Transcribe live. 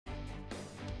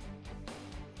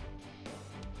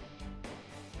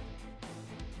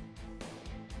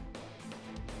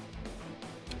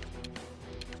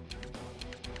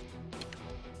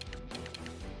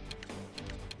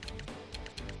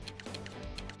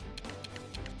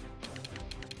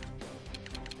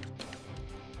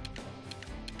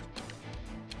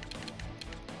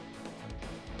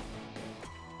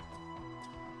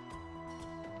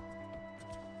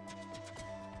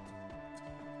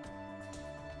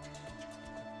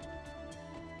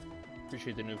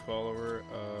Appreciate the new follower,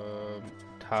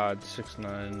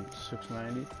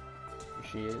 Todd69690.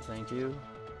 Appreciate it, thank you.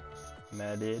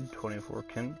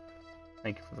 Madid24Kin,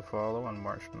 thank you for the follow on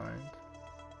March 9th.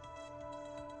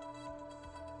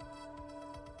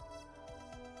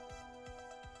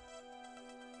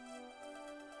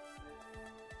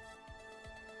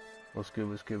 What's good,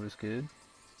 what's good, what's good?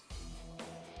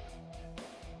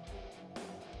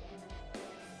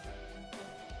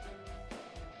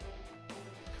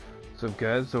 What's up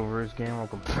guys, Over His Game,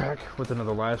 welcome back with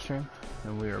another live stream.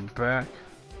 And we are back,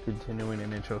 continuing in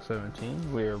NHL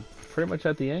 17. We are pretty much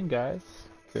at the end, guys.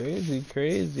 Crazy,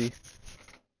 crazy.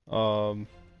 This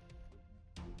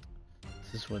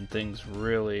is when things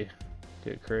really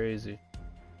get crazy.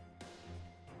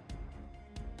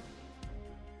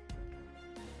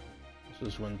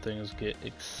 This is when things get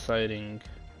exciting.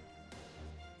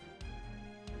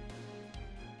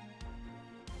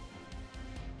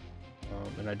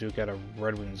 And I do got a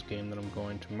Red Wings game that I'm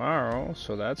going tomorrow,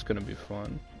 so that's going to be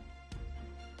fun.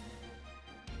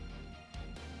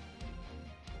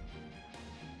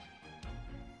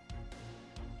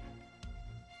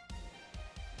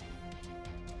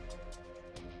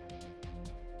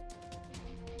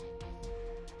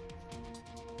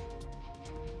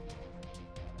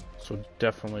 So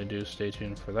definitely do stay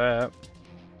tuned for that.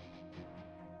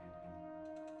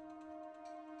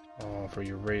 For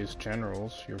your raised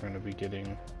generals, you're going to be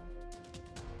getting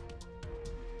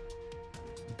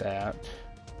that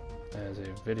as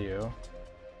a video.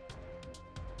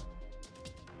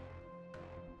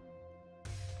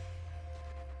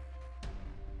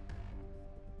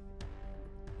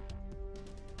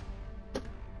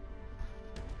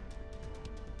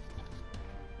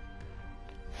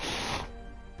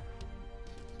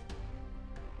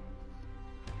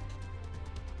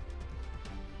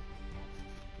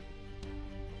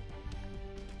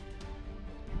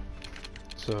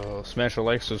 So smash a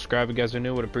like, subscribe if you guys are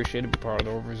new, would appreciate it. Be part of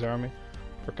the Over His Army.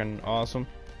 Freaking awesome.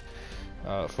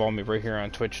 Follow me right here on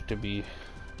Twitch to be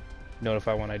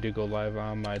notified when I do go live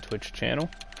on my Twitch channel.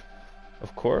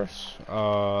 Of course.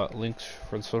 Links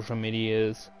for the social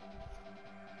medias,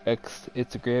 X,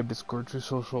 Instagram, Discord, True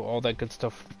Social, all that good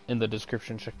stuff in the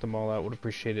description. Check them all out. Would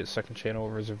appreciate it. Second channel,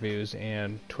 Over His Reviews,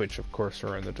 and Twitch, of course,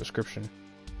 are in the description.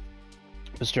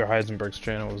 Mr. Heisenberg's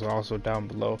channel is also down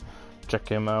below. Check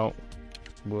him out.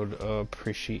 Would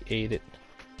appreciate it.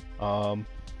 If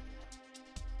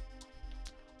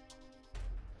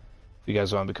you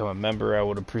guys want to become a member, I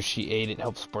would appreciate it.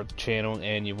 Help support the channel,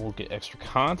 and you will get extra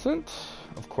content.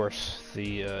 Of course,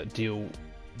 the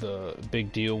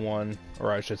big deal one,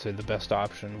 or I should say the best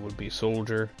option, would be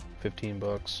Soldier, 15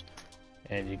 bucks,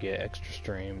 and you get extra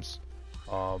streams.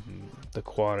 The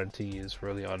quantity is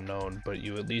really unknown, but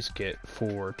you at least get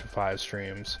 4 to 5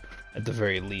 streams at the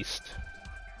very least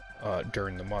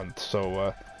during the month,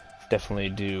 so definitely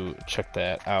do check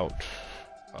that out.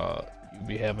 You'll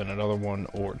be having another one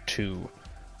or two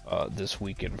this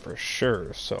weekend for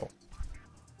sure, so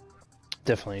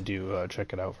definitely do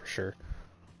check it out for sure,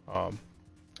 as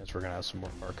we're gonna have some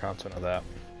more content of that.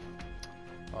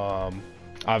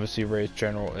 Obviously Raised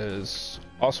General is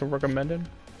also recommended,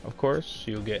 of course.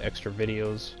 You'll get extra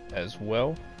videos as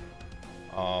well,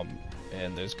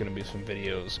 and there's going to be some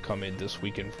videos coming this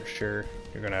weekend for sure.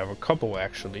 You're going to have a couple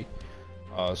actually,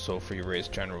 so for your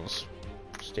Raised Generals,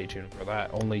 stay tuned for that.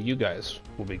 Only you guys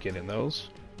will be getting those.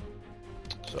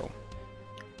 So,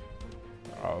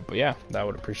 but yeah, that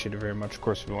would appreciate it very much. Of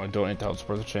course, if you want to donate to help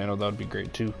support the channel, that would be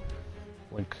great too.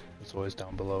 Link is always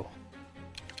down below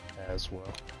as well.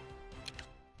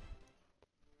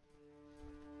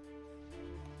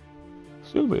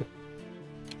 Super.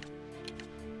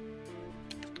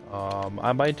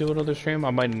 I might do another stream,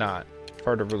 I might not.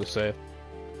 Hard to really say.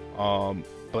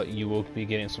 But you will be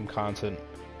getting some content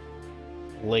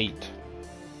late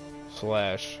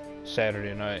slash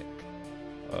Saturday night.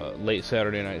 Late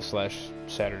Saturday night slash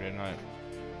Saturday night.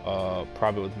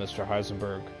 Probably with Mr.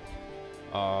 Heisenberg.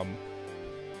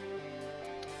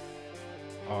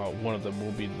 One of them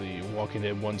will be the Walking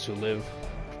Dead Ones Who Live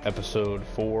episode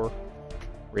 4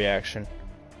 reaction.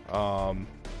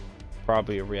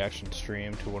 Probably a reaction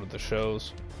stream to one of the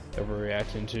shows that we're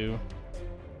reacting to.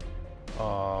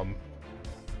 And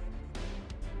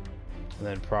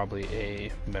then probably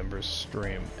a members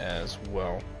stream as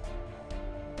well.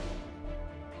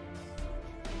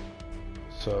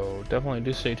 So definitely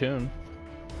do stay tuned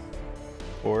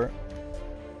for it.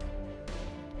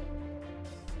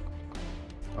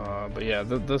 But yeah,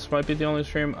 this might be the only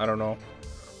stream. I don't know.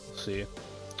 We'll see.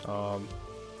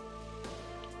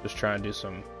 Just trying to do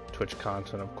some Twitch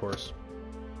content, of course.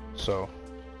 So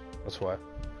that's why.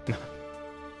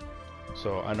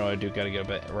 So I know I do got to get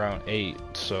up at around 8.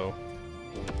 So,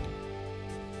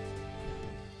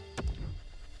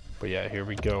 but yeah, here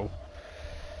we go.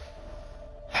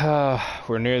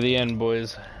 We're near the end,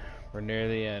 boys. We're near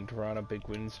the end. We're on a big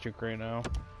winning streak right now.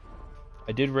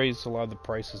 I did raise a lot of the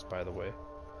prices, by the way.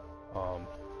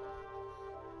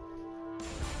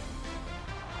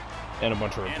 And a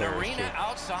bunch of repairs. An arena too.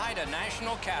 outside a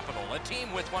national capital, a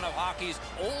team with one of hockey's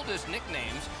oldest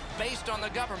nicknames, based on the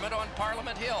government on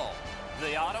Parliament Hill,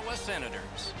 the Ottawa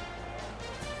Senators.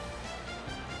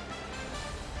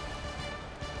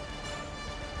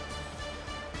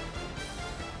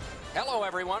 Hello,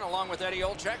 everyone. Along with Eddie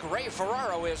Olczyk, Ray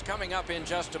Ferraro is coming up in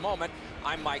just a moment.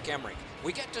 I'm Mike Emmerich.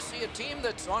 We get to see a team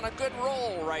that's on a good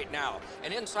roll right now.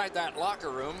 And inside that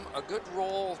locker room, a good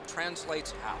roll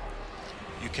translates how?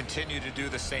 You continue to do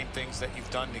the same things that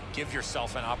you've done to give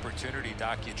yourself an opportunity,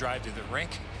 Doc. You drive to the rink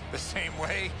the same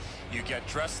way. You get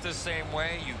dressed the same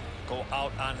way. You go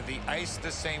out onto the ice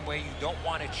the same way. You don't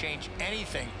want to change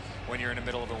anything when you're in the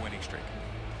middle of a winning streak.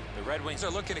 The Red Wings are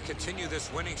looking to continue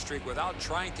this winning streak without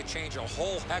trying to change a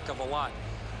whole heck of a lot.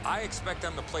 I expect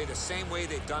them to play the same way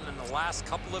they've done in the last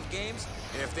couple of games,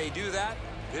 and if they do that,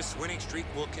 this winning streak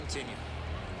will continue.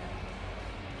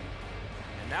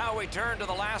 And now we turn to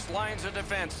the last lines of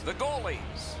defense, the goalies.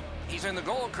 He's in the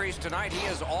goal crease tonight. He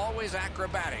is always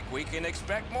acrobatic. We can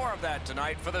expect more of that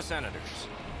tonight for the Senators.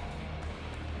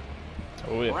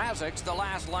 Oh, yeah. Mrazek's the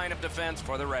last line of defense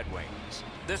for the Red Wings.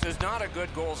 This is not a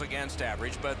good goals against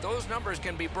average, but those numbers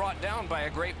can be brought down by a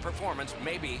great performance.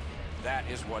 Maybe that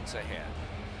is what's ahead.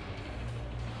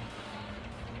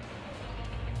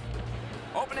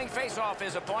 Opening faceoff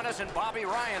is upon us, and Bobby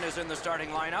Ryan is in the starting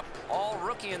lineup. All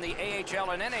rookie in the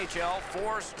AHL and NHL,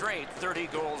 4 straight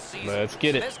 30-goal seasons. Let's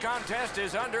get it. This contest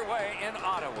is underway in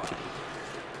Ottawa.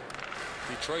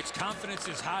 Detroit's confidence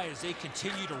is high as they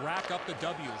continue to rack up the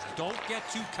W's. Don't get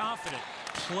too confident.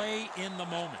 Play in the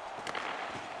moment.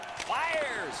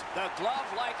 Fires the glove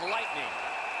like lightning.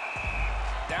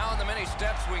 Down the many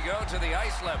steps we go to the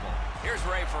ice level. Here's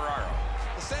Ray Ferraro.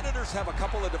 The Senators have a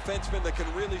couple of defensemen that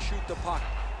can really shoot the puck.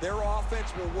 Their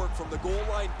offense will work from the goal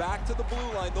line back to the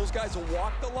blue line. Those guys will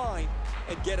walk the line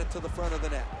and get it to the front of the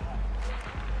net.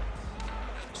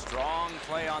 Strong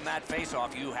play on that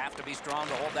faceoff. You have to be strong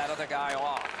to hold that other guy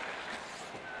off.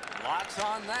 Lots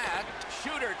on that.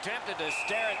 Shooter tempted to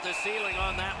stare at the ceiling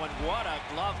on that one. What a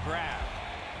glove grab.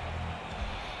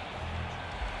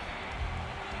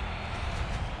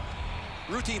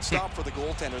 Routine stop for the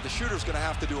goaltender. The shooter's going to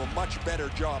have to do a much better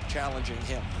job challenging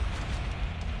him.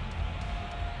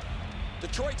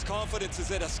 Detroit's confidence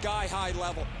is at a sky-high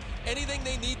level. Anything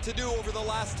they need to do over the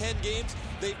last 10 games,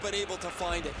 they've been able to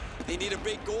find it. They need a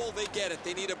big goal, they get it.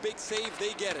 They need a big save,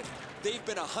 they get it. They've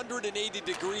been 180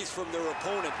 degrees from their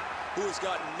opponent, who has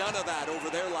got none of that over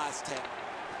their last 10.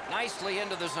 Nicely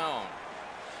into the zone.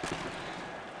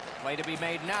 Play to be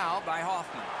made now by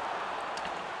Hoffman.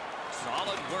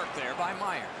 Solid work there by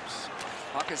Myers.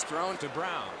 Puck is thrown to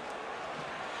Brown.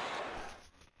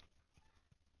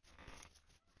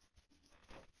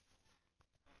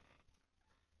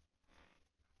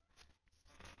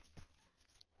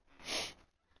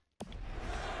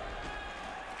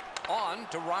 On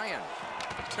to Ryan.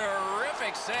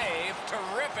 Terrific save,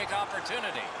 terrific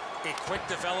opportunity. A quick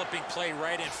developing play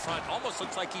right in front. Almost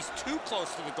looks like he's too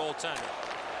close to the goaltender.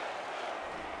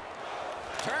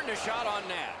 Turned a shot on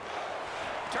net.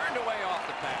 Turned away off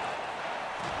the pad.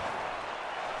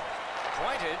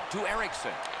 Pointed to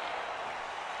Eriksson.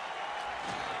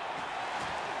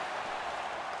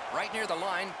 Right near the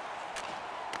line.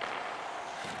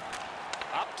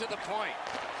 Up to the point.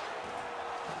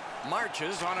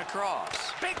 Marches on a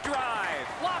cross. Big drive.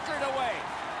 Blockered away.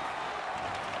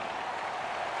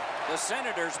 The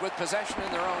Senators with possession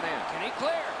in their own end. Can he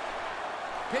clear?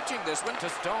 Pitching this one to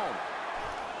Stone.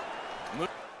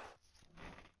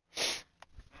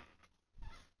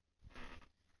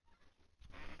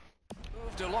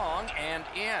 Moved along and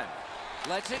in.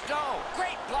 Lets it go.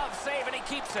 Great glove save, and he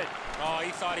keeps it. Oh,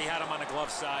 he thought he had him on the glove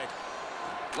side.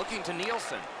 Looking to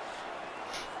Nielsen.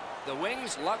 The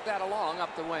Wings lug that along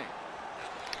up the wing.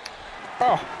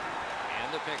 Oh.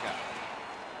 And the pickup.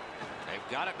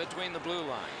 They've got it between the blue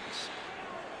lines.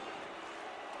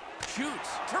 Shoots.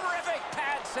 Terrific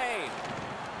pad save.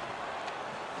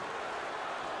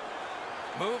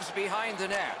 Moves behind the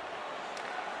net.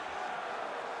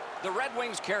 The Red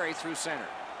Wings carry through center.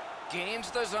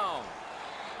 Gains the zone.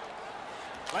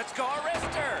 Let's go,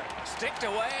 Arister. Sticked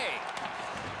away.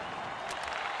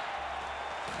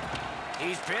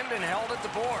 He's pinned and held at the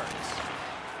boards.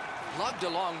 Lugged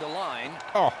along the line.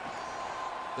 Oh.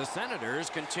 The Senators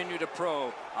continue to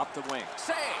probe up the wing.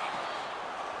 Save.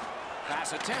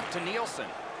 Pass attempt to Nielsen.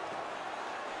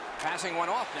 Passing one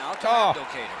off now to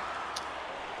Abdelkader.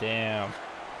 Damn.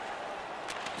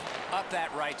 Up that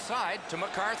right side to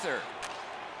MacArthur.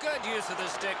 Good use of the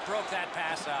stick. Broke that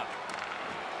pass up.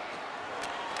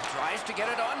 Tries to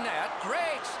get it on net.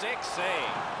 Great stick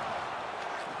save.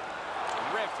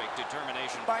 Terrific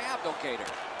determination by Abdelkader.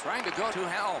 Trying to go to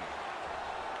Helm.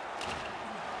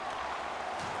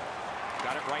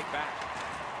 Got it right back.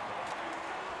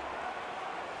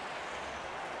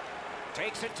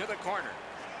 Takes it to the corner.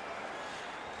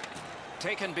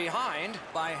 Taken behind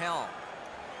by Helm.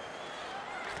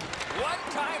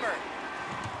 One-timer.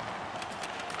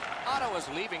 Ottawa's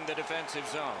leaving the defensive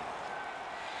zone.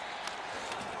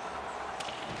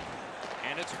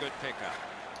 And it's a good pickup.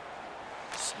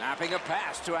 Snapping a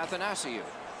pass to Athanasiou.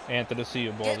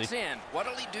 Athanasiou, Baldy. Gets in.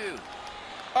 What'll he do?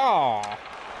 Oh.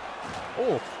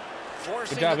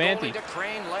 Forcing Good job, the goalie Anthony. to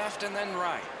crane left and then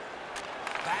right.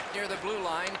 Back near the blue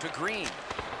line to Green.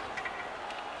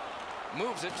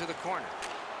 Moves it to the corner.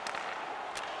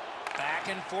 Back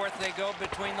and forth they go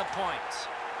between the points.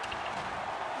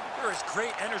 There is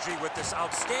great energy with this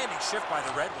outstanding shift by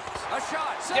the Red Wings. A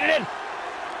shot. Get it in.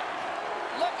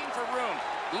 Looking for room.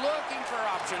 Looking for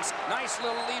options. Nice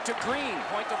little lead to Green.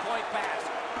 Point-to-point pass.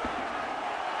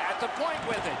 At the point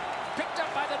with it. Picked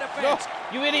up by the No, defense.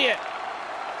 you idiot.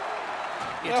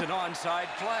 It's an onside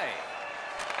play.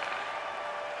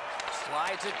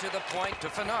 Slides it to the point to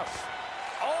Phaneuf.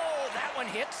 Oh, that one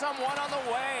hit someone on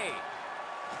the way.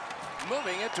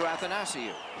 Moving it to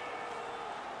Athanasiou.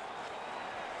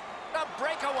 A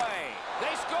breakaway.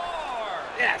 They score.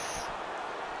 Yes.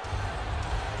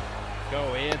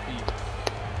 Go, Anthony.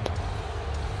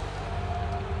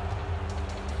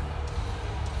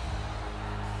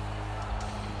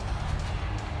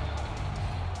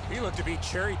 He looked to be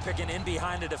cherry-picking in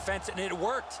behind the defense, and it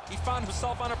worked. He found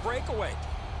himself on a breakaway.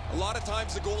 A lot of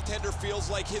times the goaltender feels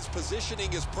like his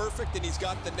positioning is perfect and he's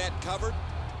got the net covered.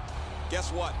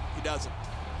 Guess what? He doesn't.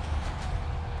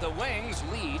 The Wings'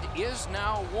 lead is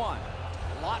now 1.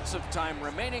 Lots of time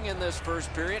remaining in this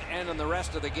first period and in the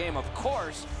rest of the game, of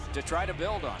course, to try to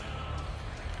build on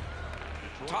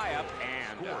it. Tie up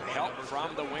and help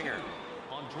from the winger.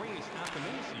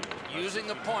 Using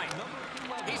the point.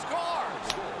 He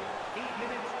scores! 8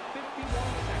 minutes, 51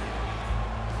 seconds.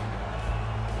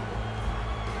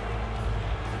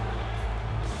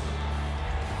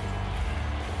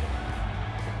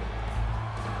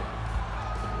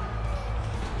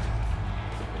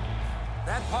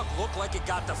 That puck looked like it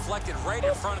got deflected right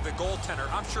in front of the goaltender.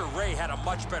 I'm sure Ray had a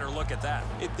much better look at that.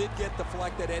 It did get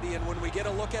deflected, Eddie, and when we get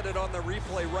a look at it on the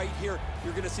replay right here,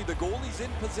 you're going to see the goalie's in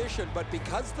position, but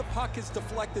because the puck is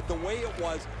deflected the way it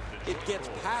was, it gets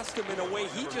past him in a way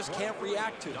he just can't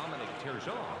react to.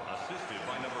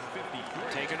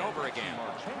 Taken over again.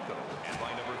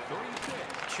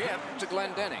 Chip to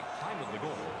Glendening.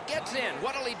 Gets in.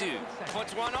 What'll he do?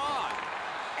 Puts one on.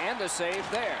 And the save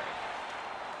there.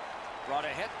 Brought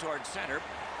ahead towards center.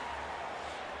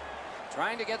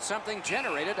 Trying to get something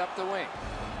generated up the wing.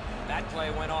 That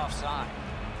play went offside.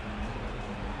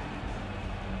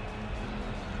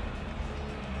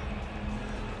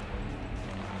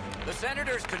 The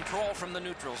Senators control from the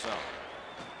neutral zone.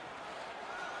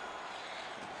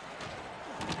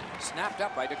 Snapped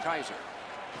up by DeKaiser.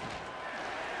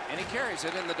 And he carries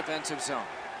it in the defensive zone.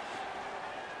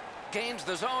 Gains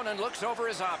the zone and looks over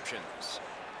his options.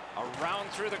 Around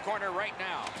through the corner right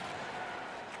now.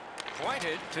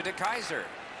 Pointed to DeKaiser.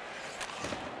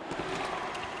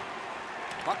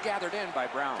 Puck gathered in by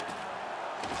Brown.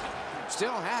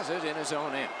 Still has it in his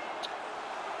own end.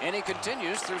 And he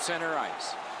continues through center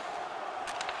ice.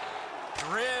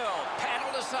 Drill,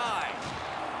 paddled aside.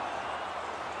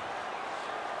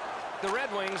 The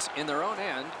Red Wings in their own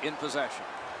end in possession.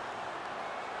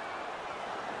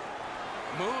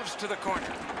 Moves to the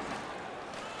corner.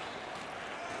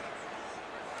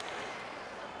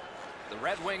 The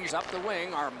Red Wings up the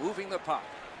wing are moving the puck.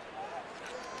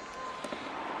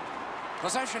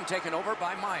 Possession taken over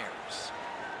by Myers.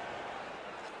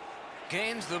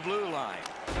 Gains the blue line.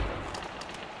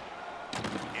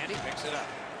 And he picks it up.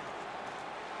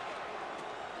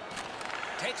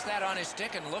 Takes that on his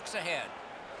stick and looks ahead.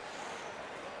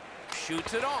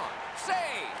 Shoots it on. Save!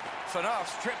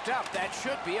 Phaneuf's tripped up. That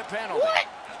should be a penalty. What?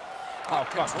 Oh,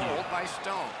 fuck Controlled you. by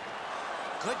Stone.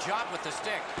 Good job with the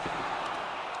stick.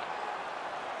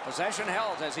 Possession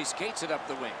held as he skates it up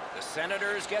the wing. The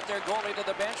Senators get their goalie to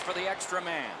the bench for the extra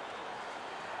man.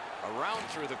 Around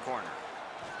through the corner.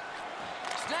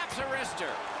 Snaps a wrister.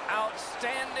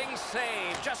 Outstanding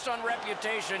save. Just on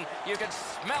reputation, you can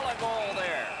smell a goal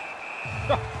there.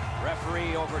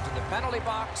 Referee over to the penalty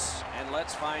box, and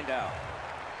let's find out.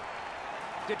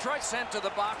 Detroit sent to the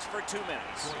box for 2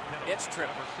 minutes. It's Tripp.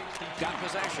 Got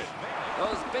possession.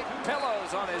 Those big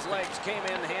pillows on his legs came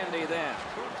in handy then.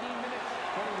 13 minutes,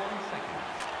 21 seconds.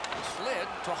 Slid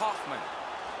to Hoffman.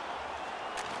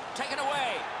 Taken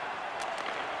away.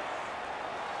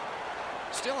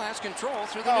 Still has control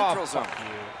through the neutral zone.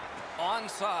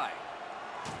 Onside.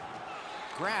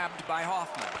 Grabbed by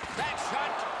Hoffman. That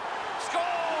shot. Score!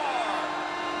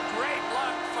 Great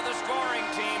luck for the scoring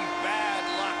team. Bad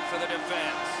luck for the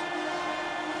defense.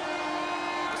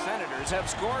 The Senators have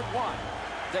scored 1.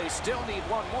 They still need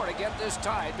 1 more to get this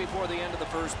tied before the end of the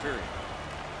first period.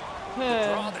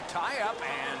 Draw the tie-up,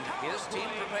 and his team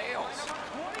prevails.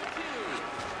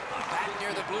 Back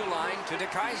near the blue line to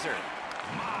DeKaiser.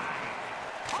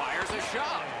 Fires a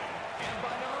shot.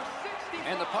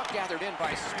 And the puck gathered in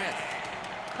by Smith.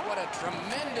 What a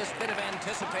tremendous bit of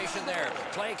anticipation there.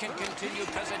 Play can continue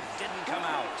because it didn't come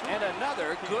out. And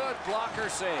another good blocker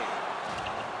save.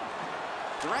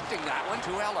 Directing that one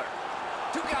to Eller.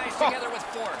 2 guys together with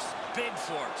force. Big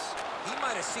force. He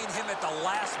might have seen him at the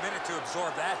last minute to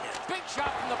absorb that hit. Big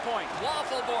shot from the point.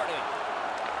 Waffle boarding.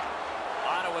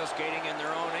 Ottawa skating in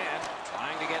their own end,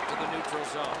 trying to get to the neutral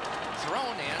zone.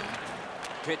 Thrown in.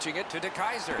 Pitching it to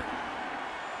DeKaiser.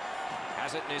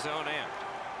 Has it in his own end.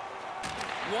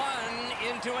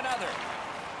 1 into another.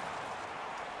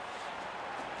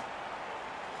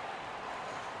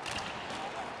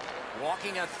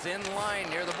 Walking a thin line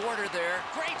near the border there.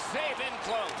 Great save in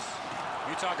close.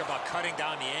 You talk about cutting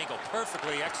down the angle.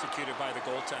 Perfectly executed by the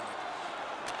goaltender.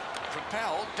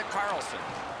 Propelled to Carlson.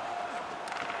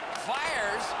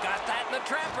 Fires. Got that in the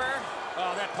trapper.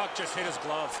 Oh, that puck just hit his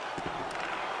glove.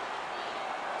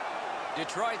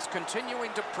 Detroit's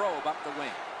continuing to probe up the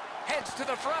wing. Heads to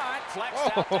the front.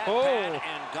 Flexed out that pad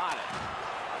and got it.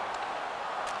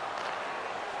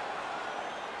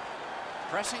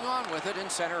 Pressing on with it in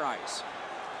center ice.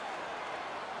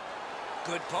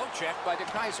 Good poke check by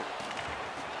DeKaiser.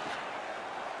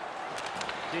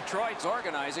 Detroit's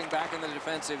organizing back in the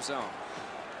defensive zone.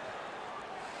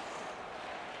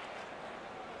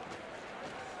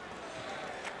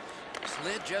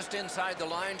 Slid just inside the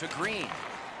line to Green.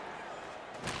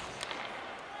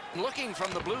 Looking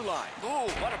from the blue line. Ooh,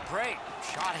 what a break.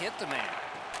 Shot hit the man.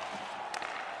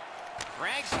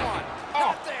 Ranks one.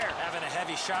 Not there. Having a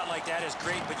heavy shot like that is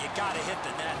great, but you got to hit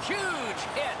the net. Huge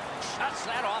hit. Shuts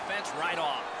that offense right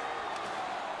off.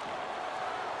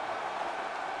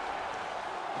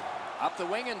 Up the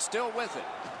wing and still with it.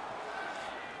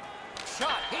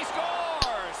 Shot. He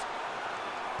scores.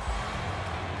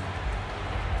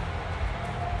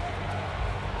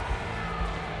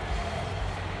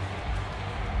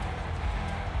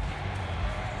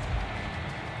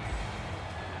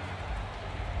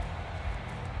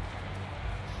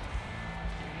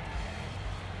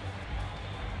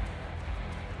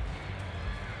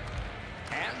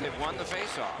 They've won the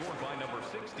faceoff. By number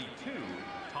 62,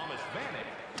 Thomas Vanek.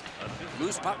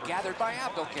 Loose puck gathered by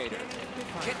Abdelkader.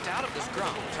 Kicked out of the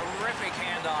scrum. Terrific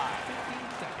hand-eye.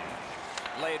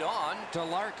 Laid on to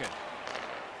Larkin.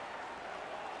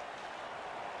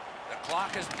 The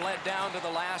clock has bled down to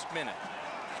the last minute.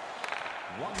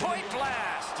 Point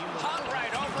blast. Hung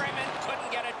right over him and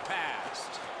couldn't get it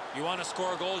past. You want to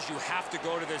score goals, you have to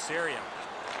go to this area.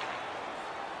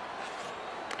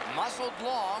 Muscled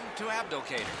long to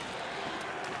Abdelkader.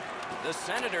 The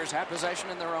Senators have possession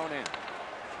in their own end.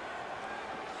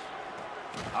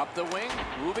 Up the wing,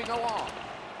 moving along.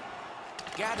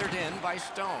 Gathered in by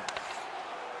Stone.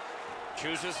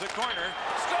 Chooses the corner.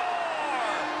 Score!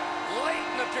 Late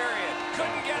in the period.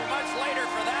 Couldn't get much later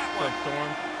for that one.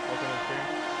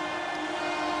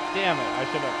 Damn it! I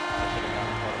should have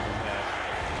gotten part of his head.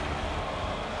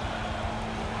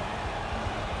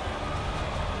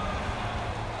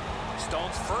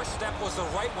 Stone's first step was the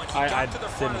right one. He got to the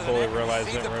front of the net,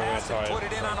 received the pass, and put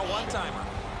it in on a one-timer.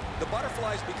 The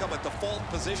butterflies become a default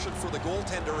position for the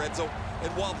goaltender, Edzo.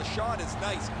 And while the shot is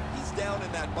nice, he's down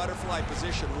in that butterfly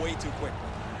position way too quickly.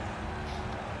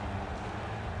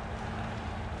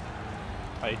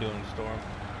 How you doing, Storm?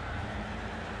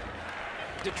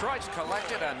 Detroit's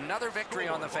collected another victory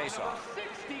on the faceoff.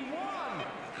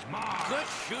 Good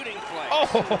shooting play.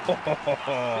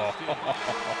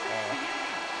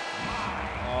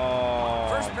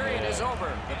 First period is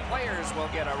over. The players will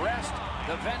get a rest.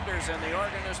 The vendors and the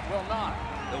organist will not.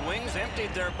 The Wings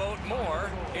emptied their boat more.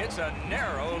 It's a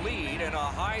narrow lead in a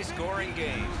high-scoring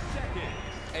game.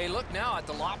 A look now at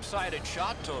the lopsided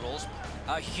shot totals.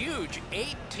 A huge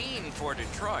 18 for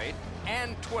Detroit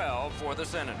and 12 for the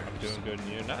Senators. I'm doing good,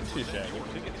 and you're not too shabby.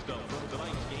 Tickets from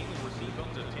tonight's game and receive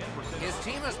up to 10% His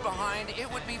team is behind.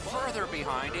 It would be further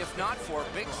behind if not for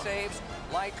big saves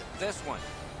like this one.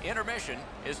 Intermission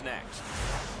is next.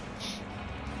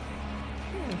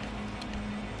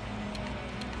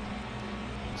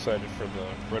 Excited for the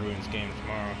Red Wings game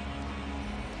tomorrow.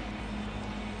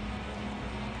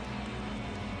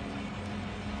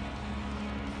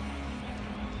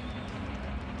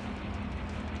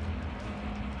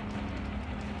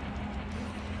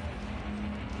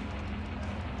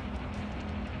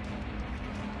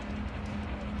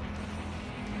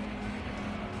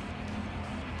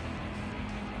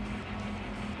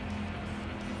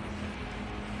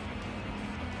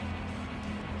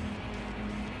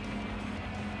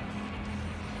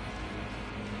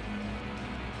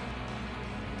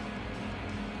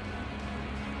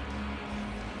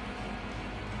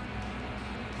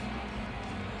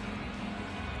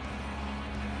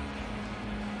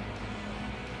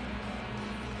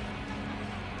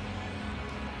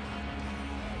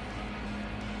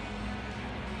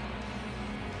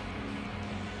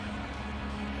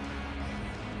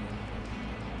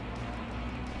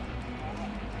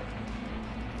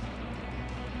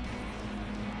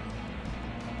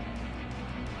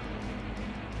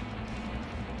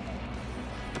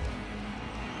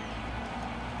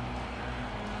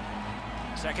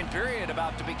 Second period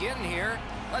about to begin here.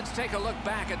 Let's take a look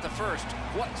back at the first.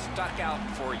 What stuck out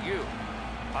for you?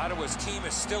 Ottawa's team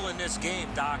is still in this game,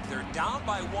 Doc. They're down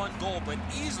by 1 goal, but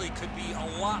easily could be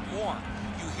a lot more.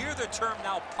 You hear the term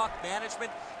now, puck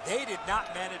management. They did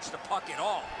not manage the puck at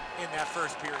all in that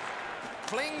first period.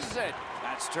 Flings it.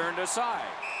 That's turned aside.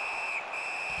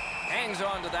 Hangs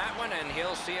on to that one, and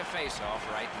he'll see a face-off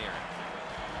right near him.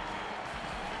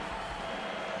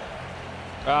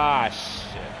 Ah,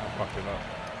 shit. I fucked it up.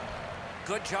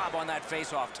 Good job on that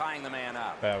face-off, tying the man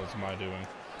up. That was my doing.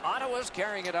 Ottawa's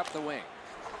carrying it up the wing.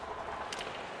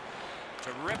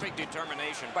 Terrific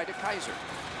determination by DeKaiser.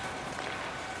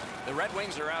 The Red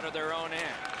Wings are out of their own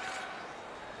end.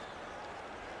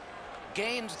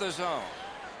 Gains the zone.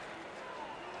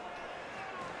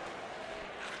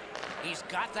 He's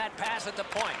got that pass at the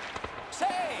point. Save!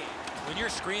 When you're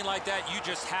screened like that, you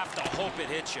just have to hope it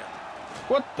hits you.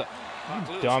 What the?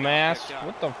 You dumbass.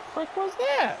 What the frick was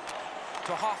that?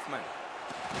 To Hoffman.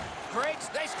 Breaks,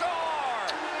 they score!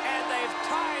 And they've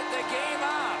tied the game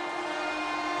up.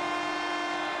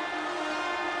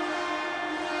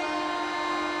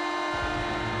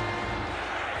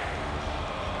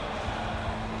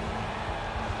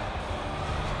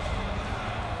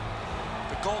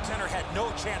 The goaltender had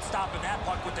no chance stopping that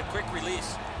puck with the quick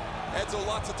release. Edzo,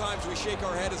 lots of times we shake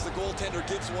our head as the goaltender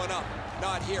gives one up.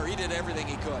 Not here. He did everything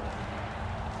he could.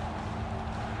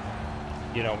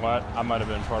 You know what? I might have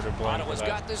been part of blame for Ottawa's that.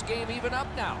 got this game even up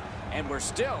now, and we're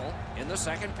still in the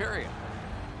second period.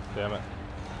 Damn it.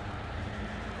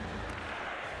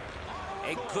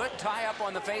 A good tie-up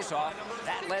on the face-off.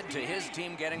 That led to his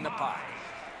team getting the puck.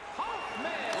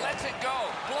 Lets it go.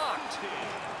 Blocked.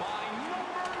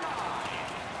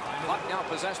 Puck now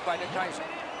possessed by DeKaiser.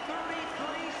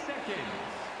 33 seconds.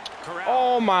 Corral.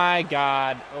 Oh my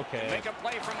God. Okay. Make a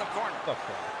play from the corner. What the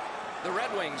fuck? The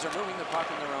Red Wings are moving the puck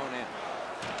in their own end.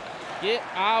 Get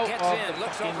out Gets of in, the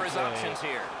looks fucking over his play. options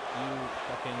here. You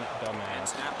fucking And dumbass.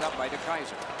 snapped up by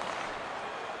DeKaiser.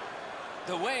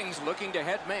 The Wings looking to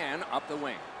head man up the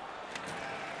wing.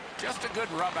 Just a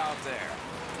good rub out there.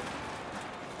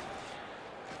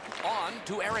 On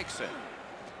to Eriksson.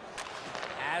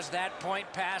 Has that point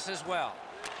pass as well.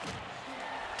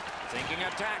 Thinking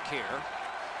attack here.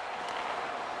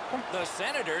 The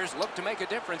Senators look to make a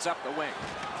difference up the wing.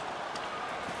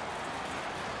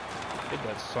 Hit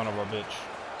that son of a bitch.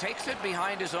 Takes it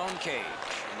behind his own cage.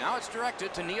 And now it's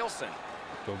directed to Nielsen.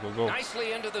 Go, go, go.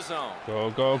 Nicely into the zone.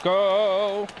 Go, go,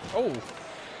 go. Oh.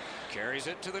 Carries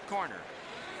it to the corner.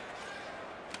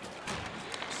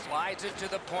 Slides it to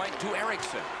the point to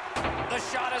Eriksson. The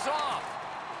shot is off.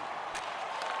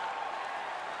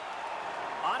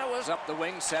 Ottawa's up the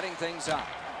wing, setting things up.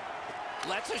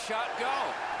 Lets a shot go.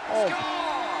 Oh.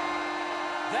 Score!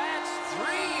 That's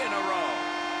 3 in a row.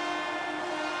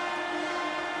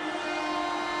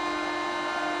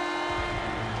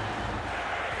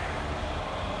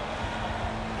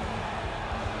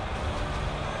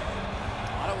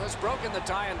 Ottawa's broken the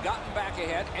tie and gotten back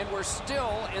ahead, and we're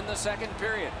still in the second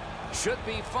period. Should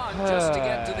be fun just to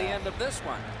get to the end of this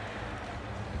one.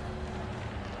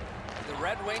 The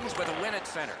Red Wings with a win at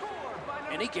center.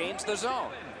 And he gains the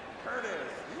zone.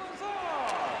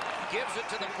 Gives it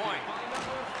to the point.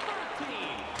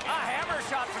 A hammer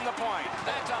shot from the point.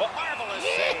 That's a marvelous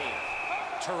save.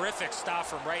 Terrific stop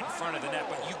from right in front of the net,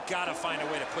 but you got to find a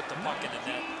way to put the puck in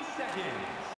the net.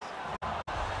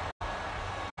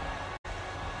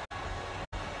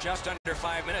 Just under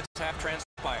 5 minutes have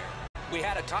transpired. We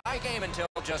had a tie game until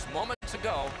just moments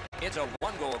ago. It's a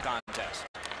one-goal contest.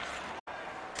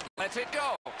 Lets it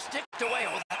go. Sticked away.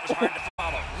 Oh, that was hard to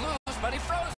follow. Loose, but he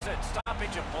froze it.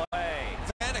 Stoppage of play.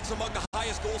 Vanek's among the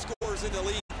highest goal scorers in the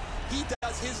league. He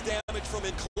does his damage from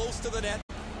in close to the net.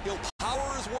 He'll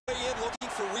power his way in looking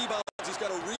for rebounds. He's got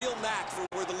a real knack for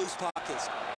where the loose puck is.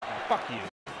 Fuck you.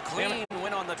 Clean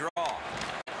win on the draw.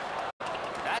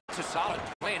 That's a solid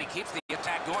play, and he keeps the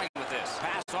attack going with this.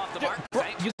 Pass off the mark. Bro,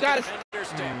 Thanks you to gotta... the defender's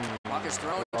stick. Puck is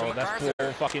thrown to Bro, MacArthur. that's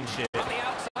bull fucking shit. On the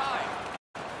outside.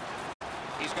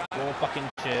 He's got Bull fucking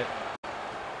shit.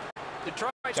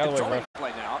 Detroit's Got away, controlling bro.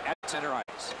 play now at center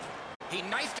ice. He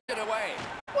knifed it away.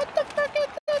 What the fuck is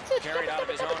that? Carried out of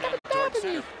his own end toward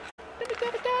center.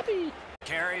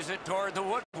 Carries it toward the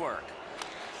woodwork.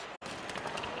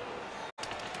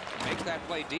 Makes that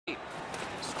play deep.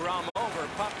 Scrum over,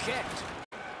 puck kicked.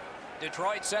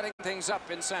 Detroit setting things up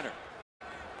in center.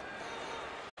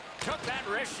 Took that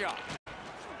wrist shot.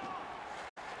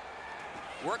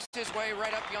 Works his way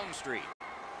right up Young Street.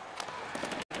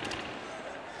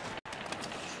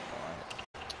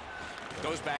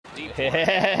 Goes back deep.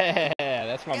 Yeah,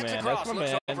 that's my Gets man. across, That's my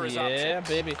looks man. over his Yeah, options.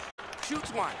 baby.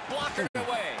 Shoots one. Blockered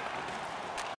away.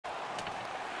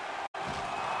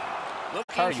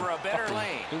 How are Looking you for a better fucking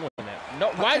lane. doing that? No,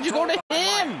 why'd you go to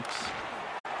him?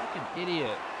 Fucking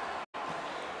idiot.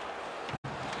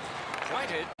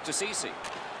 Pointed to Cece.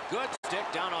 Good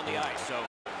stick down on the ice, so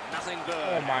nothing good.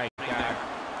 Oh my god.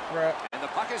 Bruh. And the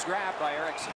puck is grabbed by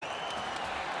Erickson.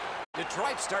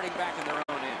 Detroit starting back in their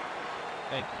own end.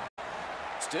 Thank you.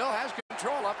 Still has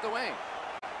control up the wing.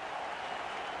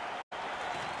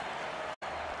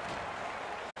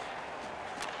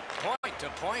 Point to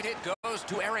point, it goes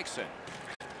to Erickson.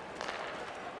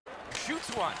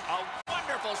 Shoots one. A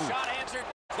wonderful shot answered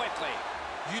quickly.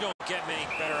 You don't get many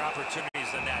better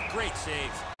opportunities than that. Great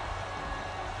save.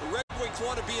 The Red Wings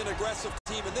want to be an aggressive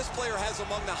team, and this player has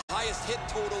among the highest hit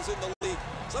totals in the league.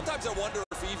 Sometimes I wonder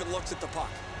if he even looks at the puck.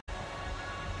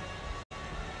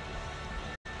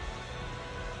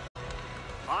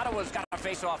 Ottawa's got a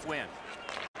face-off win.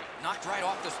 Knocked right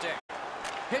off the stick.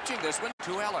 Pitching this one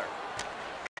to Eller.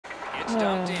 It's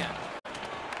dumped in.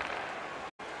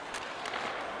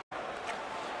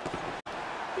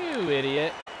 You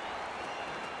idiot.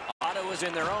 Ottawa's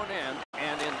in their own end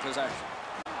and in possession.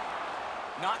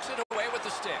 Knocks it away with the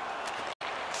stick.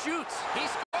 Shoots. He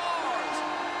scores.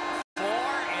 4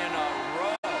 in a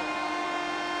row.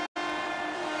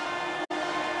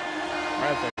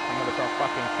 I'm gonna start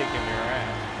fucking kicking your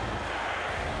ass.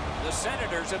 The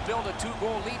Senators have built a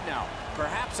 2-goal lead now.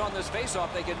 Perhaps on this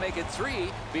faceoff they can make it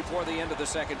 3 before the end of the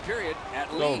second period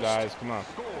at least. Go guys, come on.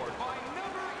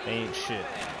 Ain't shit.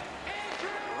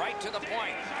 Right to the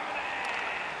point.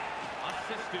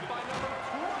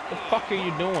 What the fuck are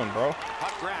you doing, bro?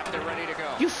 Puck grabbed, they're ready to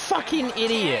go. You fucking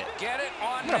idiot. Get it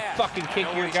on I'm gonna net. fucking kick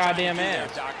know your he's trying to goddamn do there,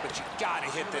 ass. Doc, but you gotta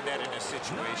hit the net in a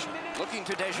situation. Looking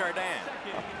to Desjardins.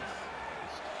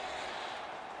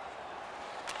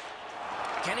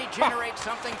 Can he generate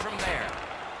something from there?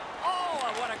 Oh,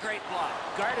 and what a great block.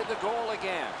 Guarded the goal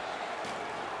again.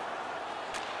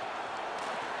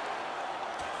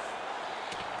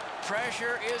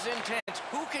 Pressure is intense.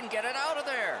 Who can get it out of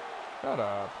there? Shut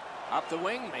up. Up the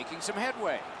wing, making some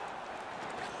headway.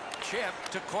 Chip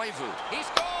to Koivu. He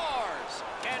scores!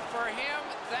 And for him,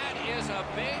 that is a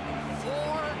big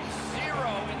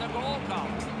 4-0 in the goal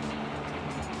column.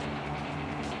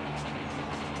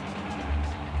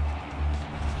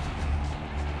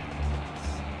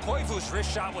 Koivu's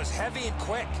wrist shot was heavy and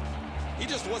quick. He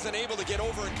just wasn't able to get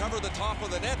over and cover the top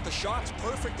of the net. The shot's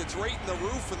perfect. It's right in the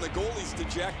roof, and the goalie's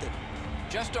dejected.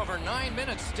 Just over 9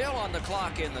 minutes still on the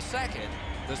clock in the second.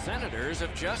 The Senators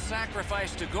have just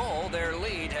sacrificed a goal. Their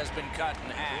lead has been cut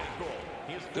in half.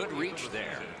 Good reach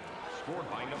there.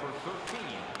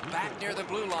 Back near the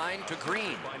blue line to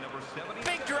Green.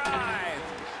 Big drive.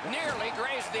 Nearly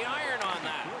grazed the iron on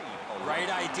that. Right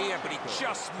idea, but he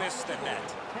just missed the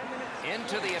net.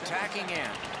 Into the attacking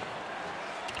end.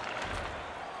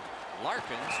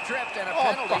 Larkin's tripped, and a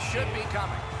penalty should be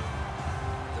coming.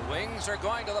 The Wings are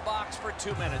going to the box for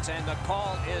 2 minutes, and the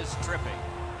call is tripping.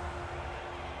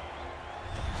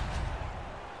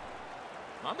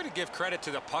 I'm going to give credit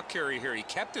to the puck carrier here. He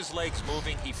kept his legs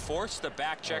moving. He forced the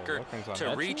back checker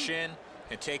to reach in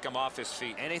and take him off his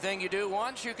feet. Anything you do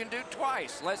once, you can do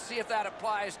twice. Let's see if that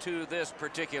applies to this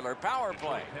particular power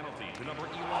play.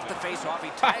 Off the faceoff,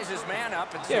 he ties his man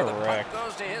up, and so the puck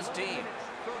goes to his team.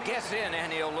 Gets in,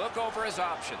 and he'll look over his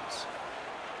options.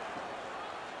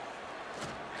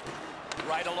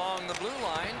 Right along the blue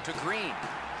line to Green.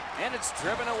 And it's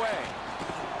driven away.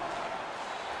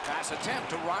 Pass attempt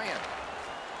to Ryan.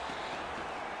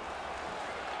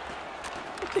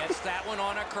 Gets that one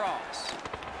on across.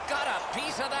 Got a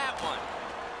piece of that one.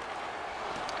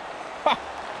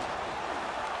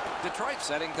 Detroit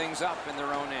setting things up in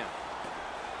their own end.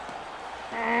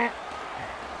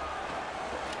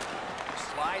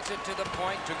 Slides it to the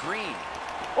point to Green.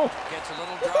 Gets a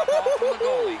little drop off from the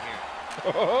goalie here.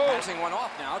 Passing one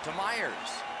off now to Myers.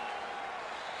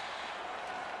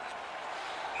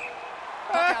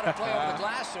 Puck out of play over the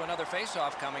glass, so another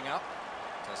face-off coming up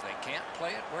because they can't play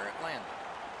it where it landed.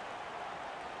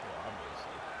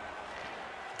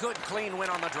 Good clean win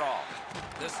on the draw.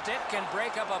 The stick can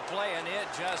break up a play, and it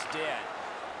just did.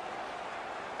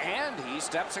 And he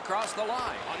steps across the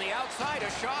line. On the outside, a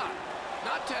shot.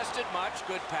 Not tested much.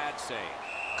 Good pad save.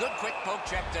 Good quick poke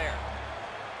check there.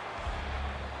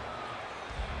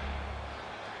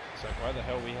 It's like, why the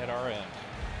hell we had our end?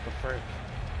 The frick.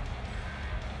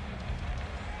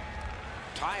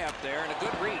 Tie up there and a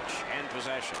good reach and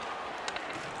possession.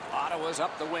 Ottawa's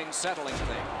up the wing settling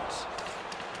things.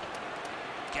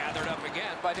 Gathered up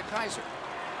again by DeKaiser.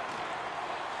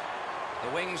 The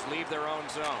Wings leave their own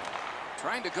zone.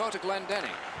 Trying to go to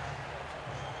Glendening.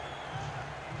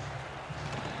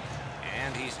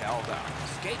 And he's held up.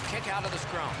 Skate kick out of the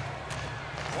scrum.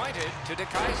 Pointed to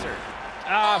DeKaiser.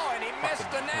 Oh, and he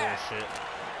missed the net. Bullshit.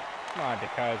 Come on,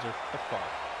 DeKaiser. The fuck.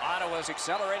 Ottawa's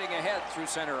accelerating ahead through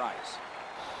center ice.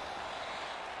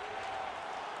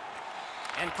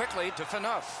 And quickly to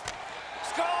Phaneuf.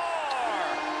 Score! A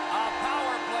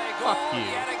power play goal Fuck you.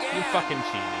 yet again. You fucking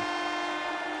cheating.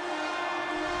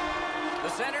 The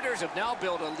Senators have now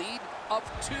built a lead of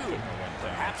 2.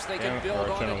 Perhaps they can build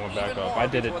on it even back up. more I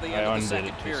did it. before the I end of the undid second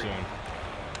it too period. soon.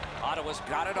 Ottawa's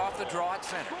got it off the draw at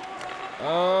center.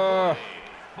 By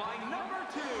number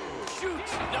 2.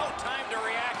 Shoots. No time to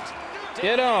react.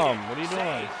 Get him. What are you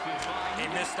doing? A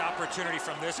missed opportunity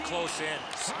from this close in.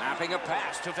 Snapping a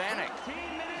pass to Vanek. 10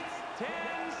 minutes, 10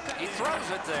 seconds. He throws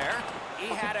it there. He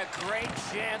had a great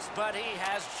chance, but he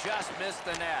has just missed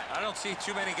the net. I don't see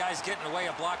too many guys getting away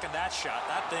and blocking that shot.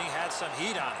 That thing had some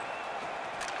heat on it.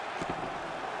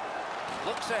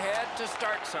 Looks ahead to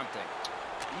start something.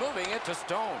 Moving it to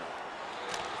Stone.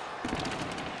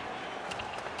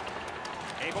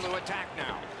 Able to attack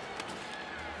now.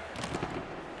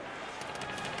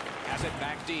 Has it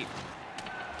back deep.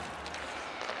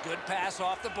 Good pass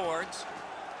off the boards.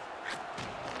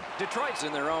 Detroit's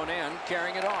in their own end,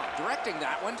 carrying it on. Directing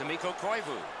that one to Mikko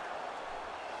Koivu.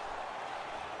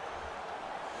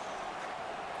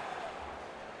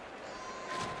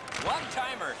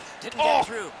 One-timer. Didn't get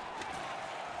through.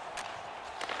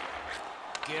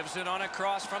 Gives it on a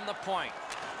cross from the point.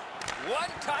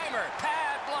 One-timer.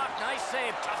 Pad block. Nice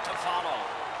save. Tough to follow.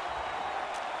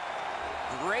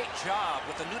 Great job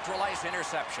with the neutral ice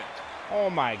interception. Oh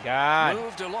my God.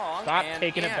 Moved along. Stop and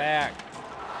taking it back.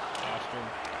 Bastard.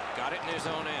 Got it in his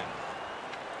own end.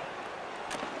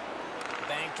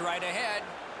 Banked right ahead.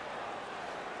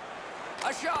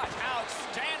 A shot.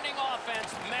 Outstanding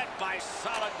offense met by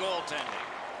solid goaltending.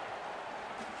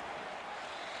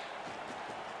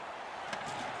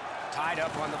 Tied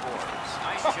up on the boards.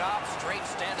 Nice job. Straight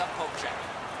stand-up poke check.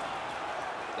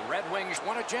 The Red Wings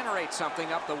want to generate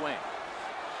something up the wing.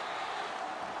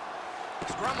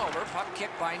 Scrum over. Puck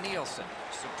kick by Nielsen.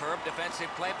 Superb defensive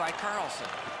play by Carlson.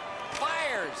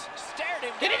 Fires. Stared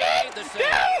him down and made the save.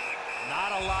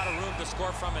 Not a lot of room to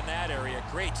score from in that area.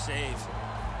 Great save.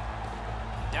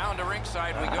 Down to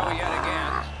ringside we go yet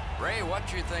again. Ray,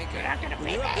 what you thinking?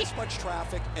 When you have this much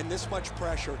traffic and this much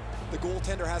pressure, the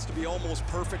goaltender has to be almost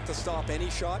perfect to stop any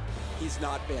shot. He's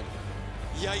not been.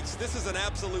 Yikes, this is an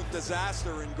absolute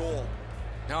disaster in goal.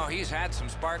 No, he's had some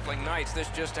sparkling nights. This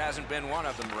just hasn't been one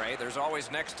of them, Ray. There's always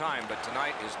next time, but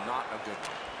tonight is not a good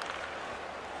one.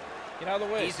 Get out of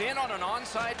the way. He's in on an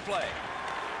onside play.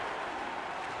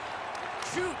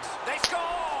 Shoots. They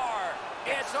score!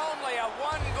 It's only a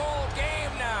one-goal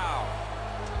game now.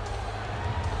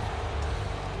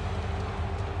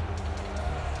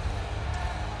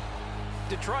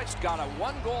 Detroit's got a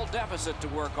one-goal deficit to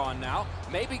work on now.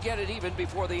 Maybe get it even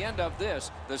before the end of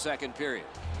this, the second period.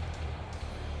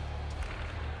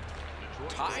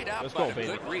 Tied up, Let's but go, a baby.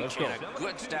 good reach Let's go. and a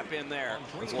good step in there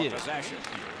for get it. possession.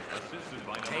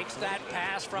 Takes that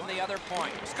pass from the other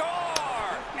point.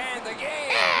 Score! And the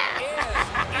game is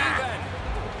even.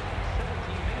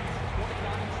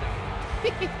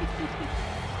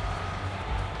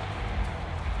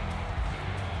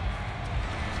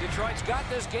 Detroit's got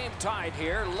this game tied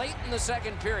here late in the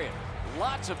second period.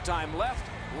 Lots of time left.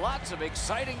 Lots of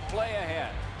exciting play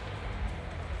ahead.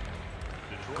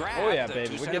 Oh yeah,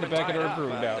 baby. We're getting back in our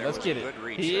groove now. Let's get it.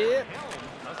 Yeah.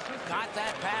 Caught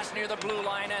that pass near the blue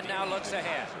line and now looks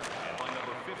ahead.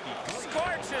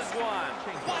 Scorches one.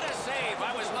 What a save.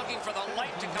 I was looking for the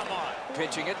light to come on.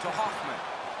 Pitching it to Hoffman.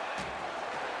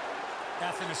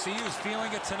 FNCU's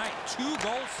feeling it tonight. 2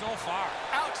 goals so far.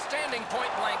 Outstanding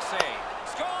point-blank save.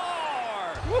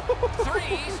 Score!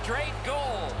 3 straight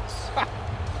goals.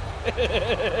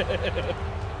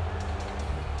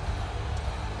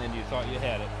 And you thought you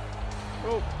had it.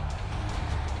 Oh.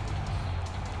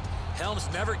 Helms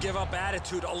never give up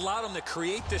attitude. Allowed him to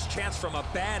create this chance from a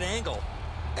bad angle.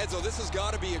 Enzo, this has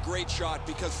got to be a great shot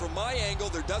because from my angle,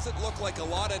 there doesn't look like a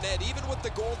lot of net. Even with the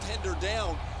goaltender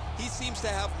down, he seems to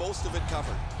have most of it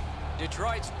covered.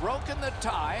 Detroit's broken the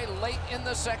tie late in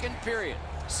the second period,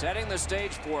 setting the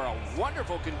stage for a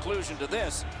wonderful conclusion to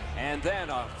this, and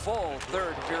then a full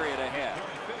third period ahead.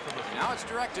 Now it's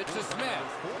directed to Smith.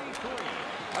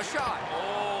 A shot.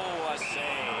 Oh, a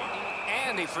save.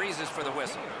 And he freezes for the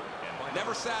whistle.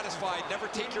 Never satisfied. Never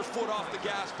take your foot off the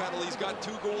gas pedal. He's got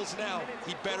 2 goals now.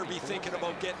 He better be thinking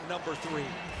about getting number 3.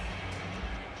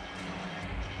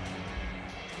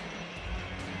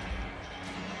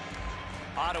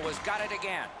 Ottawa's got it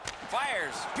again.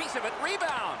 Fires. Piece of it.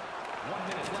 Rebound. 1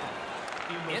 minute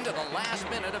left. Into the last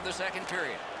minute of the second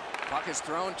period. Puck is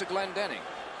thrown to Glendening.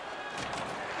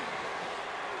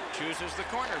 Chooses the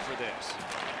corner for this.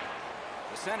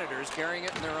 The Senators carrying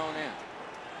it in their own end.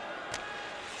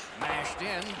 Mashed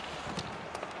in.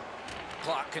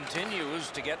 Clock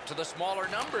continues to get to the smaller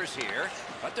numbers here,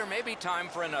 but there may be time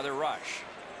for another rush.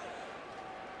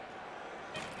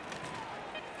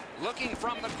 Looking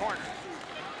from the corner.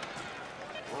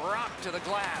 Rock to the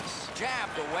glass.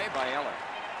 Jabbed away by Eller.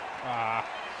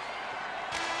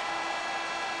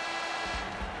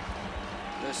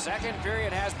 The second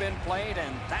period has been played,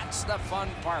 and that's the fun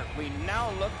part. We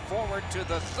now look forward to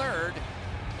the third.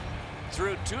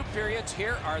 Through 2 periods,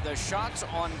 here are the shots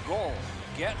on goal.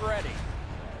 Get ready.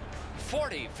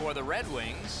 40 for the Red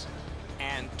Wings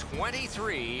and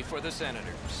 23 for the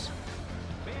Senators.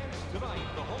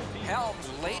 Helm's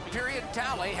late period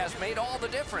tally has made all the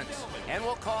difference and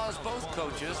will cause both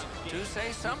coaches to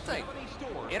say something.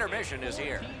 Intermission is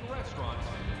here.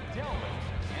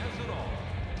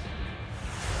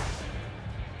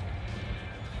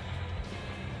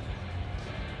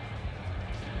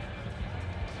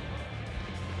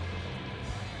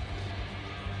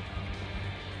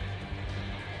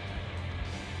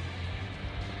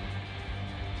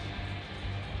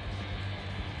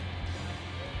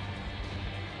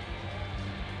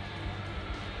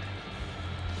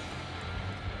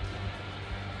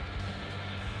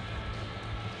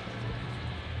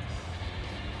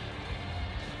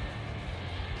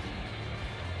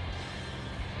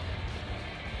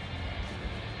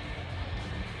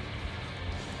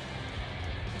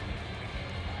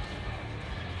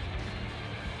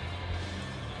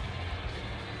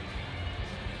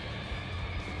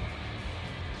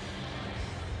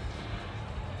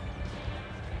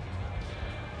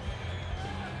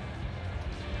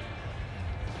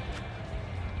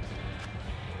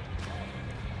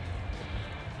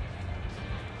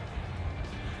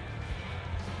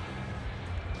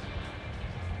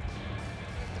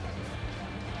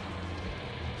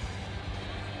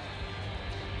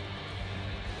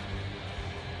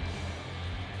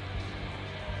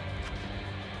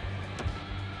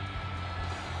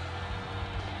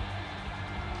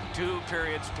 Two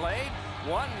periods played,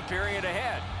 1 period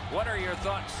ahead. What are your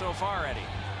thoughts so far, Eddie?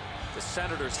 The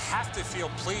Senators have to feel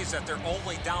pleased that they're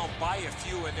only down by a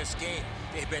few in this game.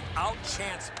 They've been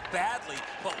outchanced badly,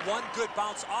 but one good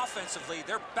bounce offensively,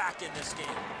 they're back in this game.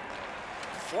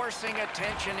 Forcing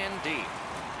attention indeed.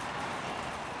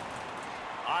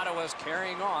 Ottawa's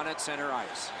carrying on at center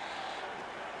ice.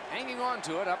 Hanging on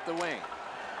to it up the wing.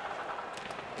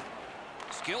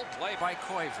 Skilled play by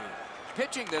Koivu.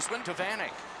 Pitching this one to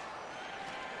Vanek.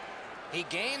 He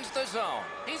gains the zone.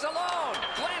 He's alone.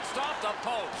 Glanced off the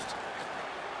post.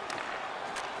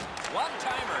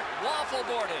 One-timer. Waffle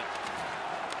boarded.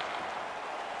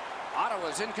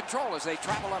 Ottawa's in control as they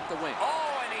travel up the wing.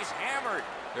 Oh, and he's hammered.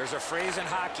 There's a phrase in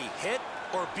hockey, hit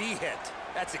or be hit.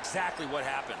 That's exactly what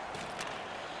happened.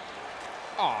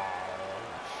 Oh,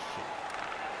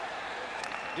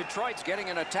 shit. Detroit's getting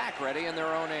an attack ready in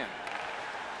their own end.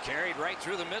 Carried right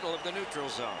through the middle of the neutral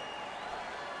zone.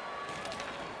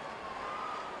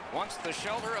 Wants the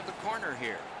shelter of the corner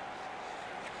here.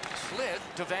 Slid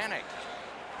to Vanek.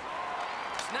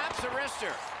 Snaps a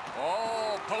wrister.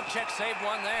 Oh, Pochek saved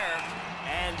one there.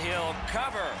 And he'll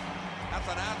cover.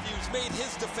 Athanasiou's made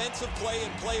his defensive play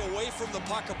and play away from the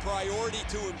puck a priority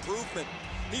to improvement.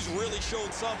 He's really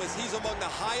shown some as he's among the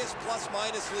highest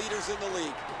plus-minus leaders in the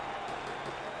league.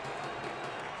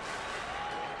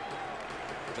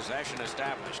 Possession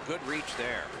established. Good reach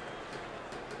there.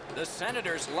 The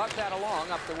Senators lug that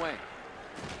along up the wing.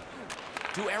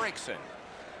 To Erickson.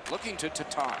 Looking to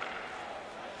Tatar.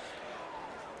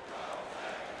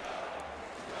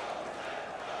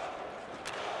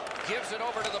 Gives it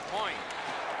over to the point.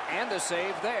 And a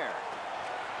save there.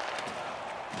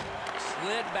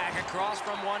 Slid back across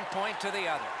from one point to the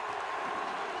other.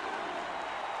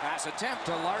 Pass attempt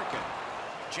to Larkin.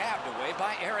 Jabbed away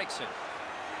by Erickson.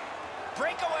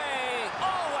 Breakaway!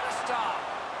 Oh, what a stop!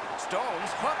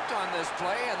 Stone's hooked on this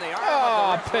play, and the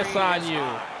arm of the referee piss on is you.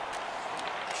 high.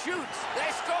 Shoots.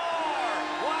 They score!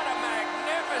 What a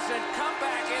magnificent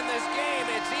comeback in this game.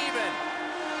 It's even.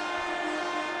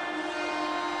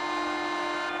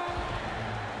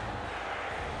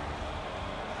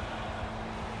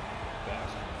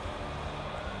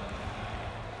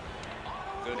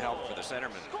 Good help for the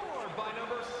centerman. Scored by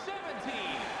number 17.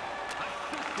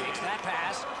 Takes that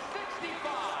pass. 65.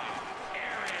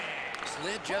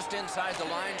 Slid just inside the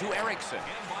line to Erickson.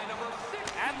 And by number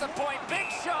 6. At the point, big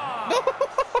shot!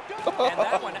 And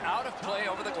that one out of play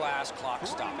over the glass. Clock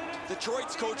stopped.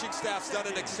 Detroit's coaching staff's done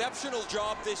an exceptional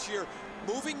job this year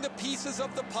moving the pieces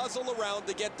of the puzzle around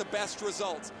to get the best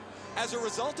results. As a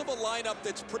result of a lineup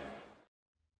that's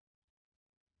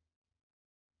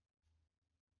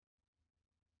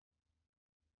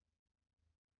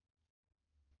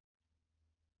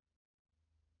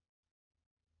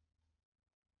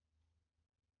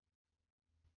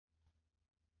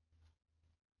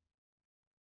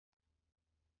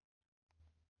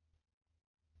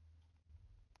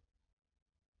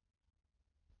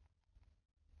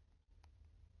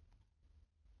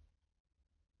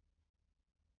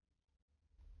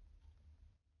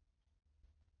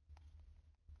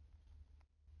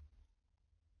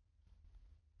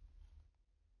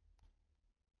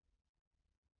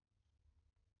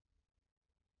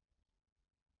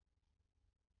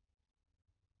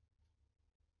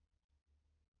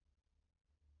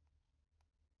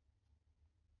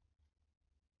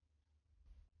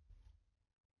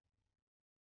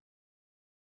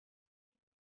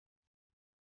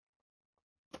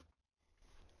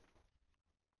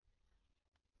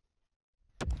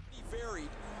varied,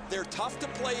 they're tough to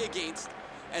play against,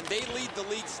 and they lead the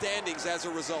league standings as a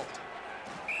result.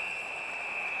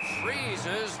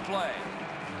 Freezes play.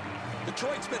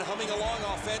 Detroit's been humming along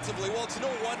offensively. Well, it's no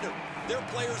wonder. Their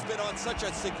player's been on such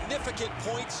a significant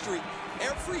point streak.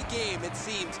 Every game, it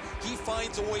seems, he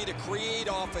finds a way to create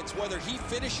offense, whether he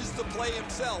finishes the play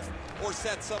himself or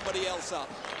sets somebody else up.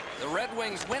 The Red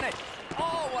Wings win it.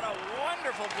 Oh, what a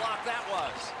wonderful block that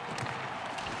was.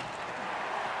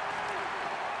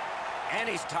 And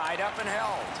he's tied up and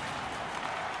held.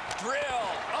 Drill.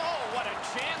 Oh, what a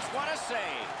chance. What a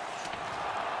save.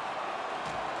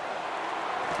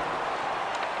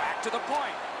 Back to the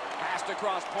point. Passed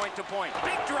across point to point.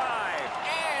 Big drive.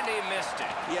 And he missed it.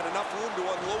 He had enough room to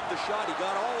unload the shot. He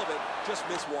got all of it, just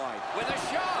missed wide. With a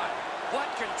shot.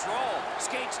 What control.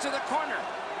 Skates to the corner.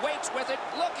 Waits with it,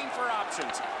 looking for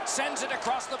options. Sends it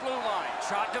across the blue line.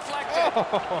 Shot deflected.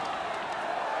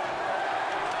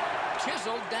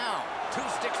 Chiseled down. Two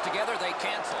sticks together, they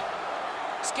cancel.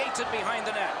 Skates it behind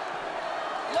the net.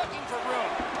 Looking for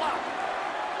room. Blocked.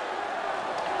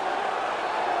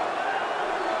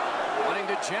 Wanting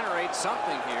to generate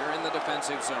something here in the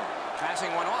defensive zone.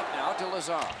 Passing one off now to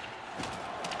Lazar.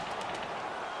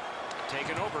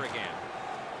 Taken over again.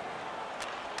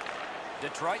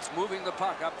 Detroit's moving the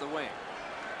puck up the wing.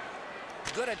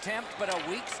 Good attempt, but a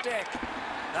weak stick.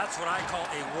 That's what I call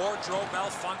a wardrobe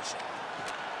malfunction.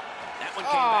 That one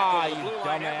came back over the you blue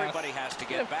line. dumbass. Everybody has to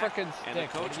get back. Frickin' And the stick.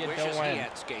 coach What are you wishes doing? he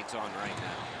had skates on right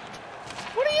now.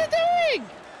 What are you doing?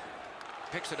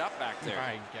 Picks it up back there.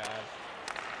 My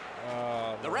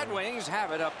God. The Red Wings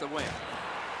have it up the wing.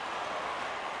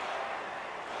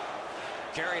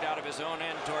 Carried out of his own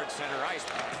end towards center ice.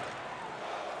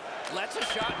 Lets a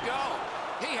shot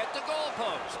go. He hit the goal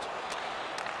post.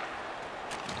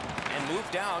 And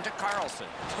moved down to Carlson.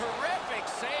 Terrific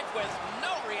save with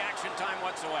no reaction time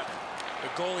whatsoever. The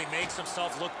goalie makes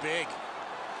himself look big.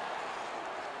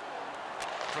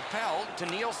 Propelled to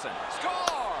Nielsen.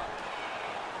 Score!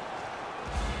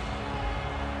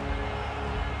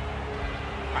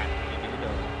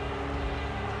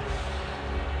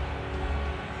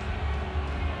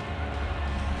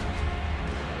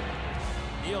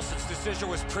 Nielsen's decision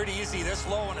was pretty easy. This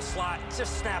low in a slot,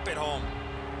 just snap it home.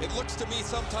 It looks to me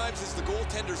sometimes as the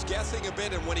goaltender's guessing a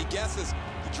bit, and when he guesses,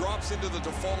 he drops into the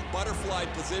default butterfly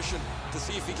position to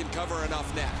see if he can cover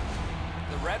enough net.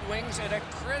 The Red Wings at a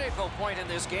critical point in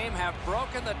this game have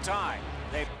broken the tie.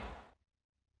 They've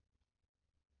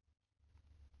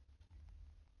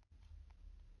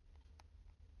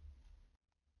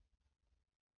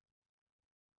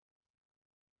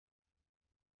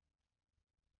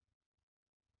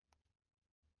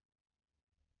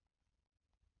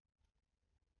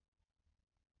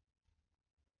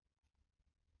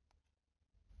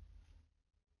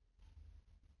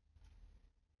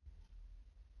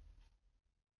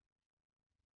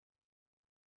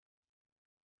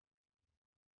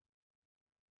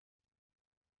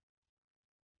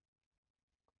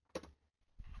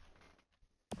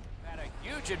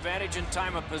huge advantage in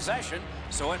time of possession,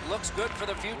 so it looks good for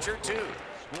the future, too.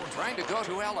 Trying to go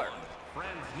to Eller.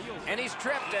 And he's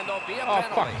tripped, and there'll be a penalty.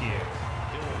 Oh, fuck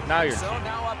you. Now you're So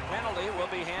now a penalty will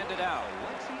be handed out.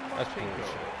 That's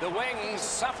bullshit. The Wings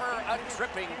suffer a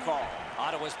tripping call.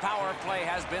 Ottawa's power play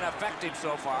has been effective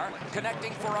so far,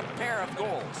 connecting for a pair of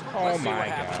goals. Oh, Let's see my what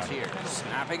happens God. here.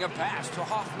 Snapping a pass to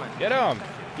Hoffman. Get him.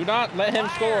 Do not let him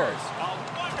score. Fires.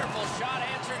 A wonderful shot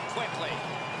answered quickly.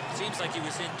 Seems like he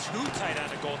was in too tight on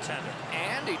the goaltender.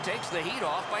 And he takes the heat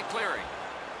off by clearing.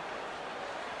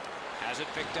 Has it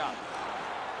picked up.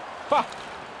 Fuck.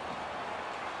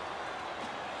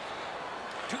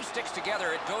 Two sticks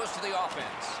together, it goes to the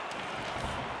offense.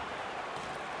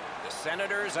 The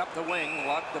Senators up the wing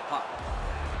lug the puck.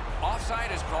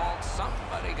 Offside is called.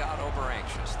 Somebody got over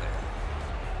anxious there.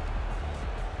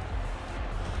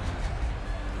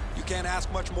 You can't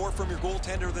ask much more from your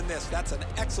goaltender than this. That's an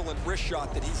excellent wrist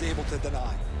shot that he's able to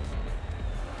deny.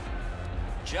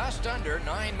 Just under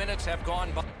 9 minutes have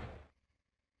gone by.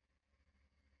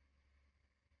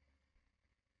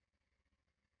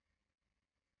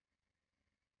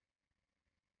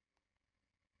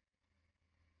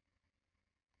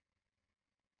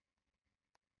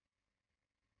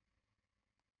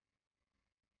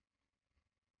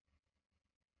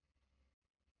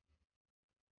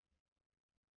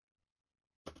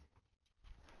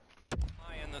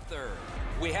 In the third.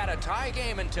 We had a tie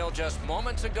game until just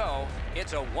moments ago.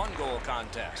 It's a one-goal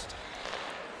contest.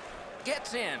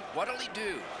 Gets in. What'll he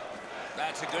do?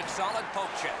 That's a good solid poke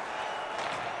check.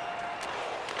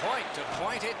 Point to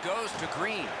point it goes to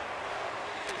Green.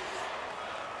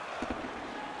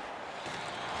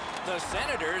 The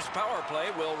Senators' power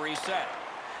play will reset.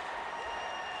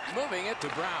 Moving it to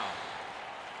Brown.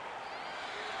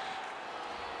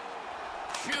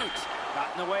 Shoots.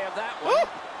 Got in the way of that one. Woo!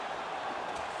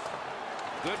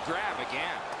 Good grab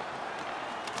again.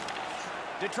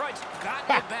 Detroit's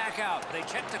gotten it back out. They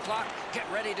check the clock, get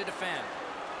ready to defend.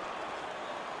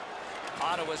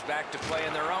 Ottawa's back to play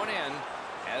in their own end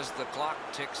as the clock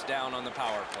ticks down on the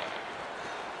power play.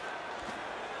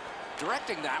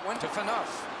 Directing that one to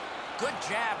Phaneuf. Good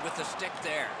jab with the stick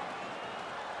there.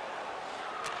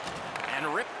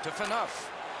 And ripped to Phaneuf.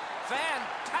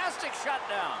 Fantastic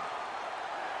shutdown.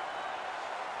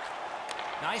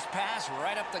 Nice pass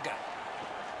right up the gut.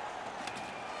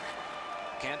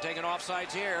 Can't take an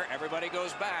offsides here. Everybody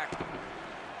goes back.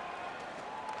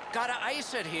 Gotta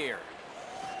ice it here.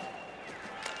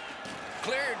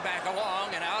 Cleared back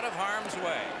along and out of harm's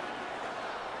way.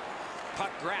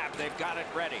 Puck grab. They've got it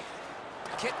ready.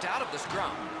 Kicked out of the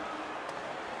scrum.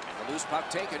 And the loose puck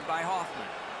taken by Hoffman.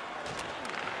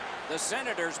 The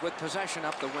Senators with possession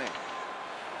up the wing.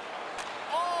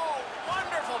 Oh,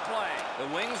 wonderful play.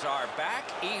 The Wings are back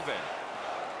even.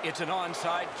 It's an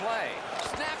onside play.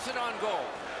 Snaps it on goal.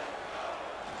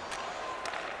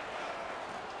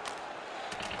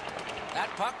 That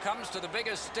puck comes to the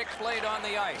biggest stick blade on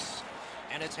the ice.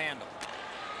 And it's handled.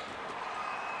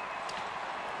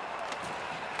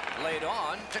 Laid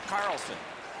on to Carlson.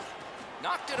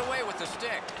 Knocked it away with the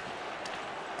stick.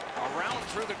 Around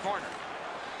through the corner.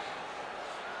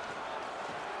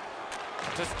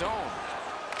 To Stone.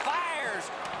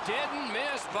 Fires. Didn't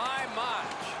miss by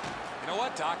much. You know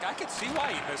what, Doc? I could see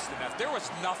why he missed enough. There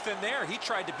was nothing there. He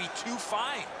tried to be too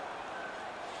fine.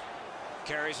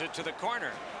 Carries it to the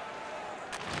corner.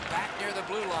 Back near the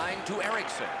blue line to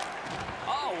Eriksson.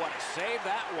 Oh, what a save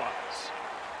that was.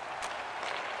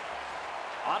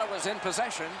 Ottawa's in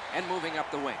possession and moving up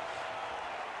the wing.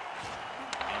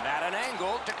 And at an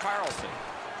angle to Carlson.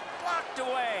 Blocked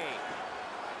away.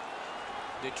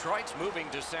 Detroit's moving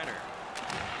to center.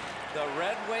 The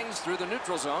Red Wings through the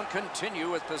neutral zone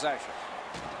continue with possession.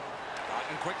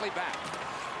 Gotten quickly back.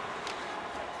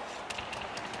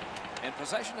 And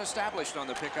possession established on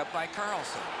the pickup by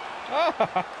Carlson.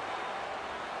 Oh,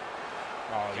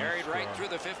 Carried right through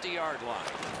the 50-yard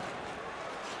line.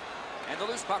 And the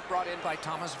loose puck brought in by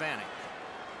Thomas Vanek.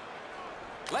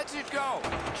 Lets it go.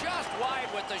 Just wide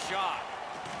with the shot.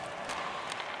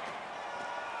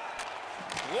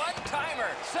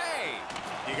 One-timer. Save.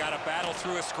 You got to battle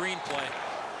through a screenplay.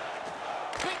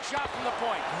 Big shot from the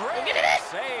point. Great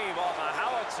save off a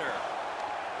howitzer.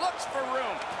 Looks for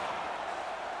room.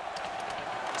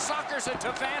 Sockers it to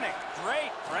Vanek.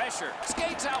 Great pressure.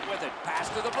 Skates out with it. Pass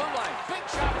to the blue line. Big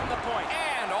shot from the point.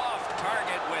 And off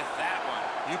target with that one.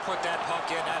 You put that puck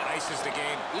in, that ices the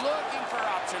game. Looking for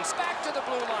options. Back to the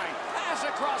blue line. Pass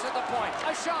across at the point.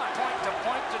 A shot.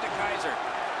 Point to DeKaiser.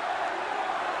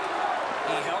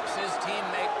 He helps his team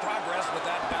make progress with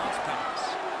that bounce pass.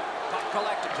 Puck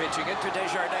collected. Pitching it to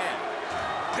Desjardins.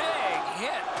 Big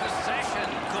hit. Possession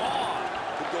gone.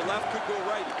 Could go left, could go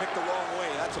right. He picked the wrong way.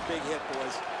 That's a big hit,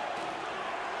 boys.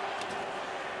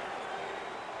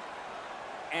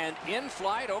 And in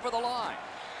flight over the line.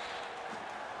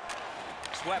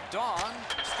 Swept on.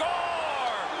 Score!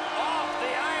 Off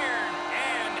the iron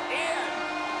and in.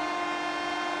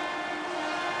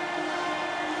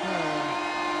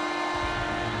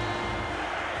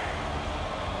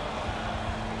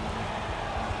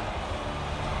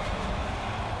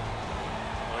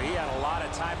 Well, he had a lot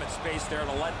of time and space there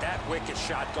to let that wicked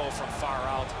shot go from far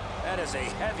out. That is a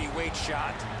heavyweight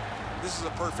shot. This is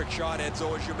a perfect shot,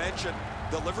 Edzo, as you mentioned.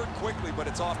 Delivered quickly, but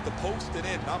it's off the post and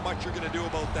in. Not much you're going to do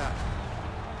about that.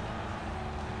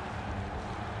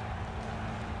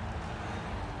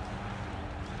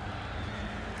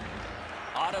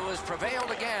 Ottawa's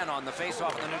prevailed again on the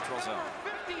face-off in the neutral zone.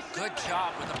 Good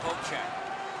job with the poke check.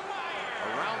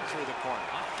 Around through the corner.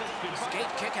 Skate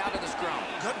kick out of the scrum.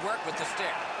 Good work with the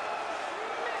stick.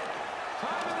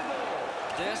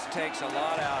 This takes a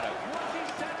lot out of it.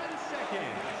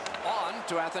 On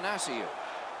to Athanasiou.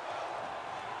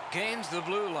 Gains the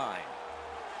blue line.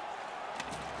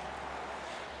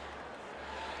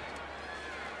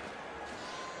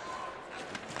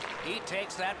 He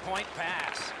takes that point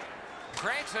pass.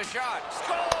 Cranks a shot.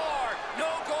 Score! No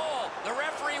goal. The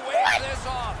referee waves this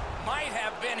off. Might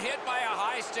have been hit by a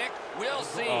high stick. We'll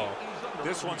see. Oh.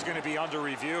 This one's going to be under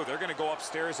review. They're going to go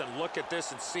upstairs and look at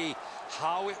this and see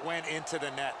how it went into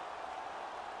the net.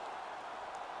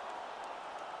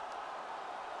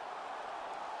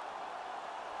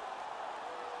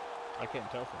 I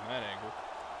can't tell from that angle.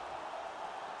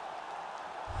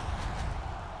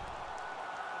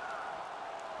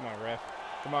 Come on, ref.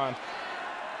 Come on.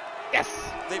 Yes!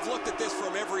 They've looked at this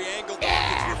from every angle.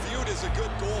 It's reviewed as a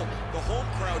good goal. The home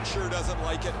crowd sure doesn't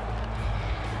like it.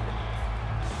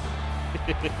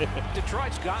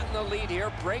 Detroit's gotten the lead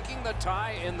here, breaking the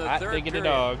tie in the third thinking period. the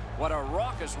dog. What a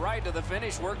raucous ride to the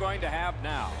finish we're going to have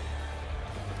now.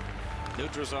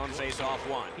 Neutral zone face-off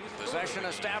one. Possession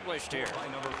established here. By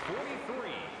number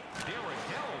 43, Derek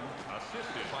Helm,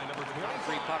 assisted by number 20.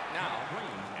 Free puck now.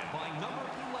 And by number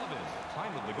 11,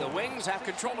 time of the The goal. Wings have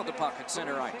control of the puck at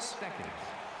center ice. Seconds.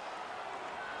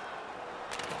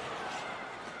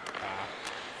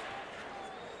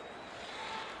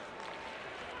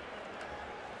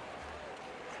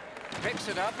 Picks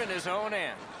it up in his own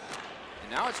end.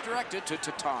 And now it's directed to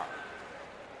Tatar.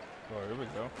 Oh, here we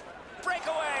go.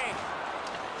 Breakaway!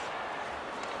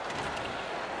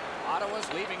 Ottawa's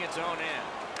leaving its own end.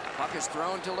 Puck is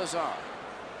thrown to Lazar.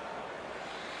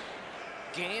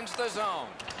 Gains the zone.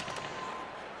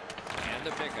 And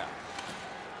the pickup.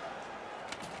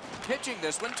 Pitching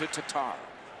this one to Tatar.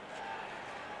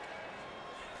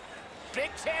 Big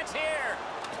chance here.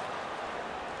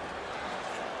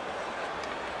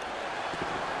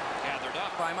 Gathered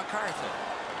up by McCarthy.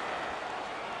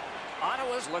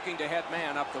 Ottawa's looking to head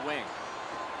man up the wing.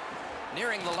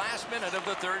 Nearing the last minute of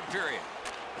the third period.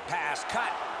 Pass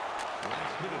cut.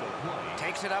 Last minute of play.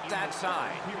 Takes it up that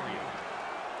side.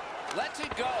 Period. Lets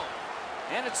it go.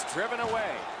 And it's driven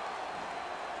away.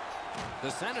 The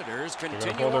Senators They're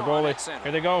continue gonna pull their on goalie. at center.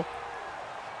 Here they go.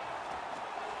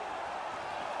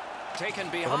 Taken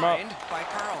him behind by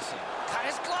Carlson. Cut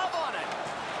his glove on it.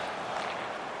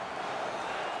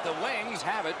 The Wings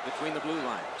have it between the blue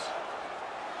lines.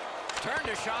 Turned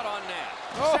a shot on net.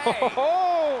 Save.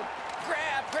 Oh!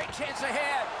 Grab. Great chance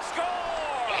ahead. Score!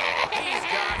 He's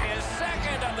got his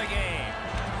second of the game.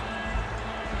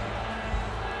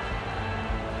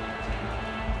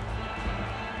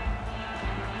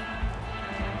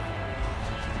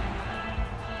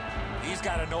 He's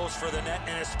got a nose for the net,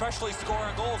 and especially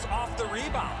scoring goals off the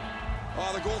rebound.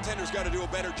 Oh, the goaltender's got to do a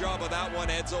better job of that one,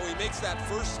 Edzo. He makes that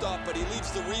first stop, but he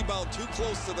leaves the rebound too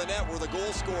close to the net where the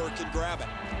goal scorer can grab it.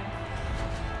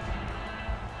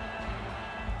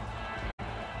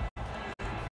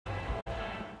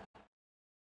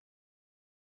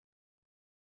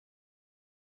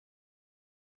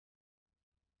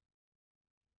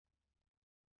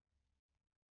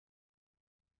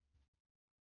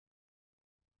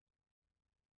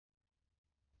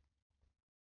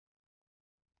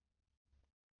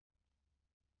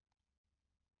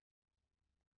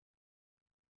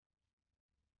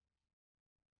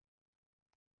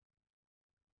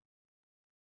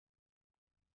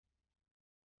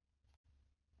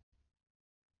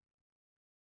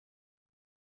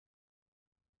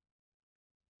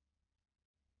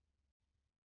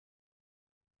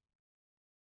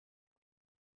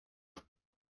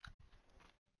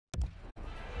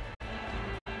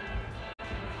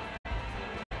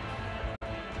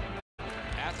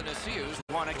 Matthew's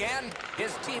won again.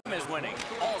 His team is winning.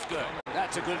 All's good.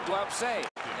 That's a good glove save.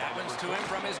 That one's to him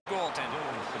from his goaltender.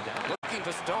 Looking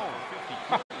for Stone.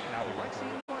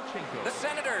 The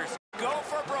Senators go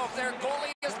for broke. Their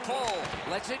goalie is pulled.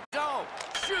 Lets it go.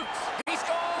 Shoots. He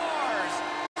scores.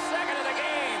 Second of the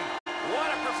game. What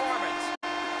a performance.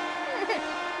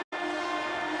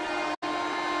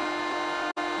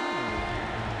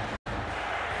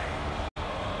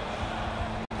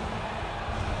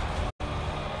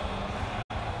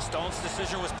 Stone's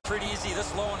decision was pretty easy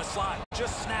this low in the slot.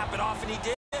 Just snap it off, and he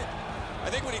did. I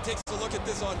think when he takes a look at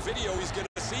this on video, he's going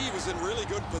to see he was in really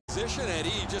good position, and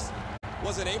he just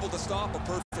wasn't able to stop a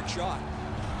perfect shot.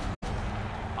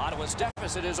 Ottawa's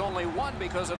deficit is only one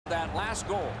because of that last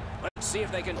goal. Let's see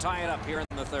if they can tie it up here in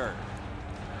the third.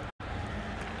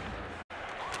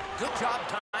 Good job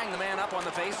tying the man up on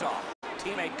the faceoff.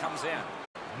 Teammate comes in.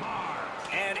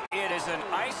 And it is an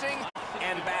icing,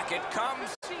 and back it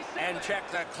comes. And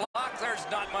check the clock. There's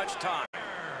not much time.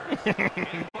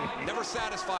 Never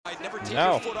satisfied. Never take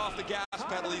your foot off the gas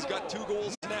pedal. He's got 2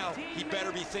 goals now. He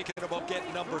better be thinking about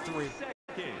getting number 3.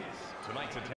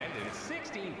 Tonight's attendance,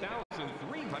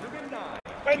 16,309.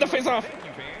 Right in the face-off.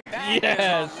 That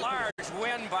is a large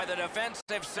win by the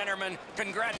defensive centerman.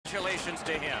 Congratulations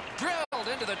to him. Drilled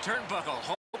into the turnbuckle.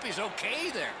 Hope he's okay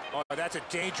there. Oh, that's a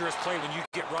dangerous play when you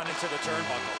get run into the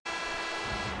turnbuckle.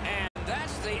 And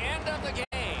that's the end of the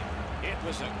game. It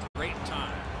was a great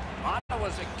time.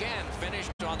 Ottawa's again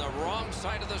finished on the wrong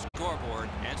side of the scoreboard,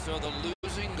 and so the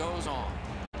losing goes on.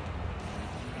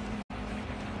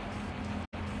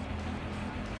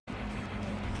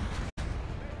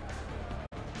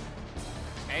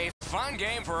 A fun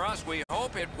game for us. We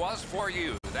hope it was for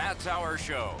you. That's our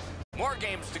show. More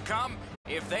games to come.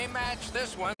 If they match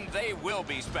this one, they will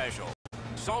be special.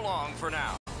 So long for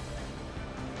now.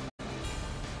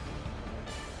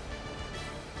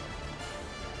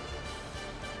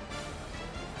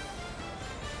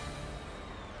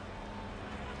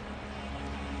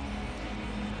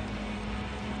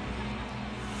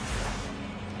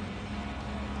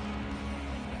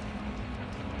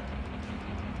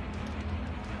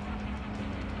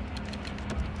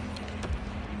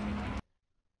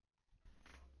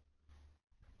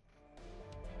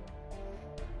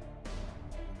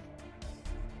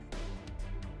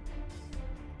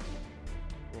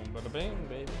 Bada bing,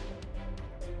 baby.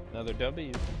 Another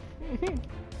W.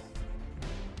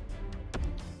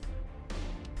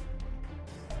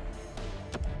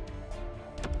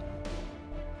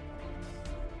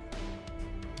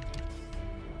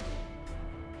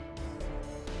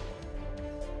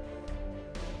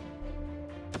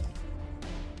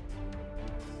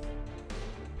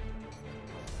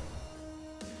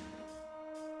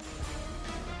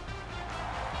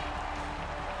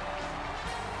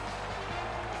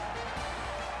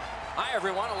 Hi,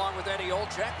 everyone. Along with Eddie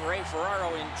Olczyk, Ray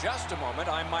Ferraro in just a moment.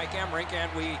 I'm Mike Emmerich,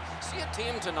 and we see a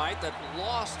team tonight that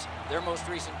lost their most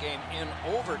recent game in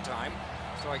overtime.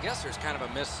 So I guess there's kind of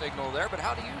a missed signal there, but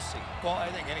how do you see it? Well, I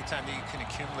think anytime that you can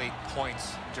accumulate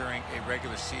points during a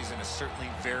regular season is certainly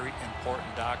very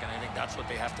important, Doc, and I think that's what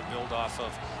they have to build off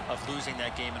of losing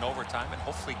that game in overtime and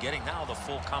hopefully getting now the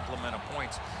full complement of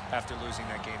points after losing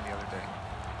that game the other day.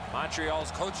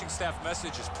 Montreal's coaching staff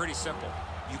message is pretty simple.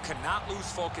 You cannot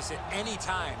lose focus at any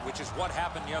time, which is what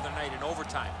happened the other night in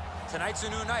overtime. Tonight's a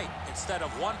new night. Instead of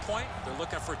 1 point, they're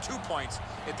looking for 2 points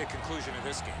at the conclusion of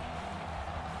this game.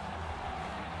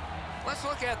 Let's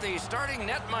look at the starting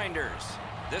netminders.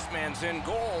 This man's in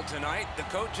goal tonight. The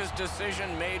coach's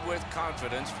decision made with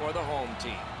confidence for the home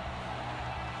team.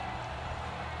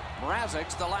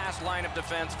 Mrazek's the last line of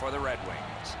defense for the Red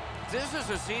Wings. This is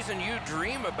a season you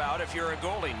dream about if you're a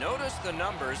goalie. Notice the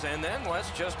numbers, and then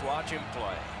let's just watch him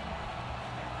play.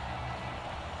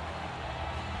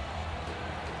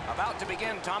 About to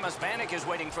begin, Thomas Vanek is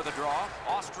waiting for the draw.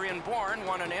 Austrian-born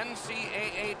won an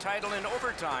NCAA title in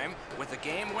overtime with the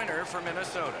game winner for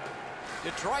Minnesota.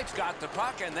 Detroit's got the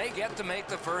puck, and they get to make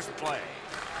the first play.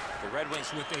 The Red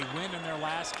Wings, with a win in their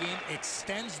last game,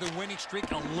 extends the winning streak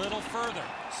a little further.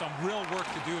 Some real work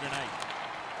to do tonight.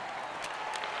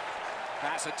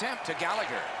 Pass attempt to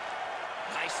Gallagher.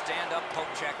 Nice stand-up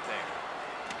poke check there.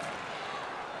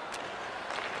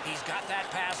 He's got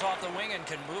that pass off the wing and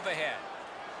can move ahead.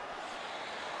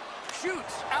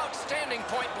 Shoots. Outstanding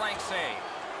point-blank save.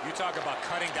 You talk about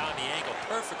cutting down the angle.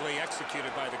 Perfectly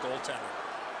executed by the goaltender.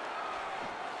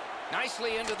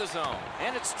 Nicely into the zone,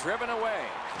 and it's driven away.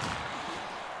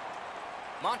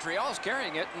 Montreal's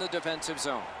carrying it in the defensive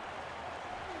zone.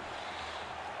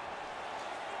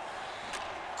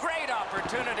 Great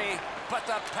opportunity, but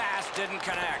the pass didn't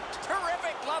connect.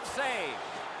 Terrific glove save.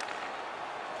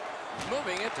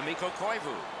 Moving it to Mikko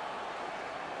Koivu.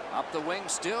 Up the wing,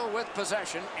 still with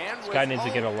possession and This with guy needs to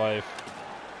get a home. life.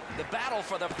 The battle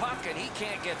for the puck, and he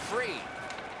can't get free.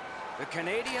 The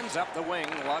Canadians up the wing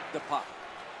lug the puck.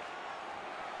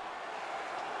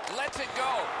 Lets it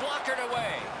go. Blockered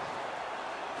away.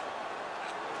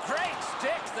 Great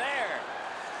stick there.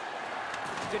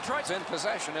 Detroit's in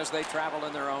possession as they travel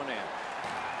in their own end.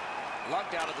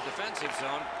 Lugged out of the defensive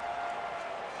zone.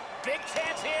 Big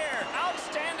chance here.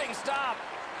 Outstanding stop.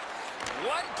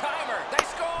 One-timer. They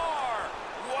score.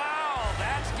 Wow,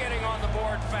 that's getting on the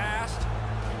board fast.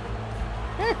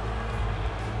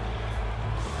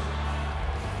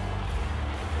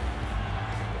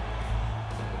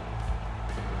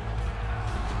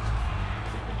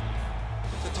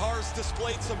 The Tars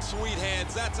displayed some sweet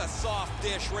hands. That's a soft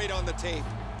dish right on the tape.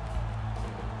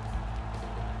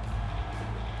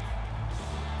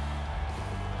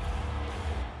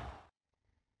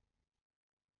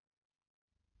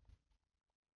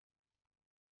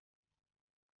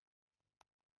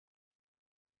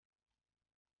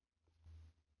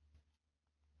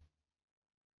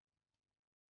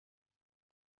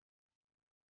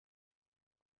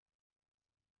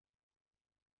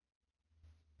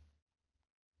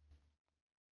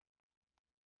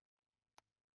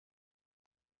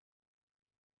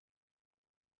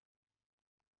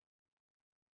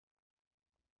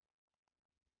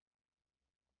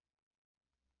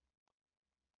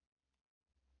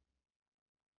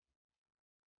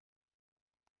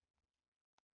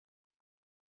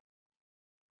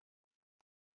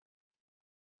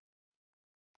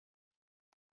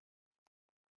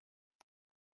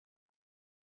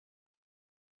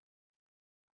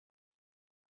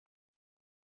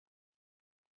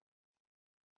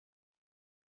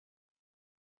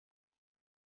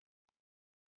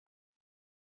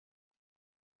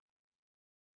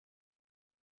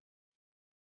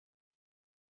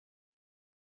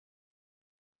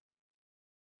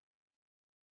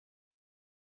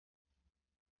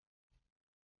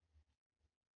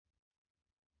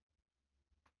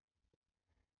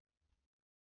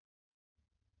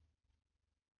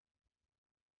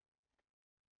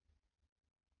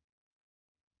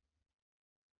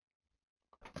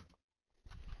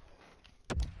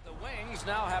 Wings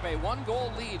now have a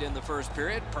one-goal lead in the first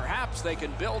period. Perhaps they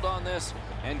can build on this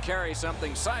and carry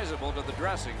something sizable to the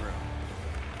dressing room.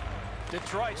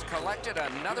 Detroit's collected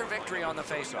another victory on the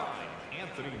faceoff.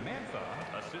 Anthony Mantha,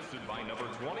 assisted by number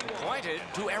 21. Pointed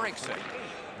to Eriksson.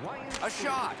 A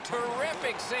shot.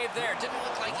 Terrific save there. Didn't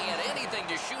look like he had anything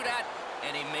to shoot at,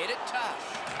 and he made it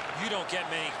tough. You don't get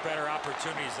many better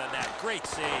opportunities than that. Great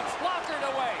save. Blockered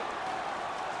away.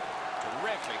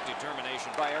 Terrific determination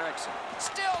by Eriksson.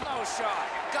 Still no shot.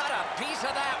 Got a piece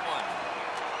of that one.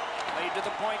 Laid to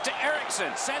the point to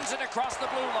Eriksson. Sends it across the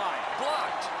blue line.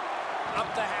 Blocked. Up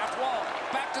the half wall.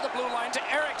 Back to the blue line to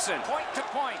Eriksson. Point to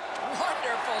point.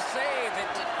 Wonderful save. It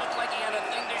didn't look like he had a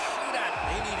thing to shoot at.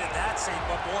 They needed that save,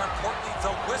 but more importantly,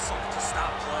 the whistle to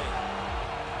stop play.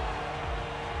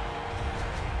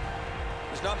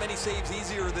 There's not many saves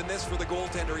easier than this for the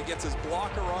goaltender. He gets his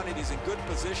blocker on it, he's in good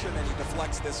position, and he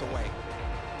deflects this away.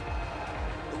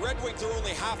 The Red Wings are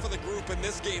only half of the group in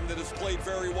this game that has played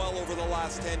very well over the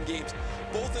last 10 games.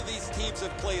 Both of these teams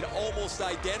have played almost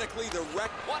identically.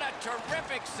 What a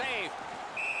terrific save.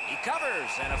 He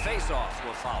covers, and a face-off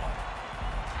will follow.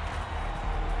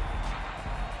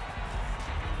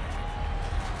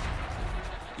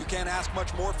 You can't ask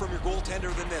much more from your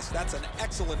goaltender than this. That's an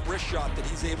excellent wrist shot that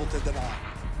he's able to deny.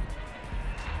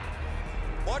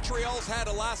 Montreal's had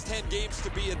the last 10 games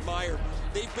to be admired.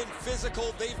 They've been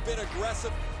physical, they've been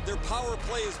aggressive, their power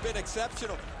play has been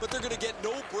exceptional, but they're going to get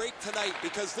no break tonight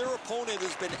because their opponent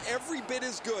has been every bit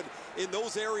as good in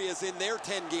those areas in their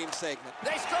 10-game segment.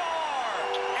 They score,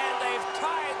 and they've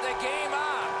tied the game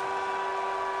up.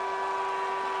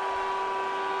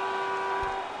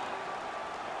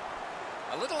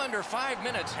 A little under 5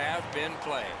 minutes have been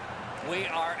played. We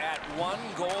are at 1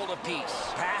 goal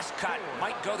apiece. Pass cut,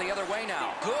 might go the other way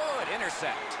now. Good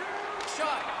intercept.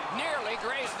 Shot, nearly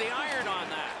grazed the iron on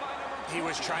that. He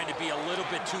was trying to be a little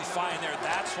bit too fine there.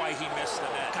 That's why he missed the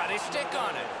net. Got his stick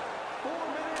on it.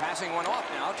 Passing one off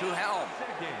now to Helm.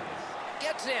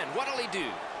 Gets in, what'll he do?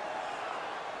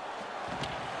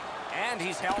 And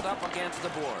he's held up against the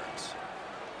boards.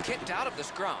 Kicked out of the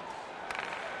scrum.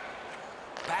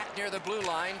 Back near the blue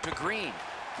line to Green.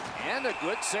 And a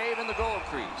good save in the goal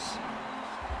crease.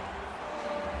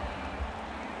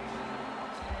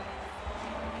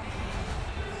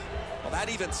 Well, that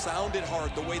even sounded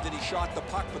hard, the way that he shot the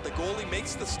puck, but the goalie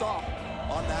makes the stop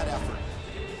on that effort.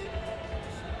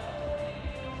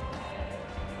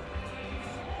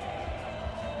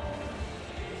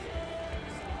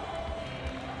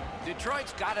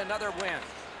 Detroit's got another win.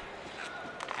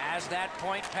 Has that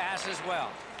point pass as well.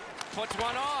 Puts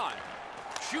one on.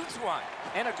 Shoots one.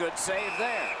 And a good save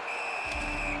there.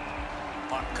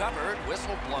 Puck covered,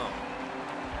 whistle blown.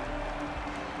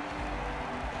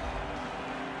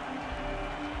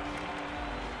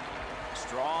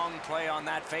 Strong play on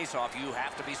that faceoff. You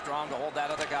have to be strong to hold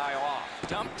that other guy off.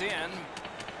 Dumped in.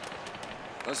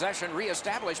 Possession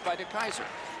reestablished by DeKaiser.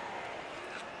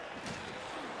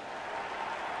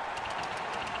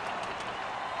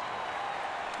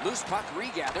 Loose puck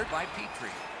regathered by Petrie.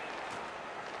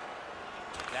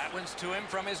 That one's to him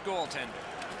from his goaltender.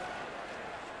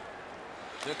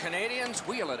 The Canadians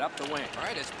wheel it up the wing. All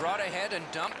right, it's brought ahead and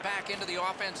dumped back into the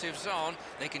offensive zone.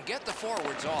 They can get the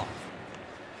forwards off.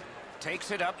 Takes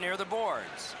it up near the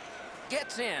boards.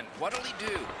 Gets in. What'll he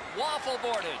do? Waffle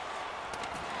boarded.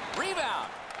 Rebound.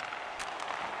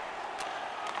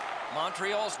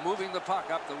 Montreal's moving the puck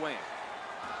up the wing.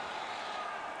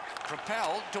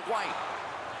 Propelled to White.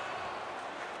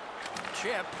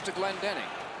 Chip to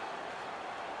Glendening.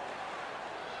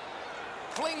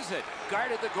 Flings it.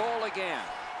 Guarded the goal again.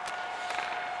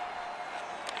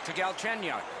 To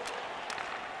Galchenyuk.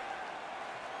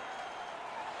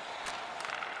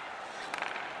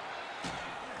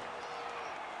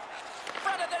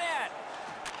 Front of the net.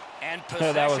 And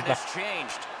possession has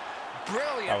changed.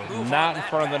 Brilliant move on that. Not in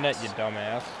front of the net, you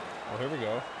dumbass. Oh, here we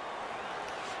go.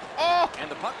 Oh! And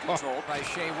the puck controlled by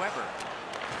Shea Weber.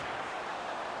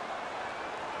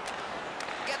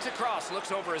 Gets across,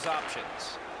 looks over his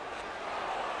options.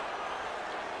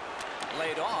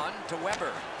 Laid on to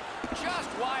Weber. Just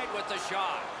wide with the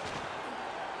shot.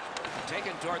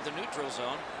 Taken toward the neutral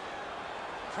zone.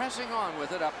 Pressing on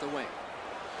with it up the wing.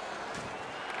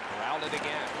 Corralled it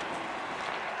again.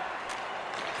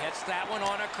 Gets that one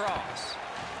on across.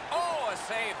 Oh, a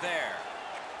save there.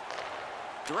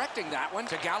 Directing that one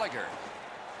to Gallagher.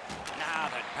 Now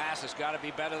that pass has got to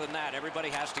be better than that. Everybody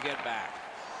has to get back.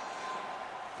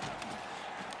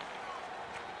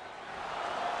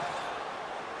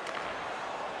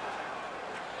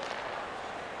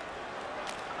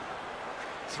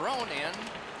 Thrown in.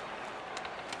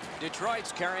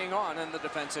 Detroit's carrying on in the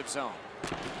defensive zone.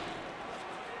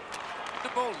 To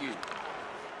Beaulieu.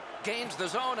 Gains the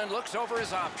zone and looks over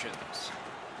his options.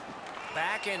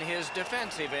 Back in his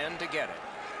defensive end to get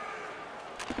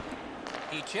it.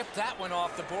 He chipped that one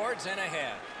off the boards and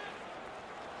ahead.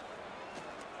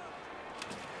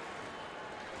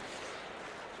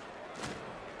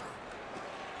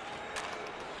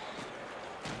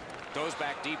 Goes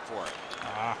back deep for it.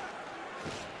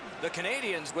 The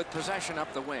Canadians with possession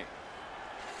up the wing.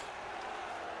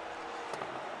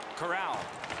 Corral.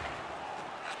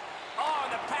 Oh,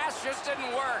 the pass just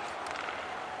didn't work.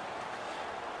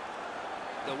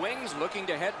 The Wings looking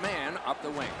to head man up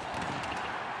the wing.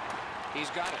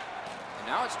 He's got it. And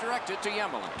now it's directed to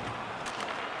Yemelin.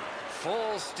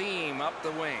 Full steam up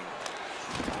the wing.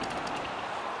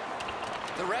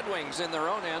 The Red Wings in their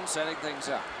own end setting things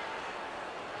up.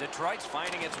 Detroit's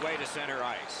finding its way to center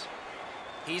ice.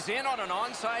 He's in on an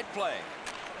onside play.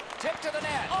 Tip to the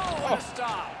net. Oh, what a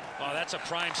stop. Oh, that's a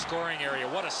prime scoring area.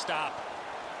 What a stop.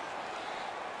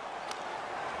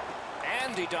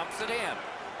 And he dumps it in.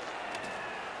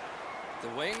 The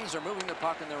Wings are moving the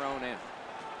puck in their own end.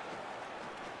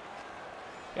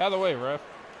 Get out of the way, ref.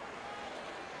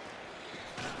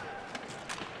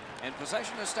 And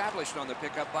possession established on the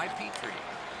pickup by Petrie.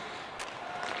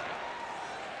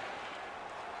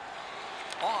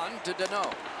 On to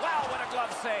Deneau. Wow, what a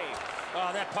glove save.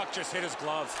 Oh, that puck just hit his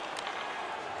glove.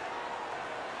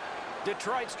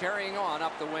 Detroit's carrying on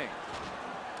up the wing.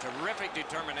 Terrific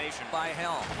determination by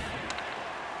Helm.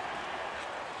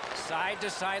 Side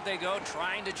to side they go,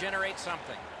 trying to generate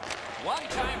something.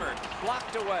 One-timer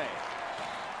blocked away.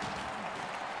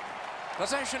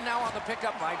 Possession now on the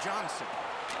pickup by Johnson.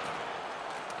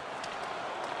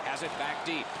 Has it back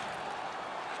deep.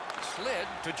 Slid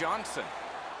to Johnson.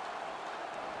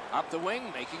 Up the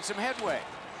wing, making some headway.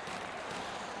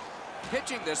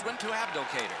 Pitching this one to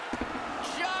Abdelkader.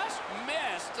 Just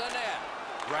missed the net.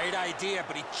 Right idea,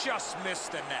 but he just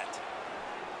missed the net.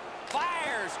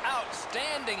 Fires,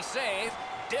 outstanding save,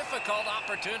 difficult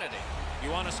opportunity.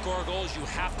 You want to score goals, you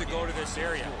have to go to this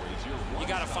area. You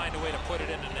got to find a way to put it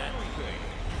in the net.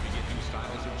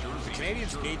 The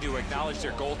Canadians need to acknowledge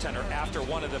their goaltender after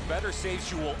one of the better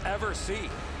saves you will ever see.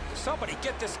 Somebody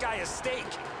get this guy a steak.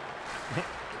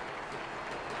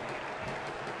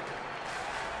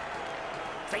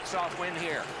 Face-off win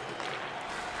here.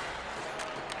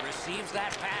 Receives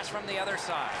that pass from the other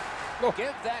side. Oh.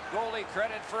 Give that goalie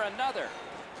credit for another.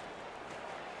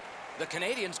 The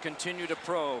Canadians continue to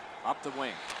probe up the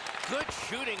wing. Good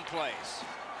shooting place.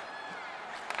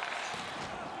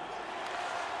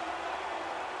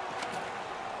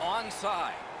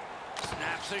 Onside.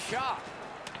 Snaps a shot.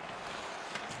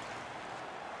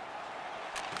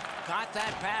 Got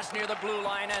that pass near the blue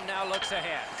line and now looks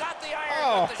ahead. Got the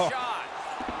iron with the shot.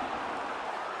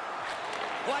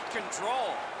 What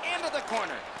control. Into the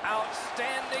corner.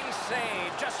 Outstanding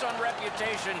save. Just on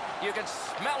reputation, you can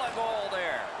smell a goal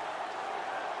there.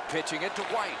 Pitching it to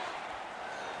White.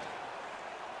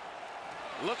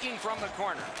 Looking from the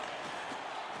corner.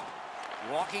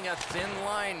 Walking a thin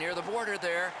line near the border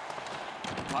there.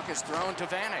 Puck is thrown to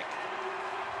Vanek.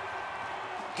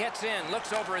 Gets in,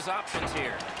 looks over his options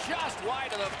here. Just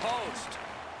wide of the post.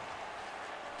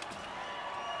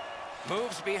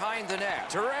 Moves behind the net.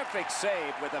 Terrific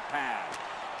save with a pad.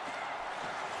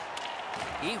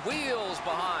 He wheels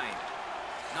behind.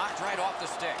 Knocked right off the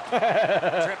stick.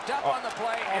 Tripped up on the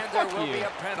play, and there will be a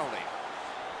penalty.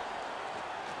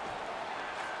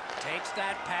 Takes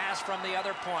that pass from the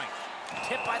other point.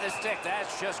 Tipped by the stick.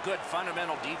 That's just good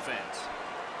fundamental defense.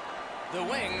 The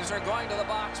Wings are going to the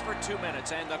box for 2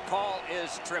 minutes, and the call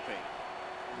is tripping.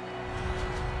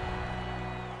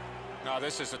 No,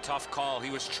 this is a tough call. He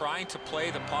was trying to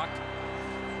play the puck,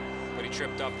 but he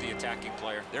tripped up the attacking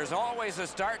player. There's always a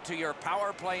start to your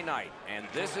power play night, and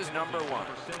this is number 1.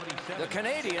 The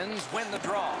Canadians win the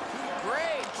draw.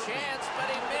 Great chance, but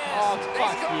he missed. Oh,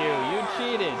 fuck you. You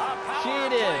cheated. A power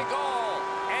Cheated. play goal,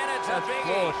 and it's That's a biggie.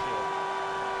 bullshit.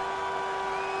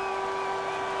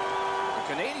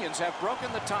 The Canadians have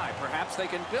broken the tie. Perhaps they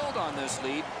can build on this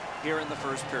lead here in the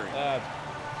first period.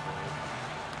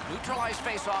 Neutralized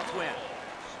face-off win.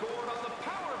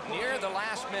 Near the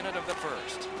last minute of the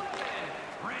first.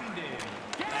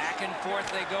 Back and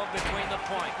forth they go between the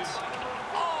points.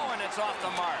 Oh, and it's off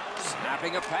the mark.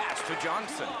 Snapping a pass to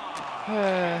Johnson.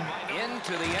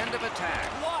 Into the end of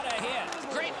attack. What a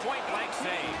hit. Great point-blank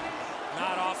save.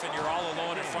 Not often you're all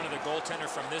alone in front of the goaltender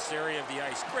from this area of the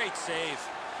ice. Great save.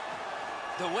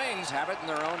 The Wings have it in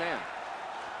their own end.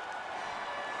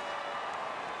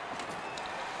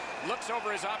 Looks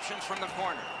over his options from the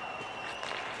corner.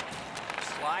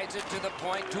 Slides it to the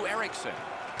point to Eriksson.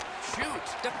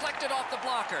 Shoots. Deflected off the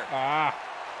blocker.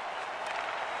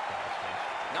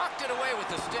 Knocked it away with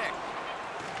the stick.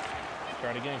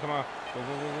 Try it again. Come on. Go, go,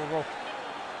 go, go, go.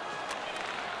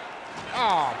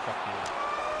 Oh, fuck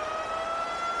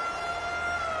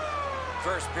you.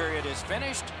 First period is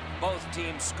finished. Both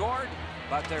teams scored,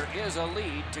 but there is a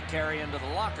lead to carry into the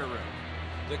locker room.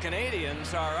 The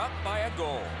Canadians are up by a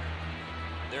goal.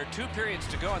 There are 2 periods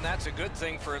to go, and that's a good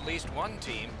thing for at least one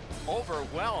team.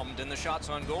 Overwhelmed in the shots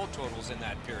on goal totals in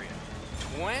that period.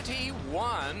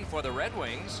 21 for the Red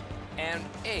Wings and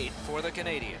 8 for the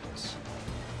Canadians.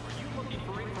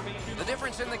 The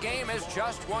difference in the game is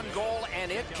just 1 goal,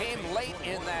 and it came late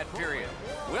in that period.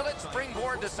 Will it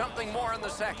springboard to something more in the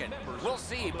second? We'll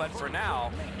see, but for now,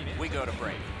 we go to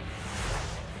break.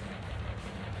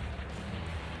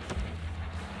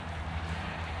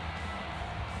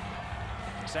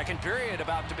 Second period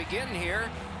about to begin here.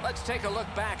 Let's take a look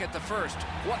back at the first.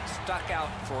 What stuck out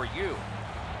for you?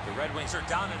 The Red Wings are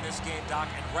down in this game, Doc,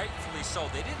 and rightfully so.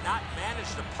 They did not manage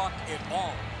the puck at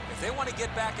all. If they want to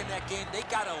get back in that game, they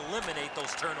got to eliminate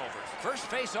those turnovers. First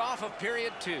face-off of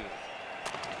period 2.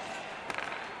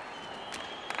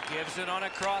 Gives it on a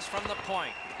cross from the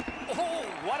point. Oh,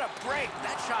 what a break.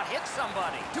 That shot hit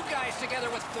somebody. 2 guys together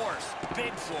with force.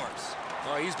 Big force.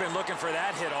 Well, he's been looking for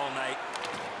that hit all night.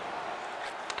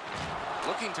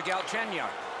 Looking to Galchenyuk.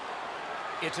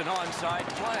 It's an onside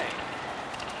play.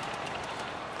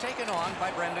 Taken on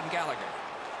by Brendan Gallagher.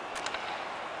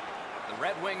 The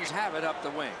Red Wings have it up the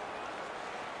wing.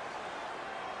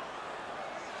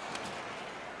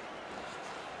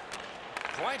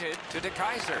 Pointed to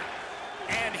DeKaiser.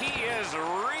 And he is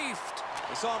reefed.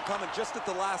 I saw him coming just at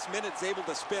the last minute. He's able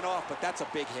to spin off, but that's a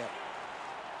big hit.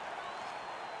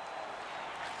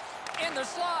 In the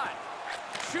slot.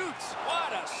 Shoots.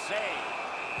 What a save.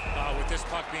 With this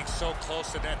puck being so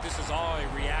close to net, this is all a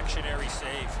reactionary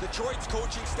save. Detroit's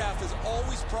coaching staff is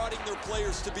always prodding their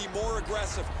players to be more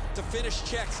aggressive, to finish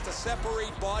checks, to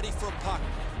separate body from puck.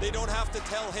 They don't have to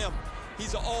tell him.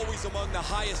 He's always among the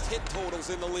highest hit totals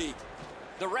in the league.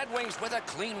 The Red Wings with a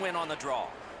clean win on the draw.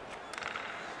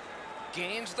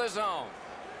 Gains the zone.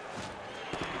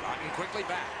 Gotten quickly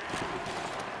back.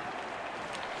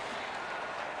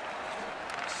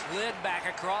 Slid back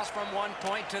across from one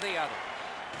point to the other.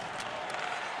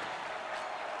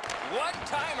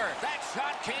 One-timer. That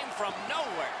shot came from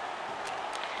nowhere.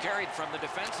 Carried from the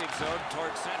defensive zone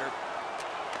towards center.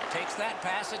 Takes that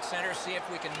pass at center. See if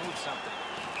we can move something.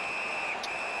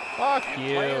 Fuck and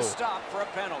you. Play a stop for a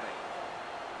penalty.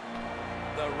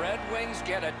 The Red Wings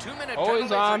get a 2-minute Always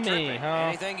penalty on for me, tripping. huh?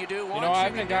 Anything you do once, I you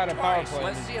haven't can got do a power twice. play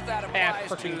Let's in see if that half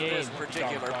applies to freaking this game.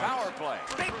 particular Dumb power play.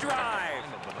 Big drive.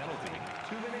 The penalty,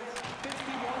 2 minutes,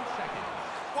 51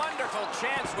 seconds. Wonderful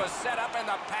chance was set up, and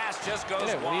the pass just goes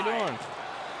Hey, wide. what are you doing?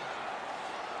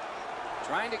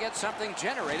 Trying to get something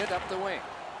generated up the wing.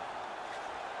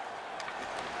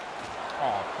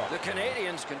 Oh, fuck. The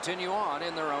Canadians continue on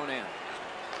in their own end.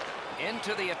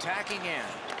 Into the attacking end.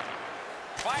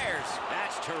 Fires.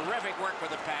 That's terrific work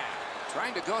with the pass.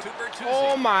 Trying to go to Bertuzzi.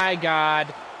 Oh my God.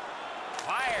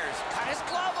 Fires. Cut his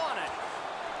glove on it.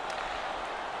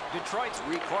 Detroit's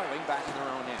recoiling back in their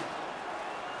own end.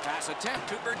 Pass attempt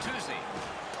to Bertuzzi.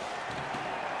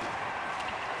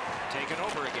 Taken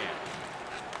over again.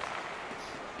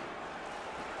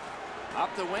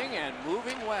 Up the wing and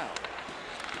moving well.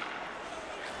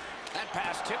 That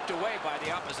pass tipped away by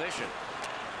the opposition.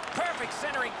 Perfect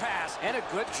centering pass and a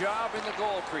good job in the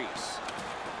goal crease.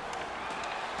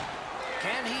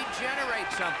 Can he generate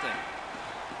something?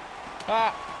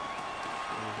 Ah.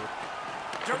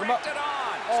 Directed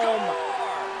on. Oh, Score!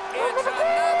 It's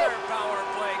another power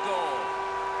play goal.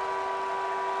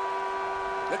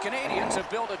 The Canadians have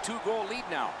built a 2-goal lead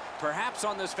now. Perhaps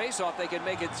on this faceoff they can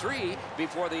make it 3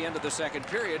 before the end of the second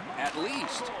period, at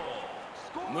least.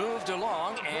 Moved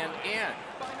along and in.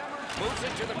 Moves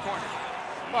it to the corner.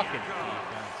 Fucking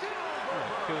defense. I'm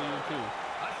gonna kill you too.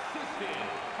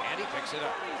 And he picks it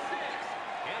up.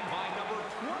 And by number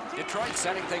 20. Detroit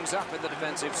setting things up in the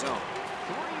defensive zone.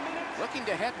 3 minutes, Looking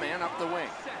to headman up the wing.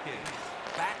 seconds.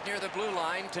 Back near the blue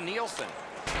line to Nielsen.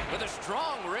 With a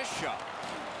strong wrist shot.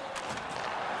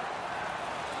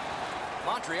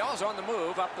 Montreal's on the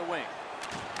move up the wing.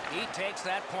 He takes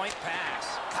that point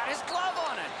pass. Got his glove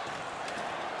on it.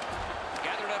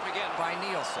 Gathered up again by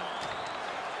Nielsen.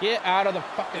 Get out of the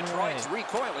fucking way. Detroit's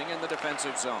recoiling in the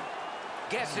defensive zone.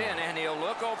 Gets in and he'll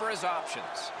look over his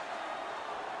options.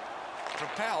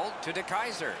 Propelled to De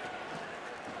Keyser.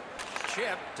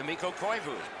 Chip to Mikko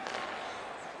Koivu.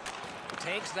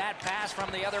 Takes that pass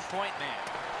from the other point man.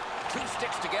 2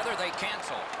 sticks together, they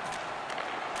cancel.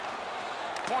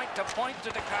 Point to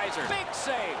De Keyser. Big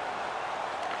save.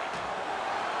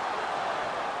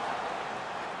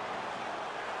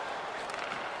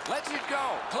 Lets it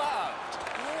go. Gloved.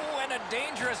 Ooh, and a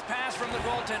dangerous pass from the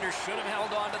goaltender. Should have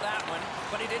held on to that one,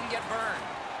 but he didn't get burned.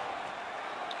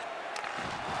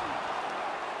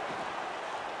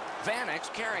 Vanek's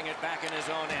carrying it back in his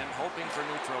own end, hoping for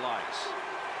neutral ice.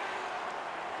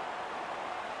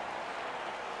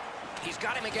 He's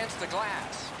got him against the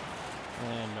glass.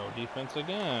 And no defense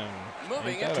again.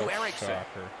 Moving Ain't it that to a Eriksson.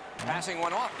 shocker? Passing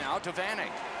one off now to Vanek.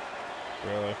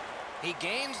 Really? He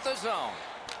gains the zone.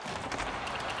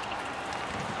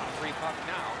 Free puck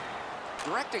now.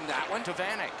 Directing that one to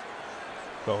Vanek.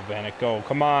 Go, Vanek, go.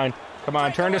 Come on. Come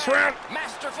on, turn this around.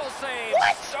 Masterful save.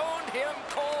 What? Stoned him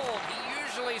cold. He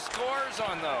usually scores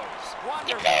on those.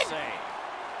 Wonderful save.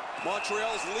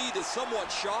 Montreal's lead is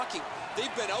somewhat shocking.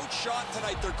 They've been outshot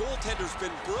tonight. Their goaltender's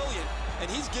been brilliant, and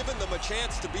he's given them a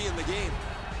chance to be in the game.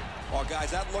 Oh,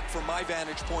 guys, that looked from my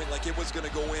vantage point like it was going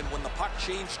to go in. When the puck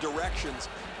changed directions,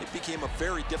 it became a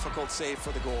very difficult save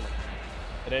for the goalie.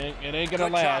 It ain't gonna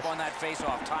Good last. job on that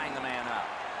faceoff, tying the man up.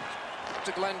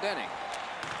 To Glendening.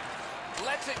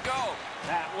 Lets it go.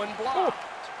 That one blocked.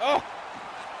 Oh,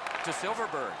 To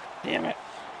Silverberg. damn it.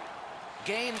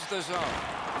 Gains the zone.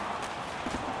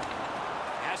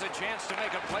 Has a chance to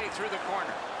make a play through the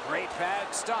corner. Great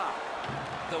pad stop.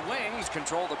 The Wings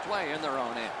control the play in their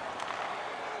own end.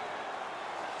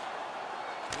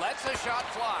 Lets the shot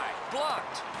fly.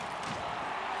 Blocked.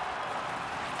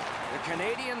 The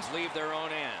Canadians leave their own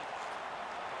end.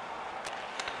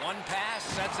 One pass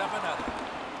sets up another.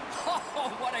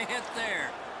 Oh, what a hit there.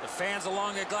 The fans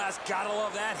along the glass gotta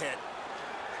love that hit.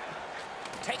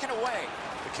 Taken away.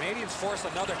 The Canadians force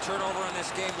another turnover in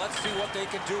this game. Let's see what they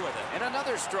can do with it. And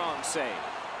another strong save.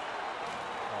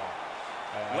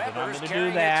 I did not Weber's mean to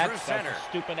carrying do that. it through That's center. a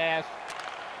stupid ass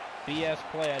BS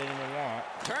play I didn't even want.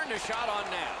 Turned a shot on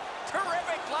net.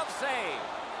 Terrific glove save.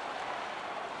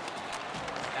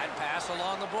 That pass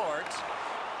along the boards.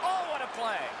 Oh, what a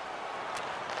play.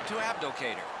 To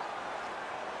Abdelkader.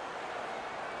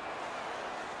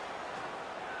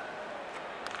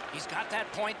 He's got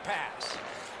that point pass.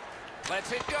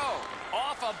 Lets it go.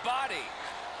 Off a body.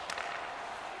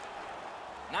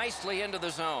 Nicely into the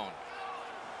zone.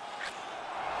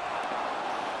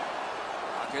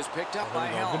 Puck is picked up by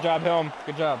Helm. Good job, Helm.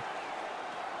 Good job.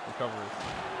 Recovery.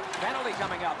 Penalty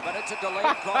coming up, but it's a delayed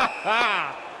call.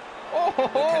 Oh! The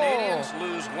Canadians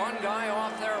lose one guy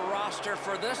off their roster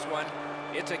for this one.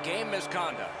 It's a game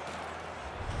misconduct.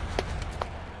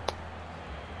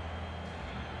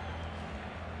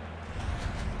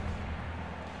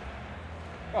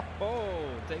 Oh,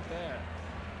 take that.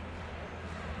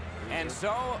 And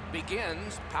so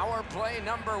begins power play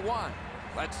number 1.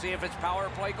 Let's see if it's power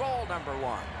play goal number 1.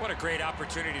 What a great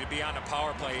opportunity to be on a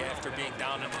power play after being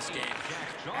down in this game.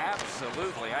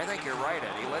 Absolutely. I think you're right,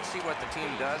 Eddie. Let's see what the team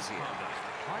does here.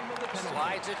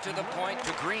 Slides it to the point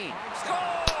to Green.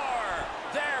 Score!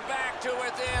 They're back to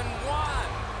within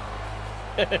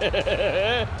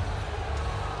 1.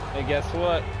 And guess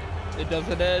what? It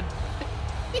doesn't end.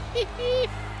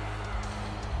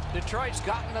 Detroit's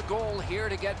gotten a goal here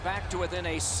to get back to within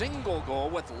a single goal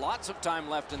with lots of time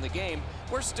left in the game.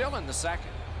 We're still in the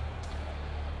second.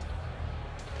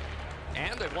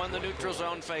 And they've won the neutral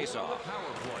zone faceoff.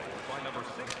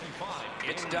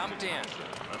 It's dumped in.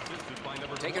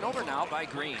 Taken over now by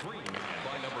Green.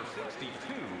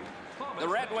 The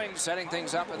Red Wings setting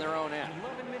things up in their own end.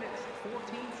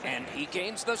 And he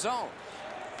gains the zone.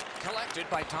 Collected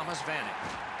by Thomas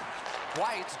Vanek.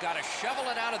 White's got to shovel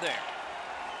it out of there.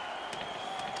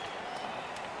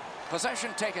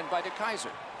 Possession taken by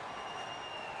DeKaiser.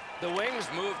 The Wings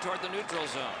move toward the neutral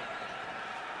zone.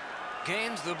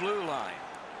 Gains the blue line.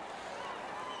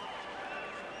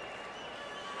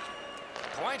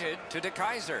 Pointed to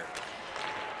DeKaiser.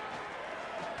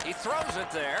 He throws it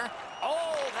there.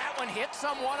 Oh, that one hit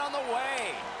someone on the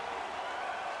way.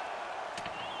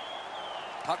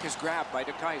 Puck is grabbed by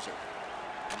DeKaiser.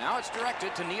 Now it's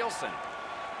directed to Nielsen.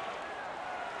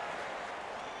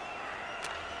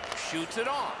 Shoots it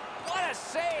on. What a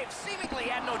save! Seemingly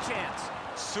had no chance.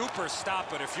 Super stop,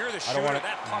 but if you're the shooter,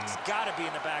 that puck's got to be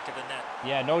in the back of the net.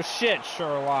 Yeah, no shit,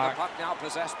 Sherlock. The puck now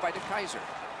possessed by DeKaiser.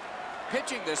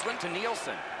 Pitching this one to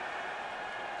Nielsen.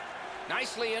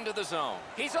 Nicely into the zone.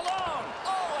 He's alone.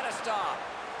 Oh, what a stop.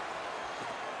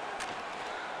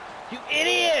 You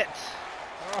idiot!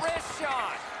 Wrist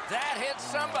shot. That hits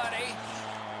somebody.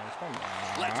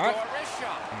 Let's go a wrist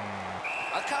shot.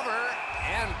 A cover,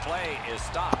 and play is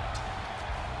stopped.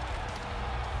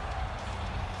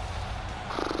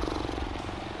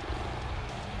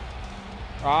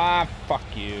 Ah, fuck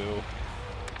you.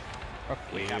 Fuck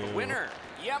We you. have a winner.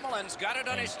 Yemelin's got it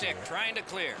on his stick, trying to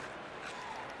clear.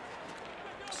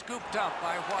 Scooped up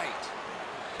by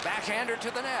White. Backhander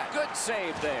to the net. Good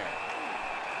save there.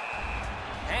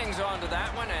 Hangs on to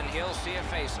that one, and he'll see a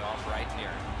face-off right near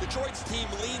him. Detroit's team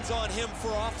leans on him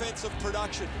for offensive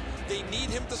production. They need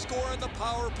him to score on the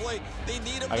power play. They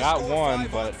need him to got score one,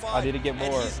 5 but on 5. I need to get more.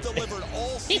 And he's delivered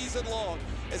all season long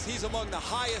as he's among the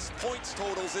highest points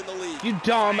totals in the league. You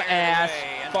dumb ass.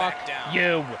 and Fuck back down.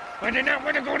 you. I did not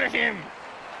want to go to him.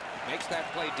 Makes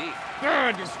that play deep.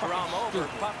 God, you're Scrum fucking over,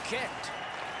 stupid. puck kicked.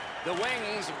 The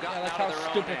Wings have Yeah, gotten like out how of their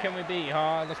own stupid end. can we be,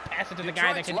 huh? Let's pass it to the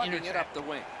guy that Detroit's can lugging it intercept. up the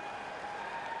wing.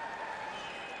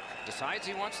 Decides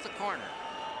he wants the corner.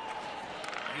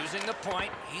 Using the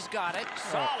point, he's got it.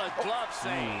 Solid glove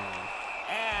save.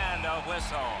 And a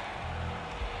whistle.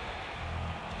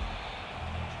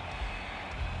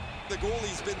 The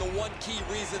goalie's been the one key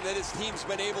reason that his team's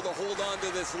been able to hold on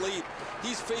to this lead.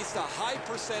 He's faced a high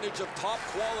percentage of top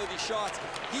quality shots.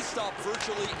 He stopped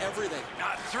virtually everything.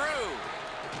 Not through.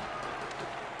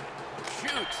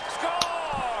 Shoots. Score!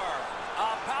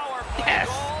 A power play Yes!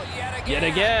 goal yet again. Yet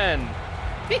again.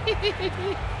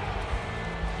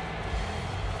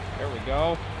 There we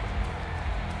go.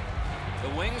 The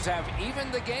Wings have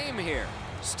evened the game here.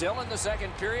 Still in the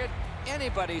second period.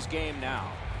 Anybody's game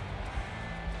now.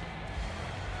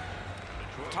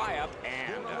 Tie-up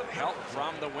and help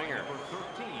from the winger.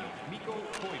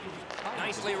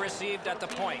 Nicely received at the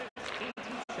point.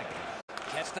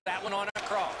 Gets that one on a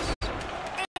cross.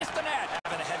 Missed the net.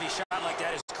 Having a heavy shot like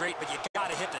that is great, but you got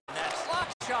to hit the net.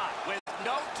 Slot shot with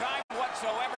no time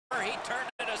whatsoever. He turned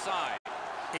it aside.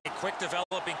 A quick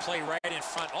developing play right in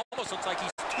front. Almost looks like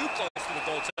he's too close to the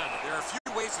goaltender. There are a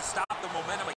few ways to stop the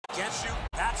momentum against you.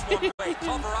 That's one way.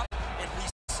 Cover up and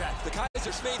reset. The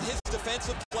Kaiser's made his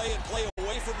defensive play and play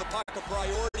away from the puck a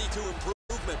priority to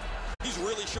improvement. He's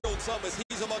really shown some as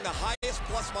he's among the highest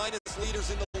plus-minus leaders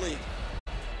in the league.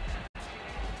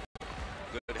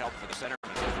 Good help for the centerman.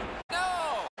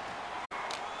 No!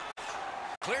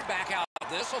 Cleared back out.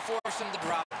 This will force him to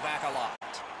drop back a lot.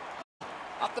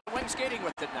 Up the wing, skating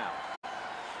with it now.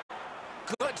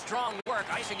 Good, strong work.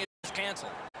 Icing is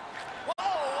canceled.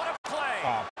 Whoa, what a play!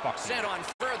 Oh, fuck. Sent on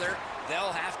further.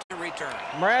 They'll have to return.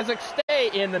 Mrazek, stay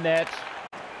in the net.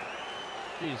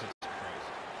 Jesus Christ.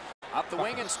 Up the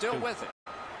wing and still with it.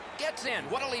 Gets in.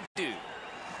 What'll he do?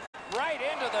 Right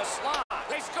into the slot.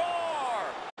 They score!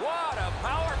 What a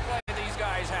power play these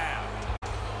guys have.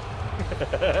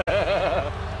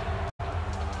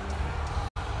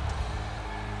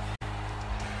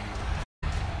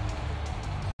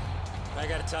 I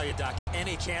got to tell you, Doc,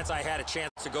 Any chance I had a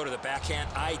chance to go to the backhand,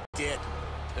 I did.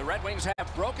 The Red Wings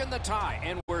have broken the tie,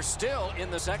 and we're still in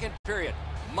the second period.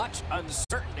 Much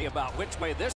uncertainty about which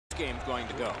way this game's going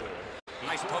to go.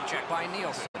 Nice poke check by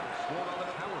Nielsen.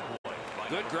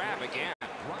 Good grab again.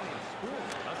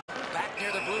 Back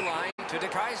near the blue line to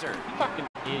DeKaiser. Fucking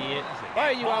idiot. Why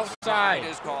are you outside?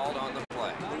 Is called on the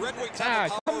play. The Red Wings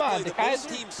have a come power on, play that DeKaiser. most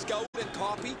teams scout and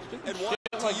copy and want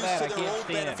to like use that, to I their can't own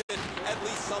stand it. benefit, at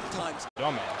least sometimes.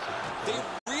 Dumbass. They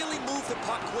really move the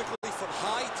puck quickly from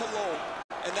high to low,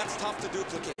 and that's tough to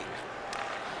duplicate.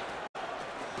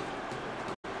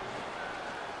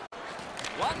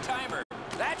 One-timer.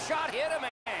 That shot hit a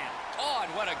man. Oh,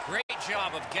 and what a great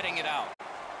job of getting it out.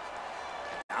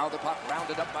 Now the puck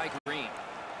rounded up by Green.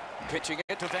 Pitching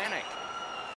it to Vanek.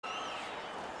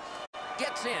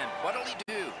 Gets in. What'll he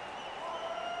do?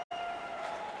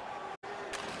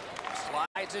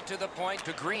 Slides it to the point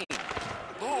to Green.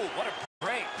 Ooh, what a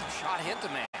break. Shot hit the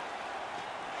man.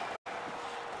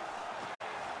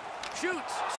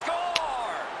 Shoots.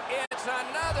 Score! It's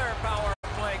another power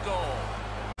play goal.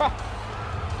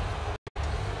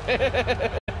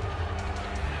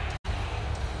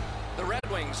 The Red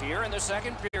Wings here in the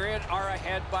second period are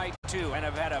ahead by 2 and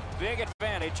have had a big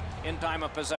advantage in time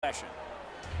of possession.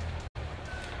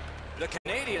 The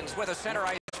Canadians with a center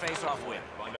ice face-off win.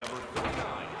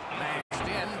 Mashed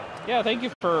in. Yeah, thank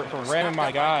you for ramming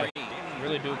my guy.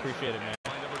 Really do appreciate it, man.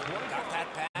 Got that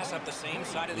pass up the same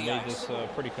side of You the made ice. this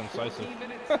pretty concisive.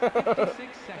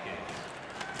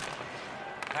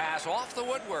 Pass off the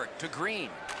woodwork to Green.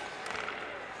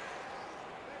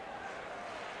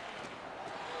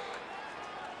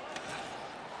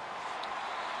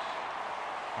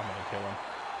 I'm gonna kill him.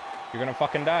 You're gonna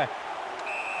fucking die.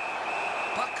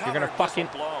 Puck You're gonna covered, fucking...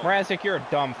 whistle blown. Mrazek, you're a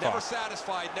dumb fuck. Never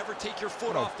satisfied, never take your foot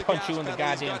I'm gonna off the punch gas you in the pedal.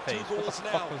 He's goddamn got 2 face. What the goals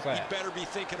fuck now. was that? He better be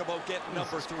thinking about getting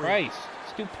number Jesus 3. Christ.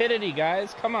 Stupidity,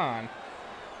 guys. Come on.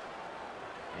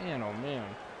 Man, oh man.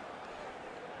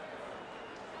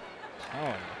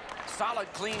 Oh.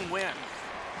 Solid, clean win.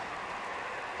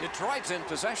 Detroit's in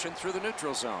possession through the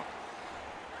neutral zone.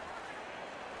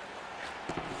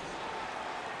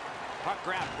 Puck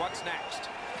grab. What's next?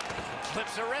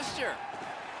 Clips a wrister.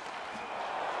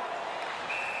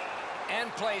 And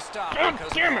play stop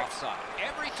because of offside.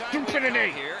 Every time we come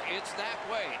here, it's that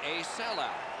way. A sellout.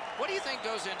 What do you think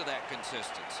goes into that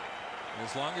consistency?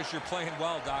 As long as you're playing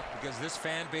well, Doc, because this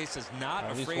fan base is not I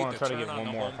at least afraid want to to try to turn get on one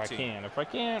the more home if I team. can. If I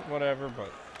can't, whatever,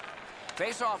 but...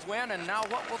 Face-off win, and now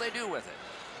what will they do with it?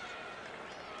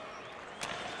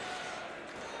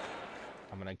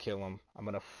 I'm gonna kill him. I'm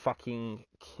gonna fucking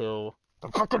kill the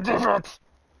fucking defense!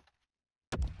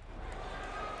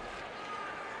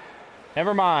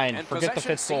 Never mind. And Forget the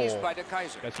possession 5th goal. seized by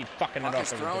DeKaiser. Because he's fucking it Puck up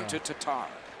is every thrown time. to Tatar.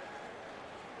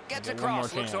 Gets Get one more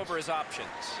across, looks chance. over his options.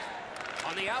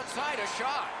 On the outside, a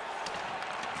shot.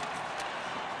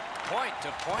 Point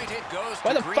to point, it goes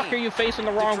Why to the Green. fuck are you facing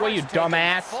the wrong way, you Detroit's taking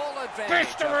dumbass? Full advantage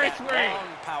Fish the of right that way. long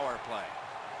power play.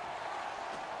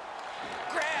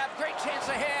 Grab, great chance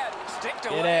ahead. Sticked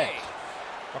Get away. it.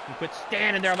 Fucking quit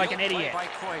standing there like an Good play idiot. by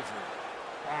Koivu.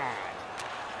 God.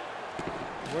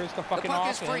 Where's the The fucking puck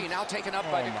offense? is free, now taken up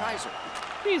by Oh, my. DeKaiser.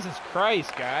 Jesus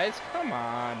Christ, guys. Come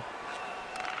on.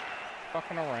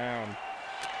 Fucking around.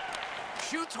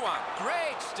 Shoots one.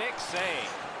 Great stick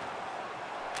save.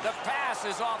 The pass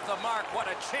is off the mark. What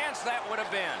a chance that would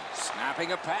have been.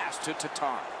 Snapping a pass to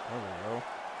Tatar. There we go.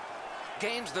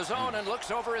 Gains the zone and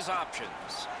looks over his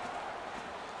options.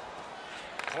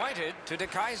 Pointed to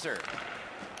DeKaiser.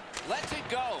 Lets it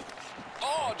go.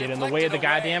 Oh, Get in the way of the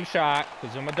deflected goddamn away. shot,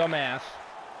 because I'm a dumbass.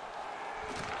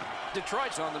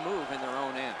 Detroit's on the move in their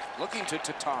own end. Looking to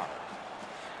Tatar.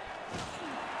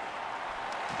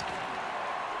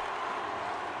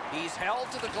 He's held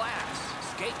to the glass.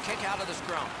 Skate kick out of the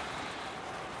scrum.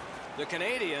 The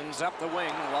Canadians up the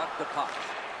wing luck the puck.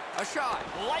 A shot.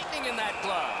 Lightning in that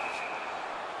glove.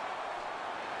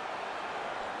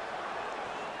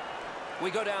 We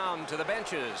go down to the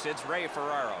benches. It's Ray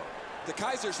Ferraro. The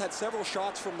Kaisers had several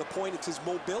shots from the point. It's his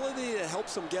mobility that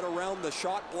helps him get around the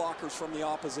shot blockers from the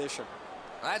opposition.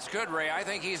 That's good, Ray. I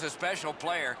think he's a special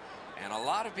player, and a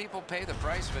lot of people pay the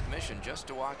price of admission just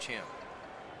to watch him.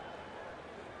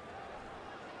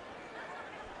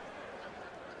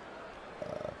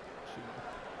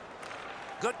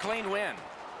 Good clean win.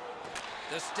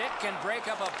 The stick can break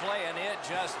up a play, and it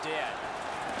just did.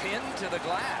 Pinned to the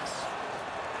glass.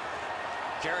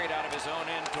 Carried out of his own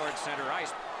end towards center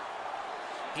ice.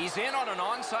 He's in on an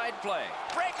onside play.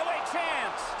 Breakaway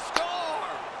chance. Score!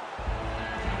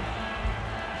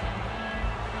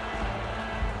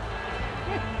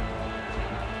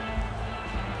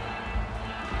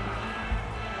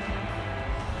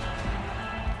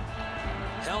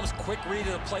 Helms quick read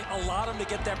of the play allowed him to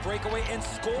get that breakaway and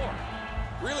score.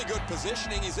 Really good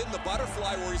positioning. He's in the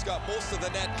butterfly where he's got most of the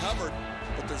net covered,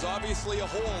 but there's obviously a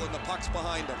hole and the puck's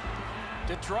behind him.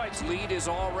 Detroit's lead is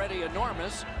already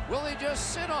enormous. Will they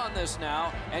just sit on this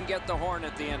now and get the horn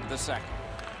at the end of the second?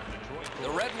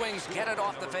 The Red Wings get it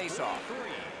off the faceoff.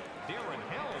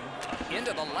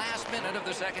 Into the last minute of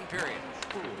the second period.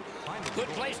 Good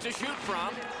place to shoot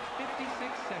from.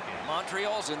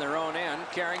 Montreal's in their own end,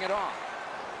 carrying it off.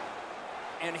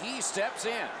 And he steps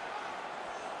in.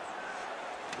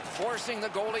 Forcing the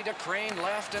goalie to crane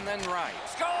left and then right.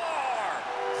 Score!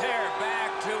 They're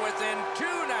back to within 2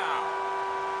 now.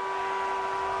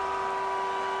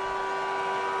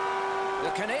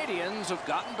 The Canadians have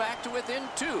gotten back to within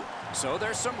 2, so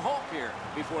there's some hope here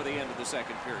before the end of the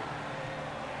second period.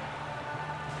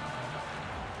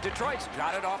 Detroit's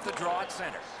got it off the draw at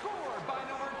center. Scored by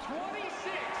number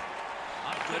 26.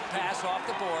 Good pass off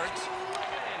the boards.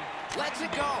 Lets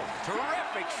it go.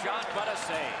 Terrific shot, but a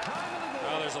save.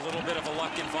 Well, there's a little bit of a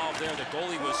luck involved there. The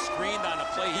goalie was screened on a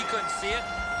play. He couldn't see it,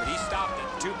 but he stopped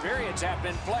it. 2 periods have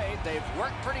been played. They've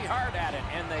worked pretty hard at it,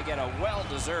 and they get a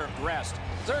well-deserved rest.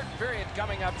 Third period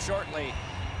coming up shortly.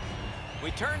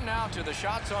 We turn now to the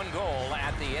shots on goal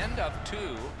at the end of 2.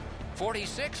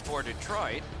 46 for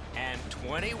Detroit and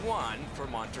 21 for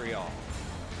Montreal.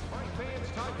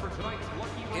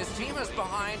 His team is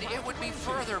behind. It would be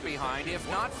further behind if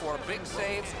not for big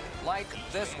saves like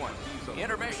this one.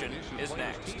 Intermission is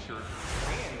next.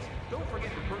 And don't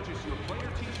forget to purchase your player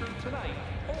t-shirt tonight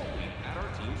only at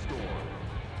our team store.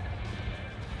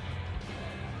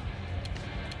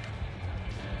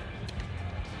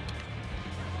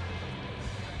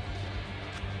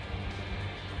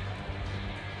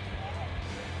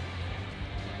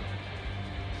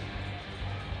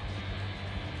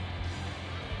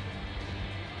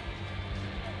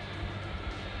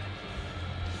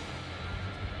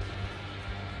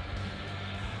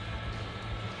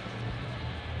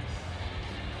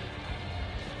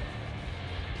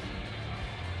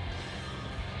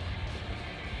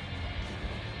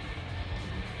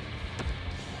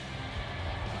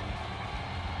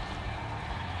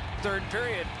 Third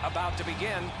period about to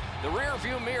begin. The rear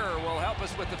view mirror will help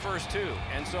us with the first 2,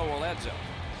 and so will Edzo.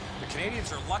 The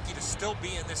Canadians are lucky to still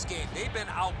be in this game. They've been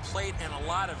outplayed in a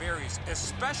lot of areas,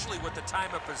 especially with the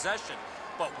time of possession.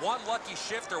 But one lucky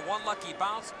shift or one lucky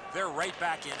bounce, they're right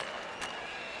back in it.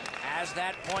 As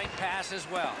that point pass as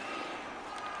well.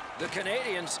 The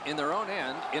Canadians in their own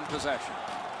end in possession.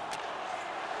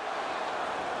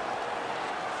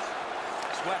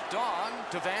 Swept on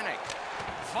to Vanek.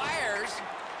 Fires.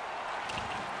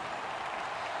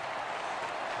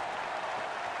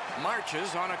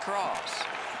 Marches on a cross.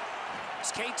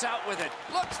 Skates out with it.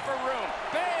 Looks for room.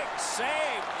 Big save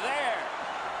there.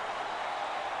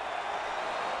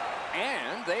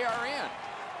 And they are in.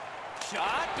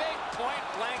 Shot. Big point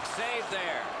blank save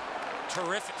there.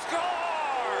 Terrific. Score!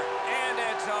 And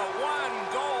it's a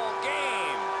 1-goal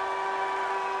game.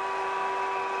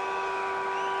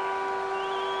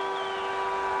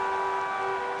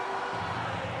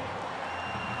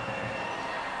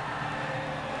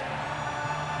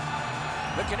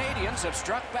 The Canadians have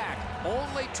struck back,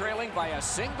 only trailing by a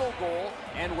single goal,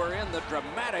 and we're in the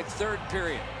dramatic third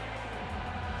period.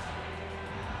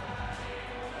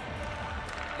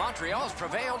 Montreal's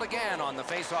prevailed again on the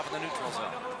face-off in the neutral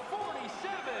zone.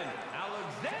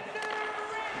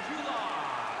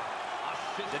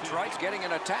 Detroit's getting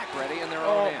an attack ready in their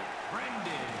own end.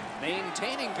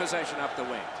 Maintaining possession up the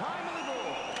wing.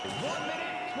 1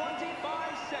 minute,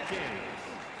 25 seconds.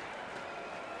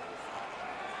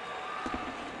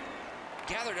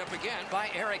 Gathered up again by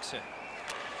Eriksson.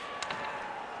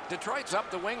 Detroit's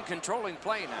up the wing, controlling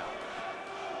play now.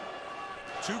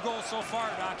 2 goals so far,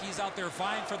 Doc. He's out there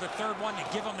vying for the third one to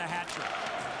give him the hat trick.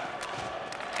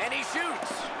 And he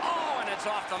shoots. Oh, and it's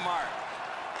off the mark.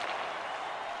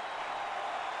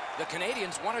 The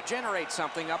Canadians want to generate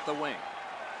something up the wing.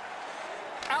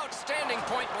 Outstanding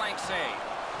point-blank save.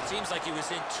 Seems like he was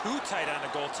in too tight on the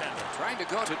goaltender. Trying to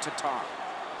go to Tatar.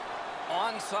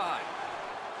 Onside.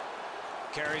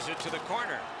 Carries it to the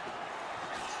corner.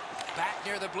 Back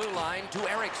near the blue line to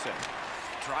Eriksson.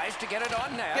 Tries to get it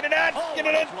on net. Get it on! Oh, Get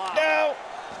it in! No!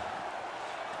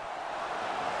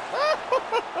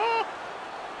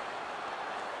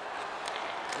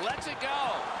 Lets it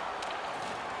go.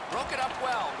 Broke it up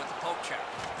well with the poke check.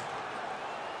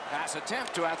 Pass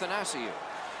attempt to Athanasiou.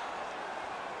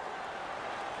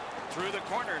 Through the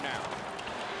corner now.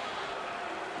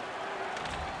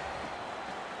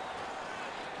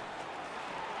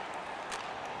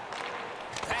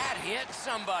 That hit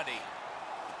somebody.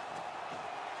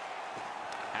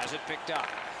 Has has it picked up.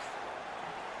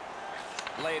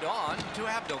 Laid on to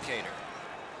Abdelkader.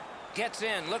 Gets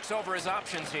in, looks over his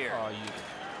options here. Oh, you.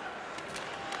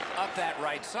 Up that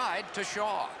right side to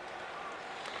Shaw.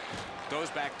 Goes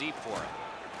back deep for it.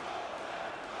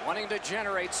 Wanting to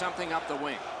generate something up the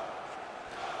wing.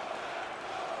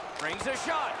 Brings a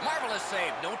shot. Marvelous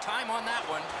save. No time on that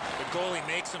one. The goalie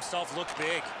makes himself look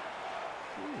big.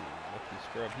 Ooh, lucky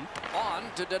scrub. On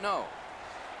to Deneau.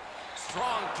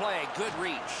 Strong play. Good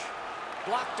reach.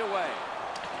 Blocked away.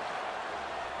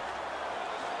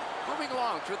 Moving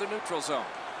along through the neutral zone.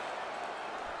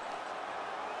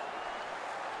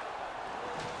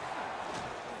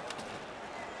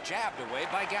 Jabbed away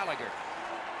by Gallagher.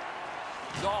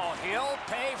 Oh, he'll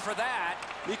pay for that.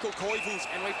 Mikko Koivu's.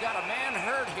 And we've got a man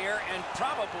hurt here and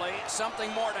probably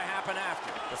something more to happen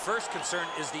after. The first concern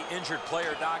is the injured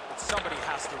player, Doc, but somebody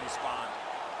has to respond.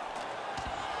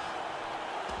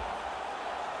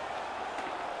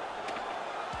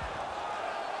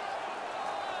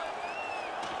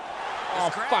 Oh,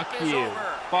 fuck you.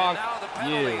 Fuck now the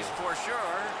penalties for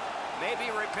sure may be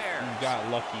repaired. You got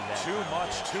lucky that Too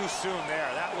much too soon there.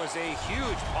 That was a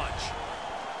huge punch.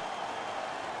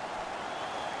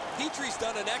 Petrie's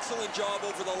done an excellent job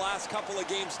over the last couple of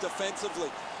games defensively.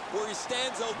 Where he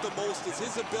stands out the most is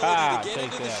his ability to get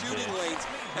into the shooting lanes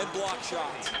and block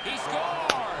shots. He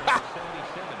scored!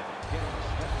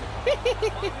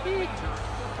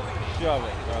 Shove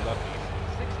it, brother.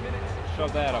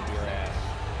 Shove that up your ass.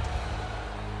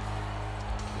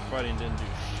 Fighting didn't do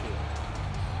shit.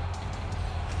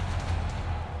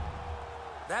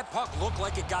 That puck looked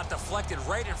like it got deflected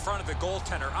right in front of the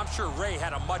goaltender. I'm sure Ray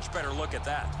had a much better look at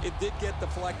that. It did get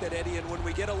deflected, Eddie, and when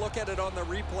we get a look at it on the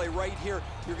replay right here,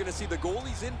 you're going to see the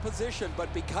goalie's in position,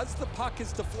 but because the puck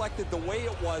is deflected the way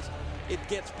it was, it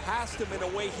gets past him in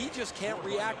a way he just can't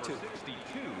react to.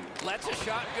 Lets a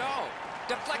shot go.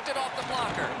 Deflected off the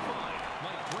blocker.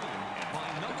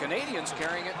 The Canadians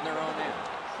carrying it in their own end.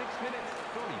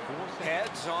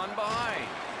 Heads on behind.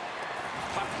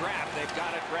 Puck grab, they've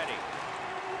got it ready.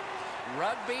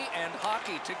 Rugby and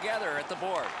hockey together at the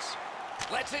boards.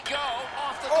 Lets it go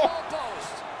off the goal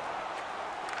post.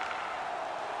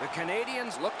 The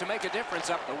Canadians look to make a difference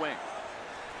up the wing.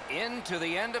 Into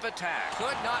the end of attack.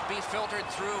 Could not be filtered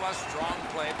through a strong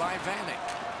play by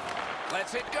Vanek.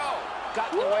 Lets it go.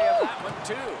 Got in the way of that one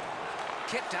too.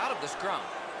 Kicked out of the scrum.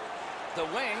 The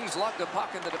Wings lug the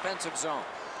puck in the defensive zone.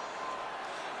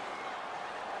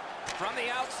 From the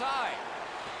outside.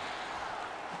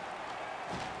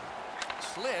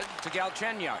 Slid to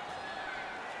Galchenyuk.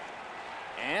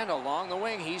 And along the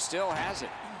wing, he still has it.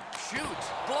 Shoots.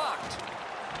 Blocked.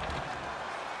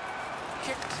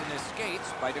 Kicks in his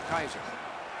skates by DeKaiser.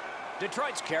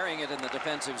 Detroit's carrying it in the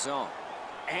defensive zone.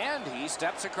 And he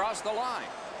steps across the line.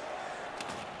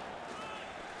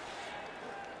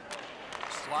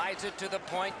 Slides it to the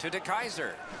point to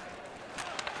DeKaiser.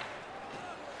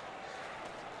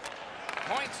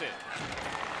 Points it.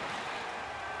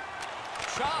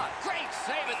 Shot. Great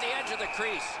save at the edge of the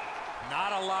crease.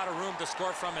 Not a lot of room to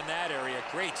score from in that area.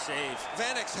 Great save.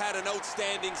 Vanek's had an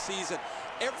outstanding season.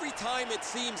 Every time it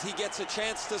seems he gets a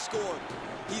chance to score,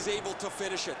 he's able to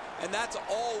finish it. And that's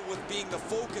all with being the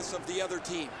focus of the other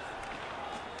team.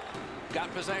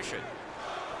 Got possession.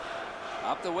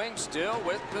 Up the wing still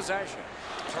with possession.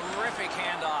 Terrific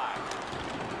hand-eye.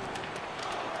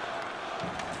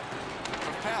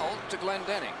 Propelled to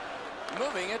Glendening.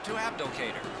 Moving it to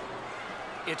Abdelkader.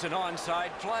 It's an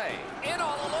onside play. In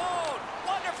all alone.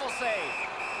 Wonderful save.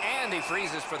 And he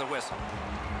freezes for the whistle.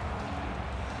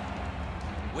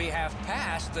 We have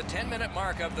passed the 10-minute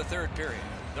mark of the third period.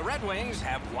 The Red Wings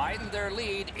have widened their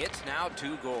lead. It's now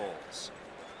 2 goals.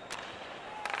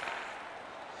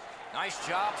 Nice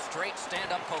job. Straight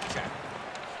stand-up poke check.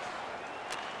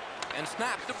 And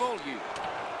snap to Beaulieu.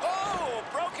 Oh,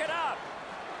 broke it up.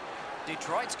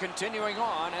 Detroit's continuing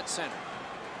on at center.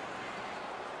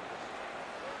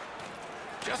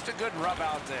 Just a good rub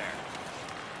out there.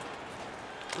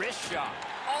 Wrist shot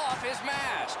off his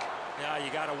mask. Yeah,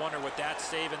 you got to wonder with that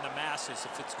save in the masses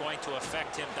if it's going to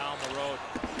affect him down the road.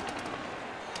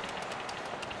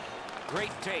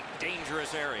 Great take,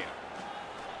 dangerous area.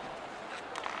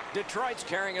 Detroit's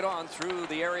carrying it on through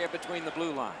the area between the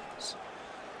blue lines.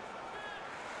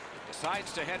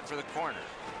 Decides to head for the corner.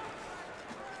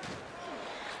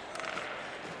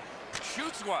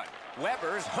 Shoots one.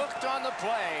 Weber's hooked on the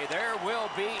play. There will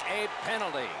be a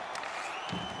penalty.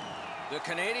 The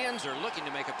Canadians are looking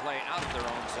to make a play out of their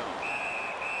own zone.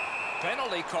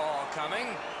 Penalty call coming.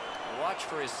 Watch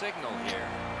for his signal here.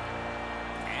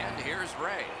 And here's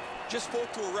Ray. Just spoke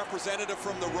to a representative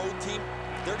from the road team.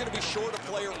 They're going to be short a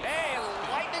player. Hey,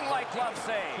 lightning like glove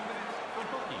save. 2 minutes for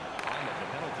booking. Time of the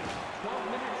penalty, 12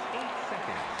 minutes, 8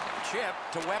 seconds. Chip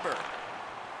to Weber.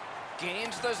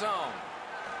 Gains the zone.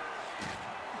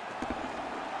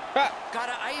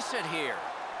 Gotta ice it here.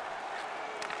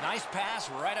 Nice pass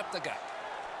right up the gut.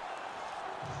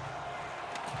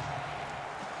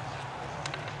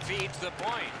 Feeds the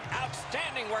point.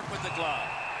 Outstanding work with the glove.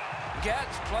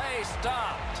 Gets play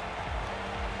stopped.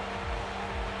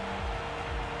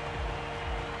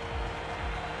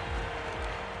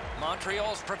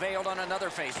 Montreal's prevailed on another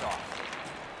faceoff.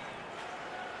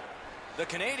 The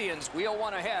Canadians wheel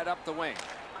one ahead up the wing.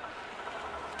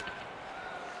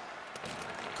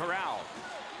 Corral.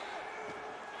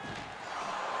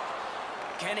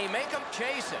 Can he make him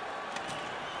chase it?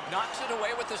 Knocks it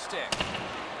away with the stick.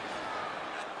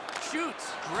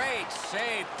 Shoots. Great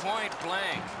save, point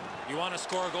blank. You want to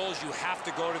score goals, you have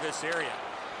to go to this area.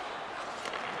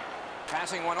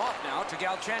 Passing one off now to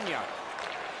Galchenyuk.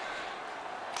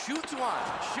 Shoots one.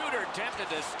 Shooter tempted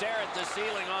to stare at the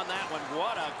ceiling on that one.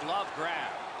 What a glove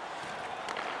grab.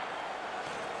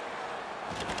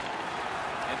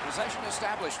 And possession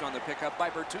established on the pickup by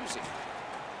Bertuzzi.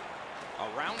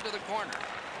 Around to the corner.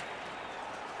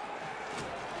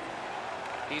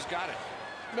 He's got it.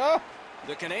 No.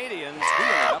 The Canadians wheel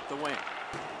it up the wing.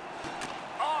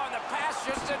 Oh, and the pass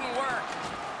just didn't work.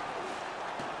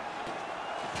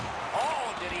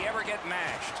 Oh, did he ever get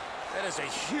mashed? That is a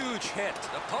huge hit.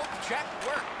 The poke check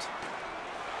worked.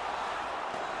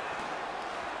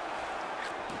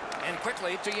 And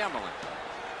quickly to Yemelin.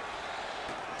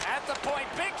 At the point,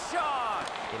 big shot.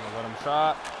 Didn't let him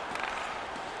shot.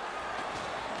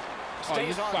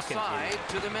 Stays you on fucking side idiot.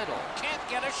 to the middle. Can't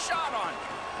get a shot on.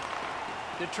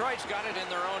 Detroit's got it in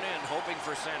their own end, hoping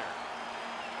for center.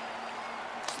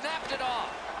 Snapped it off.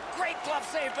 Great glove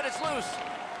save, but it's loose.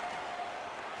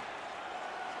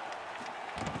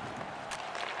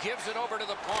 Gives it over to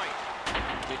the point.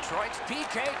 Detroit's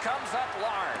PK comes up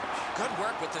large. Good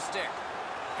work with the stick.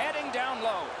 Heading down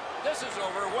low. This is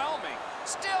overwhelming.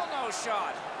 Still no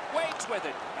shot. Waits with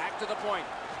it. Back to the point.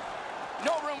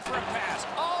 No room for a pass.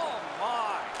 Oh,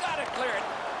 my. Gotta clear it.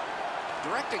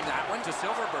 Directing that one to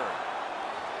Silverberg.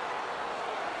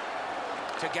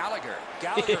 To Gallagher.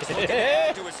 Gallagher's looking to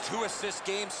add to his 2-assist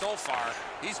game so far.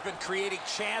 He's been creating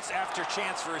chance after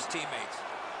chance for his teammates.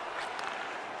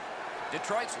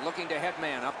 Detroit's looking to head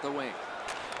man up the wing.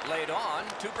 Laid on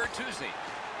to Bertuzzi.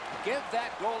 Give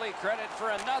that goalie credit for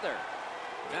another.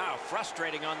 Now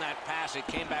frustrating on that pass. It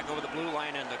came back over the blue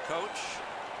line and the coach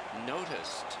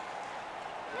noticed.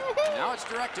 Now it's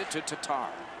directed to Tatar.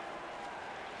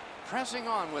 Pressing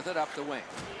on with it up the wing.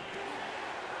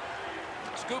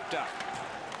 Scooped up.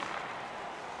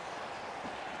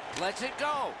 Lets it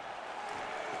go.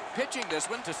 Pitching this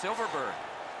one to Silverberg.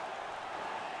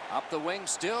 Up the wing,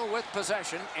 still with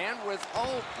possession and with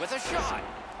a shot.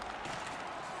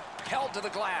 Held to the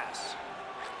glass.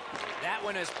 That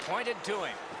one is pointed to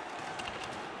him.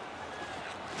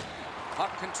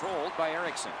 Puck controlled by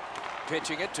Eriksson.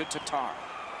 Pitching it to Tatar.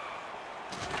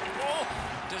 Oh,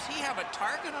 does he have a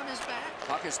target on his back?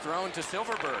 Puck is thrown to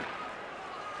Silverberg.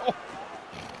 Oh.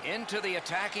 Into the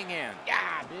attacking end.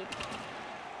 Yeah, dude.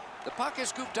 The puck is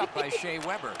scooped up by Shea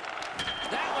Weber.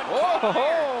 That one.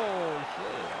 Oh,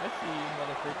 shit. I see you,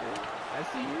 motherfucker. I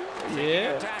see you.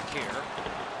 Yeah. Attack here.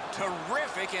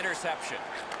 Terrific interception.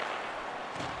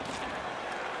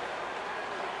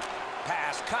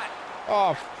 Pass cut.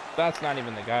 Oh, that's not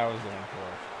even the guy I was going for.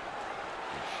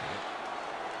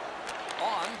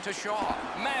 On to Shaw.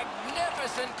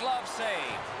 Magnificent glove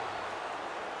save.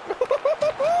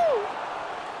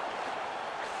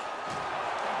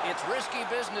 It's risky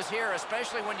business here,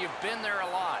 especially when you've been there a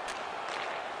lot.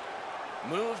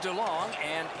 Moved along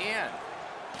and in.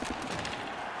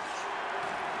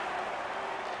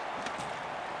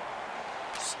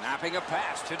 Snapping a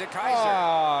pass to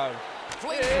DeKaiser.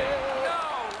 Fleets it. No,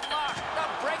 luck, the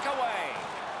breakaway.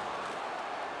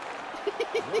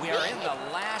 We are in the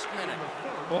last minute.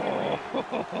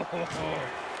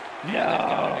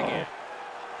 No.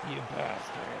 You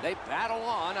bastard. They battle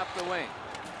on up the wing.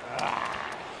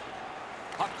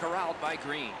 Puck corralled by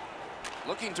Green.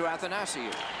 Looking to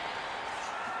Athanasiou.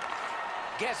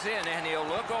 Gets in and he'll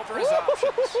look over his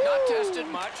options. Not tested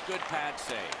much. Good pad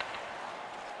save.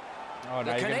 Oh,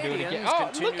 now The you're gonna do it again. Canadians Oh,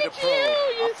 continue look to at probe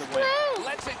you! up the wing.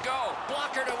 Lets it go.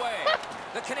 Blockered away.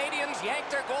 The Canadians yank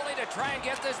their goalie to try and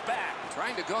get this back.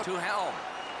 Trying to go to Helm.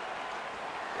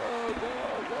 Go, go,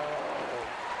 go.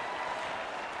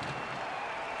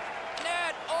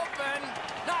 Net open.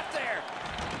 Not there.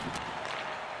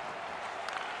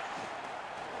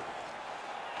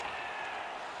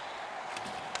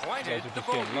 You Pointed guys are to just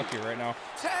getting Bowden. lucky right now.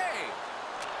 Hey!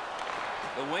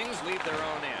 The Wings lead their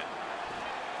own end.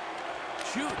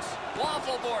 Shoots.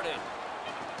 Waffle boarded.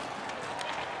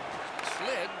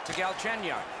 Slid to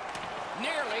Galchenyuk.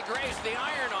 Nearly grazed the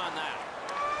iron on that.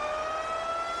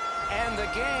 And the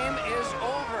game is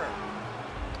over.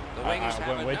 The Wings I have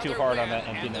went way too another hard on win, that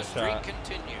empty and the net streak shot.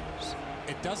 continues.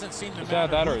 It doesn't seem to Is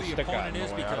matter that or who the stick out opponent in is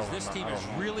the way? I because don't this know. team I is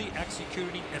don't know. really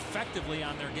executing effectively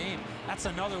on their game. That's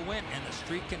another win, and the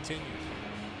streak continues.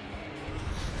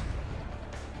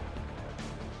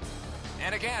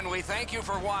 And again, we thank you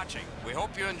for watching. We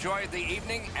hope you enjoyed the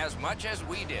evening as much as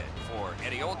we did. For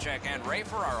Eddie Olczyk and Ray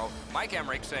Ferraro, Mike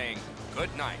Emmerich saying good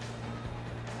night.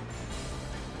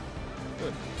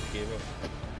 Good. Gave up.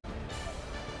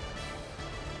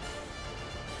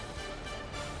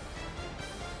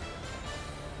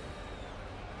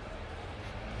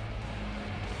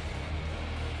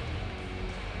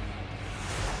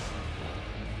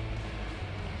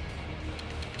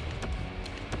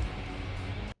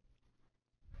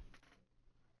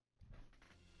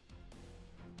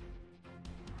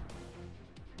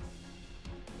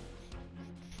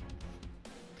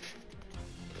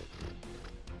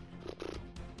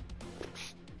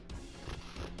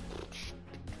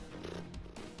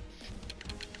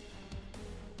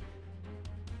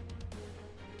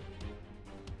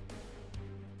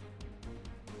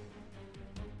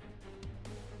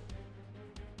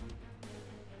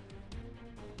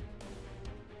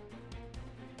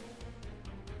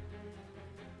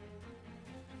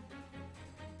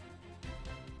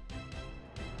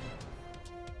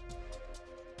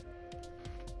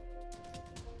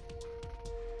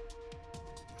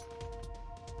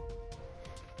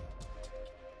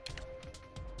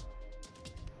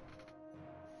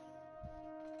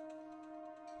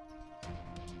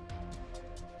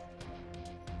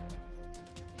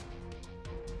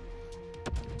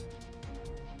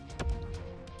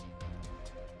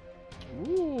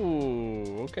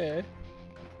 Ooh, okay.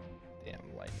 Damn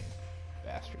lightning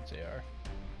bastards they are.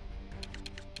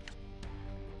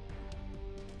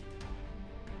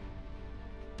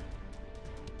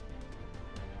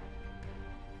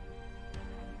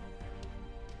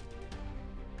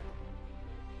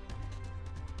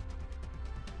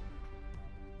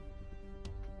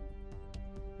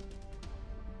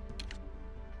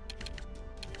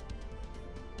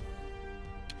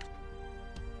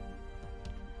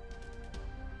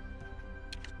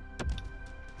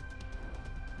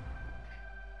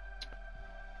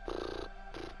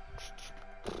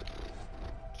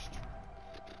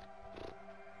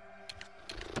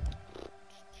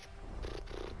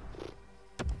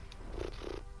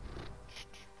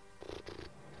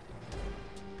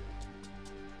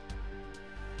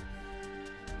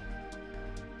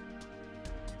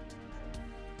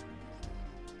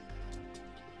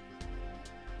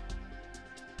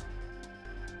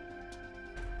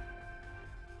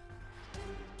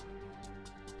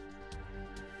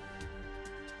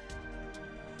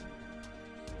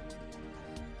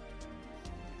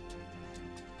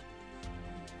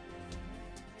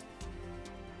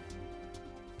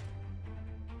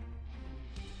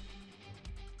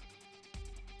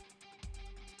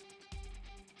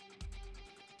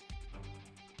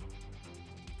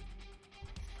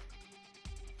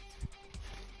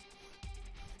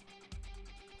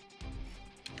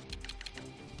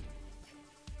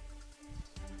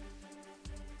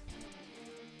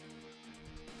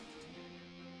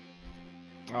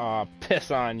 Aw,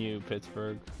 piss on you,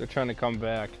 Pittsburgh. They're trying to come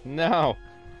back. No!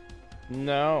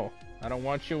 No! I don't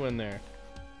want you in there.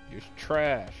 You're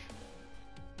trash.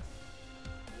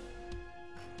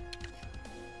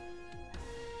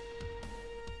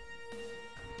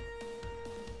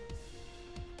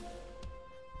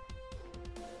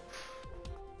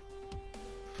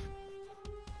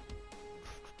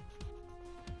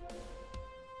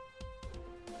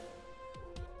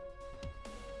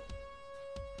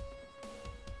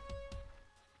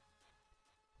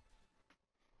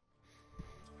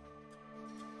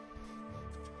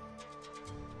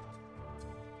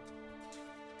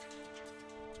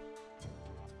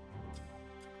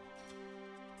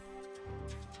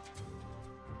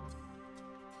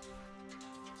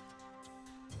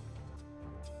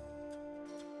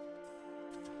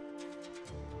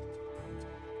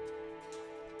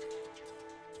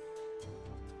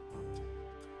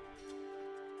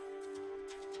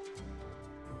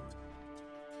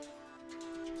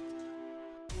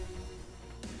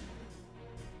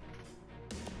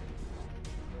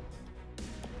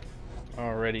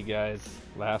 Alrighty, guys.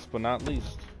 Last but not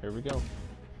least, here we go.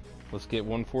 Let's get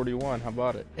 141. How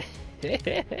about it?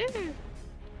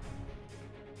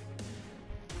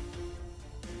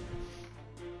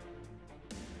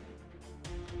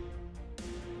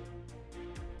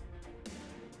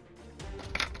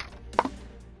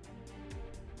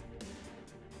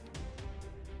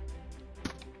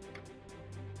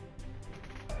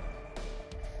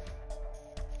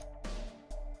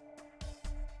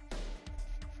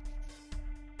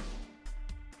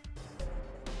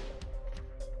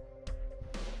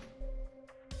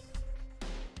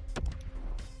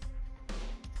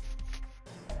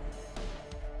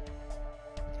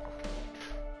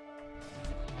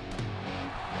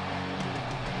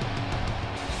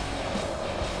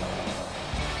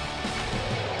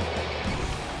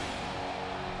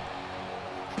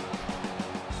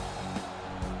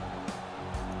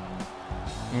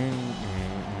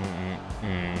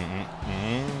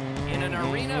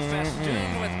 arena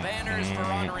festooned with banners for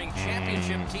honoring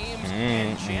championship teams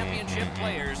and championship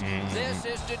players. This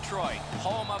is Detroit,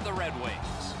 home of the Red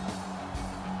Wings.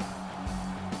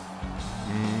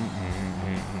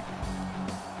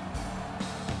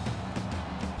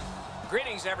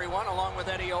 Greetings, everyone, along with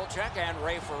Eddie Olczyk and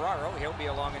Ray Ferraro. He'll be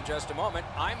along in just a moment.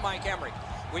 I'm Mike Emmerich.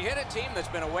 We hit a team that's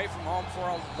been away from home for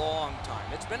a long time.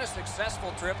 It's been a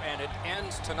successful trip, and it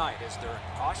ends tonight. Is there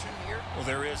caution here? Well,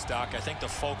 there is, Doc. I think the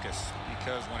focus,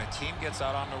 because when a team gets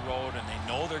out on the road and they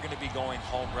know they're going to be going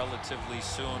home relatively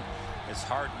soon, it's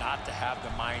hard not to have the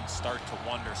mind start to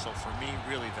wonder. So for me,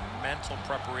 really, the mental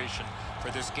preparation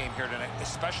for this game here tonight,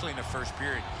 especially in the first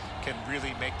period, can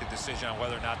really make the decision on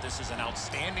whether or not this is an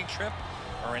outstanding trip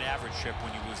or an average trip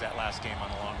when you lose that last game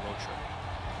on a long road trip.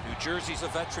 New Jersey's a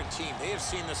veteran team. They have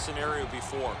seen this scenario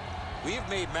before. We have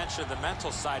made mention of the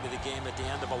mental side of the game at the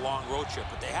end of a long road trip,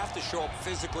 but they have to show up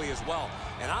physically as well.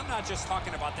 And I'm not just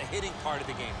talking about the hitting part of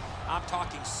the game. I'm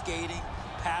talking skating,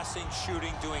 passing,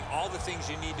 shooting, doing all the things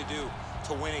you need to do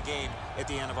to win a game at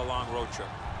the end of a long road trip.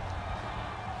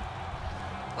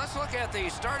 Let's look at the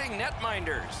starting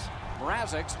netminders.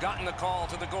 Mrazek's gotten the call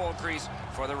to the goal crease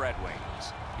for the Red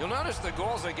Wings. You'll notice the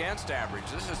goals against average.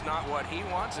 This is not what he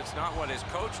wants. It's not what his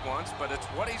coach wants, but it's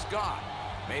what he's got.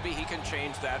 Maybe he can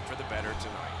change that for the better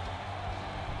tonight.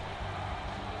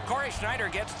 Corey Schneider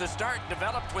gets the start,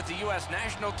 developed with the U.S.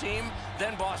 national team,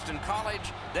 then Boston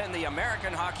College, then the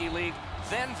American Hockey League,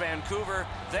 then Vancouver,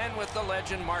 then with the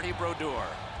legend Marty Brodeur.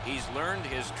 He's learned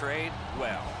his trade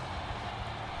well.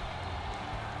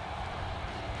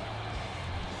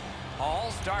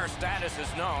 All-star status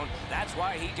is known. That's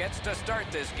why he gets to start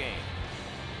this game.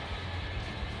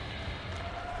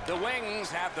 The Wings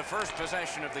have the first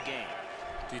possession of the game.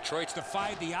 Detroit's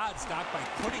defied the odds, Doc, by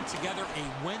putting together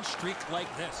a win streak like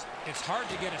this. It's hard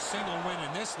to get a single win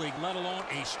in this league, let alone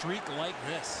a streak like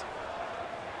this.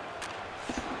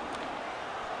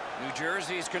 New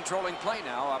Jersey's controlling play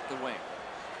now up the wing.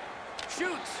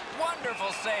 Shoots. Wonderful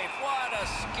save. What a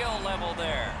skill level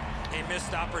there. A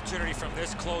missed opportunity from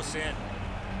this close in.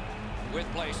 With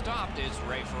play stopped, it's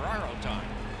Ray Ferraro time.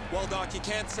 Well, Doc, you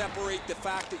can't separate the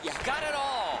fact that you Got it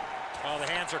all. Oh, the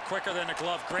hands are quicker than the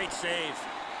glove. Great save.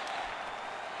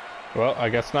 Well, I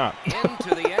guess not.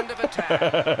 Into the end of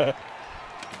attack.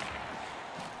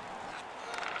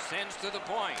 Sends to the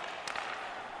point.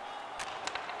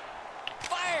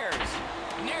 Fires.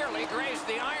 Nearly grazed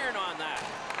the iron on that.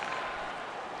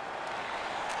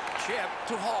 Chip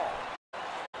to Hall.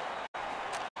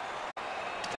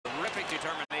 Terrific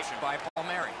determination by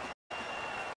Palmieri.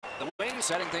 The Wings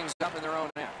setting things up in their own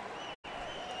end.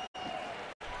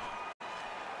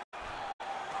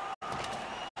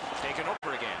 Taken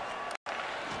over again.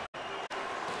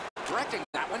 Directing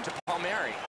that one to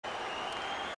Palmieri.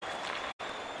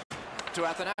 To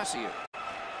Athanasiou.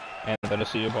 And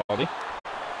Athanasiou Baldy.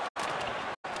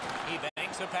 He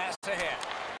banks a pass ahead.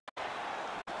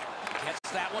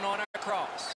 Gets that one on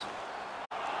across.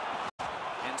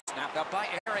 And snapped up by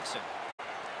Eriksson.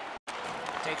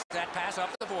 Takes that pass up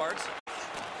the boards.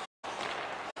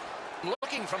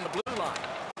 Looking from the blue line.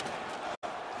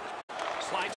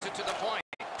 Slides it to the point.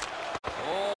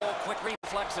 Oh, quick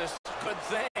reflexes. Good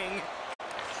thing.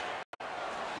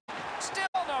 Still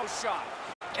no shot.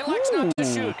 Elects not to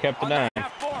shoot. Kept on the the nine.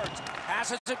 half boards.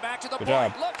 Passes it back to the Good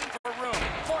point. job. Looking for room.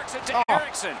 Forks it to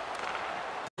Eriksson.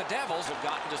 The Devils have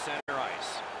gotten to center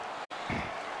ice.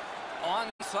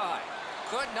 Onside.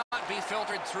 Could not be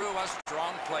filtered through a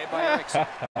strong play by Eriksson.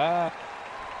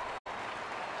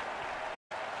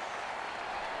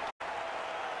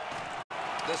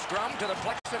 The scrum to the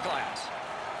plexiglass.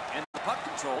 And the puck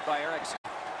controlled by Eriksson.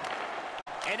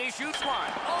 And he shoots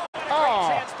one. Oh, what a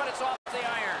great chance, but it's off the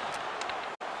iron.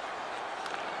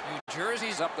 New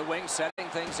Jersey's up the wing, setting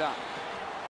things up.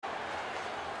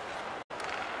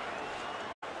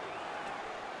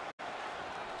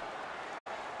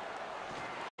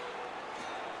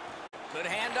 Good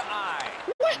hand to eye.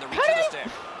 What? And the reach of the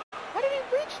stick. How did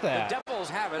he reach that? The Devils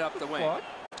have it up the wing. What?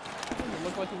 It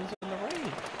looked like he was in the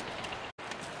rain.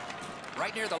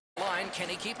 Right near the line, can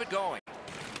he keep it going?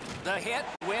 The hit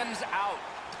wins out.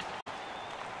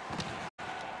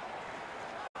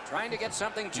 Trying to get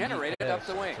something generated up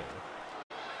the wing.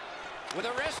 With a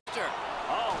wrister.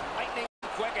 Oh, lightning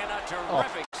quick and a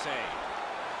terrific save.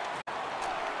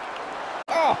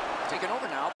 Oh! Taken over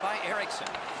now by Eriksson.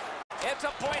 It's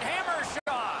a point hammer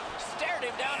shot. Stared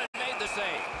him down and made the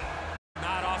save.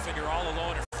 Not often you're all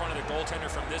alone in front of the goaltender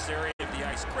from this area of the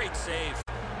ice. Great save.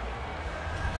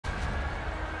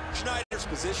 Schneider's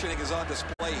positioning is on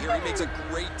display here. He makes a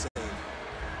great save.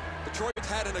 Detroit's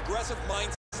had an aggressive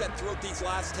mindset throughout these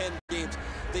last 10 games.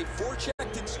 They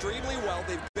forechecked extremely well.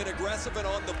 They've been aggressive and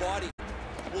on the body.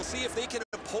 We'll see if they can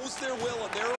impose their will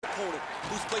on their opponent,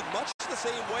 who's played much the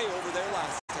same way over their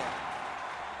last 10.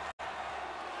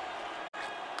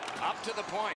 Up to the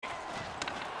point.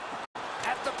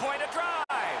 At the point of drive.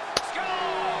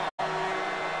 Score!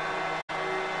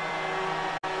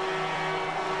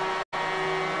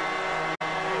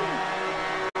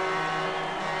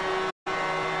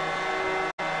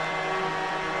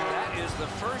 That is the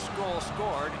first goal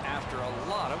scored after a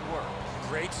lot of work.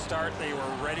 Great start. They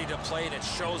were ready to play, and it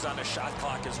shows on the shot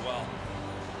clock as well.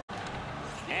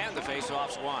 And the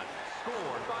face-off's won.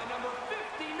 Scored by number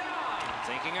 59.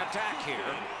 Thinking attack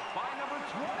here. By number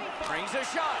 25. Brings a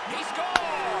shot. He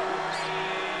scores!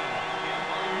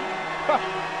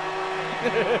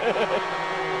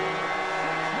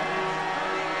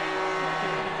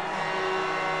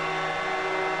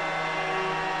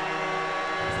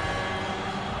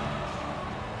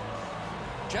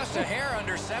 Just a hair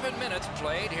under 7 minutes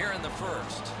played here in the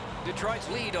first. Detroit's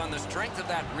lead on the strength of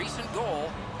that recent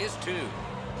goal is 2.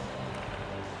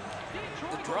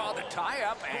 The draw, the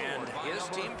tie-up, and his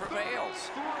team prevails.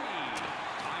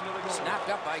 Snapped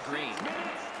up by Green.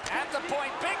 At the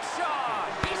point, big shot!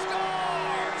 He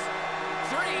scores!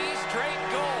 3 straight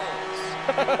goals.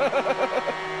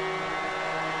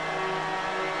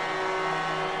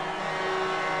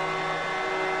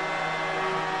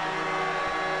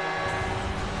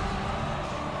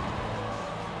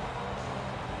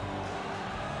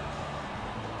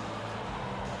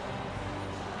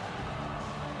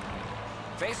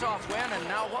 Face-off win, and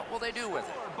now what will they do with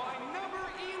it? By number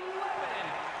 11.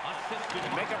 Assisted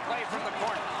Make a play from the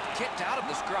corner. Kicked out of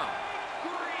the scrum.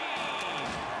 Green.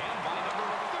 And by number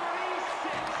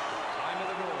 36. Time of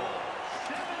the goal.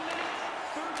 7 minutes,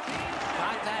 13 seconds.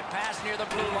 Got that pass near the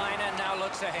blue line and now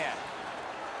looks ahead.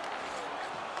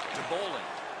 To Bowling.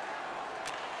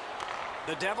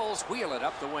 The Devils wheel it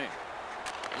up the wing.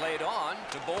 Laid on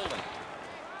to Bowling.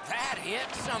 That hit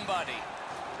somebody.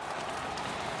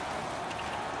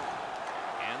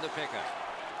 And the pickup.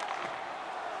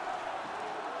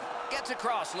 Gets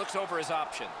across, looks over his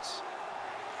options.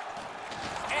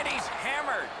 And he's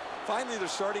hammered. Finally, they're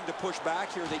starting to push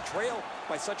back here. They trail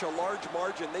by such a large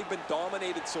margin. They've been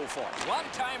dominated so far.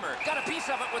 One-timer. Got a piece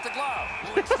of it with the glove.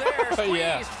 It's there, squeezed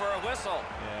Yeah. for a whistle.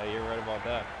 Yeah, you're right about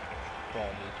that.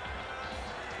 Baldy.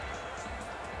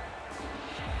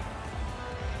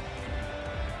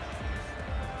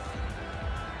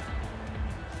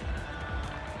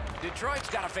 Detroit's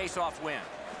got a face-off win.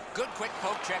 Good quick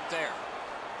poke check there.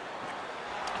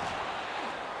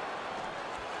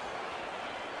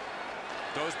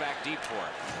 Goes back deep for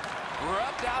it.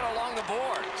 Rubbed out along the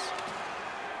boards.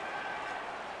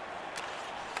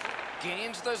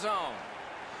 Gains the zone.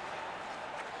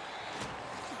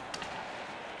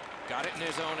 Got it in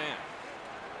his own end.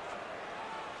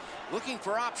 Looking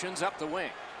for options up the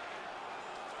wing.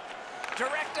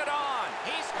 Directed on.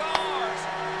 He scores.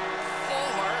 4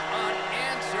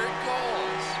 unanswered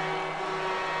goals.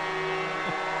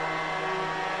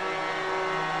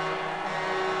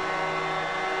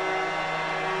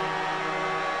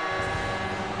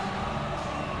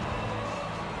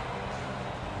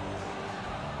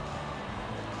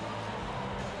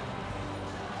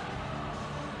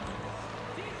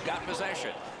 Got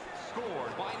possession.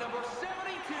 Scored by number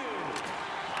 72.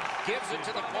 Gives it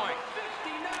to the point.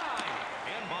 59.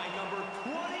 And by number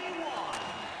 21.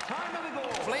 Time of the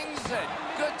goal. Flings it.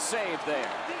 Good save there.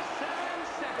 57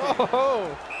 seconds.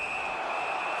 Oh!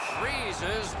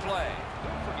 Freezes play.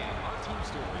 Don't forget, our team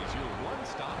store is your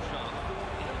one-stop shop for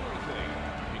everything.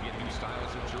 You get new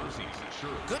styles of jerseys,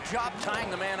 shirts. Good job tying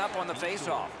the man up on the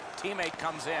face-off. Teammate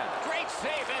comes in. Great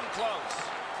save in close.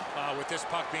 With this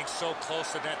puck being so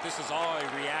close to net, this is all a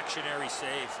reactionary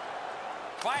save.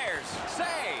 Fires.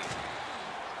 Save.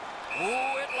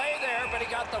 Ooh, it lay there, but he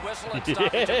got the whistle and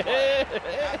stoppage of play.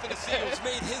 After the Seals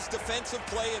made his defensive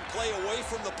play and play away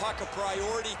from the puck a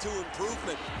priority to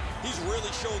improvement. He's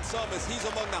really shown some as he's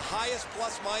among the highest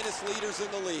plus-minus leaders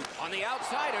in the league. On the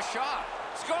outside, a shot.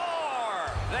 Score!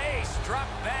 They struck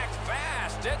back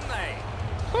fast, didn't they?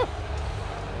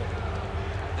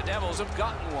 The Devils have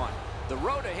gotten one. The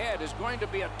road ahead is going to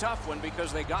be a tough one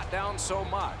because they got down so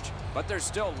much. But there's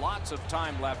still lots of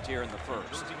time left here in the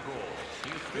first.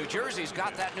 New Jersey's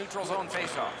got that neutral zone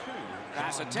faceoff.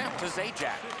 Pass attempt to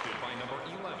Zajac. By number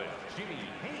 11, Jimmy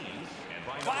Haynes. And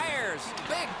by Fires!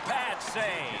 Big pad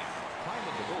save. time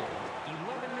of the goal,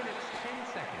 11 minutes, 10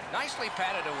 seconds. Nicely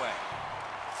patted away.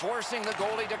 Forcing the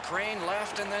goalie to crane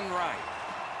left and then right.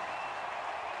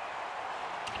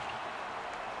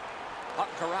 Puck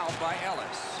corralled by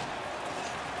Ellis.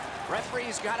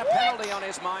 Referee's got a penalty on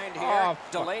his mind here. Oh,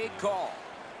 Delayed call.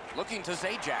 Looking to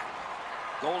Zajac.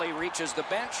 Goalie reaches the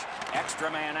bench. Extra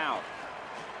man out.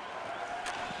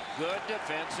 Good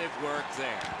defensive work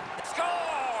there. Score!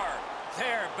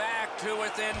 They're back to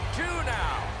within 2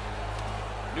 now.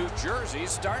 New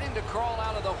Jersey's starting to crawl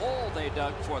out of the hole they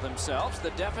dug for themselves.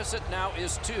 The deficit now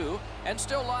is 2, and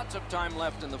still lots of time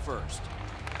left in the first.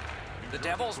 The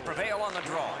Devils prevail on the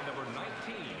draw. Number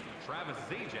 19, Travis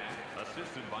Zajac,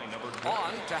 assisted by number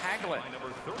On to Hagelin.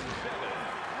 number 37.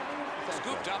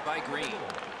 Scooped up by Green.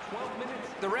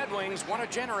 The Red Wings want to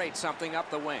generate something up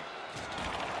the wing.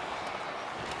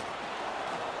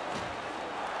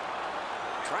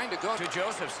 Trying to go to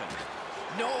Josephson.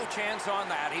 No chance on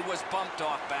that. He was bumped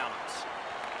off balance.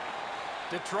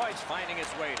 Detroit's finding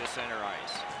its way to center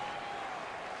ice.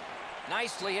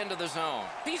 Nicely into the zone.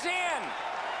 He's in!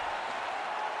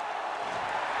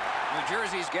 New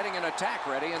Jersey's getting an attack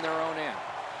ready in their own end.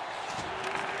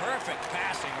 Perfect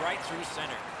passing right through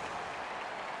center.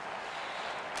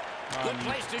 Good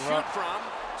place to shoot from.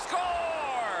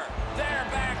 Score! They're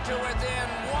back to within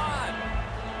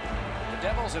 1. The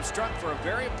Devils have struck for a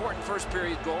very important first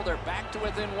period goal. They're back to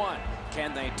within 1.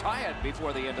 Can they tie it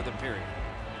before the end of the period?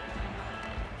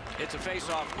 It's a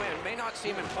face-off win. May not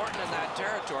seem important in that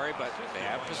territory, but they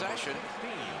have possession.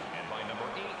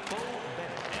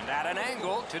 And at an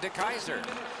angle to DeKaiser.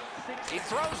 He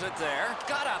throws it there.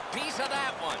 Got a piece of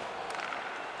that one.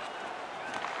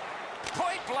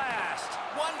 Point blast.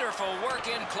 Wonderful work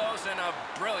in close and a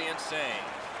brilliant save.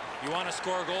 You want to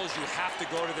score goals, you have to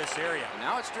go to this area.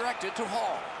 Now it's directed to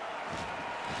Hall.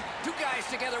 2 guys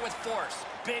together with force.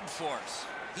 Big force.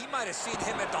 He might have seen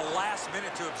him at the last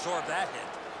minute to absorb that hit.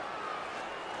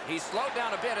 He's slowed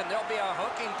down a bit, and there'll be a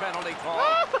hooking penalty call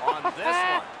on this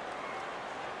one.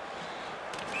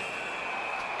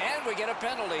 And we get a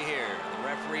penalty here. The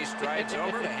referee strides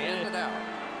over to hand it out.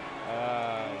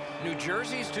 New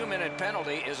Jersey's 2-minute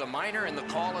penalty is a minor, and the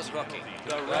call is hooking.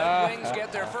 The Red Wings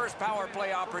get their first power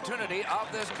play opportunity of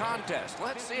this contest.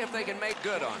 Let's see if they can make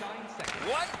good on it.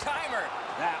 One-timer.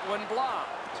 That one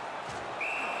blocked.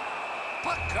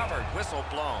 Puck covered, whistle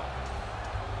blown.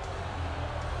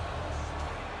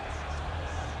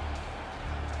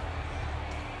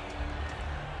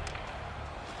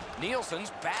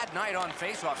 Nielsen's bad night on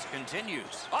faceoffs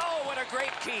continues. Oh, what a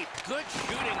great keep. Good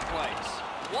shooting place.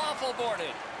 Waffle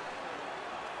boarded.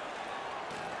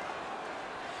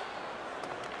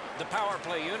 The power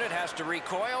play unit has to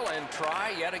recoil and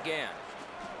try yet again.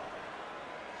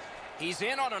 He's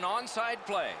in on an onside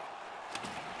play.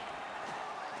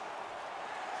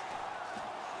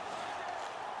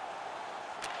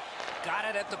 Got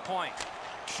it at the point.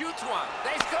 Shoots one.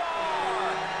 They score!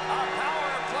 A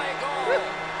power play goal.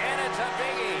 And it's a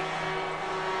biggie.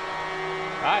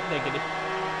 Hot diggity.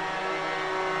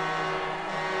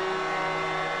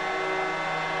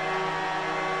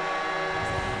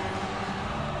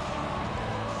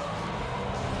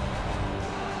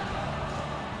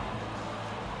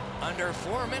 Under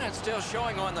 4 minutes still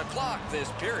showing on the clock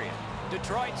this period.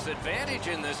 Detroit's advantage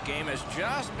in this game has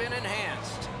just been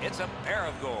enhanced. It's a pair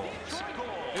of goals.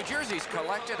 New Jersey's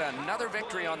collected another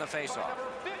victory on the faceoff.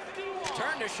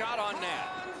 Turned a shot on net.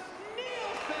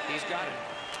 He's got it.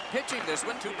 Pitching this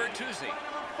one to Bertuzzi.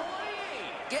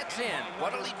 Gets in.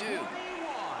 What'll he do?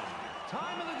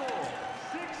 Time of the goal,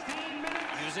 16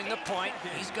 minutes. Using the point.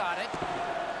 He's got it.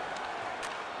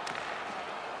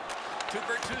 To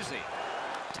Bertuzzi.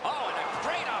 Oh, and a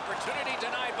great opportunity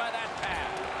denied by that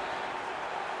pass.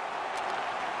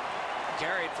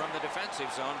 Carried from the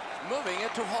defensive zone, moving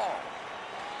it to Hall.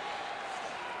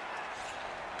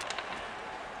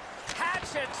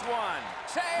 Hatchets one.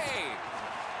 Save.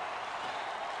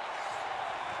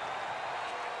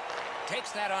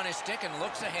 Takes that on his stick and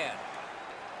looks ahead.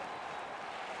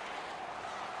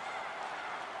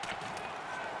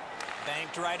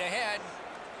 Banked right ahead.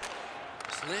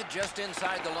 Slid just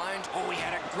inside the lines. Oh, he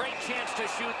had a great chance to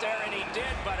shoot there, and he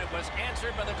did, but it was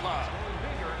answered by the glove.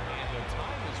 And the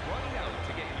time is running out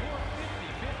to get your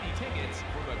 50-50 tickets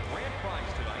for the grand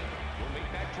prize tonight. We'll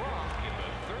make that drop in the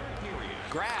 3rd period.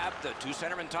 Grabbed, the 2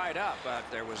 centermen tied up, but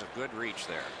there was a good reach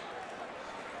there.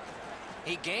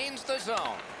 He gains the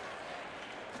zone.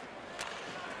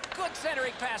 Good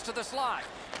centering pass to the slot.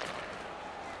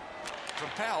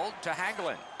 Propelled to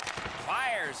Hagelin.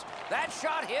 Fires. That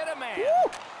shot hit a man.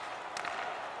 Woo!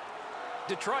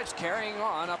 Detroit's carrying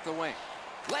on up the wing.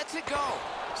 Lets it go.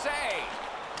 Save.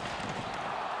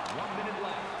 1 minute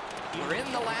left. We're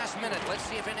in the last minute. Let's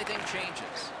see if anything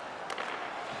changes.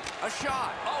 A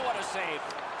shot. Oh, what a save.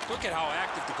 Look at how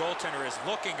active the goaltender is,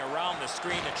 looking around the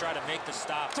screen to try to make the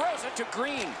stop. Throws it to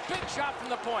Green. Big shot from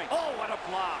the point. Oh, what a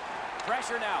block.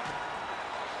 Pressure now.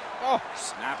 Oh.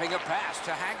 Snapping a pass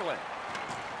to Hagelin.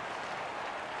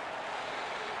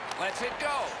 Lets it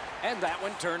go. And that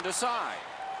one turned aside.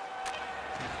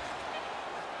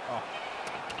 Oh.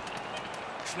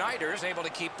 Schneider's able to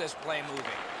keep this play moving.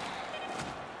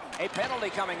 A penalty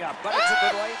coming up, but it's a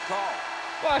good late call.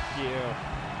 Fuck you.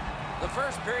 The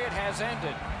first period has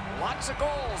ended. Lots of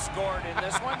goals scored in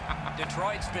this one.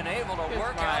 Detroit's been able to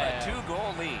work out a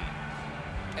 2-goal lead.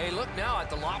 A look now at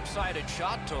the lopsided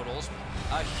shot totals.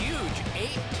 A huge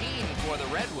 18 for the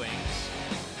Red Wings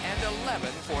and 11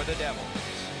 for the Devils.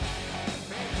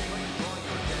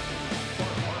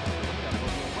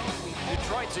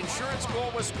 Detroit's insurance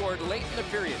goal was scored late in the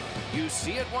period. You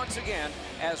see it once again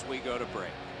as we go to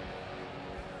break.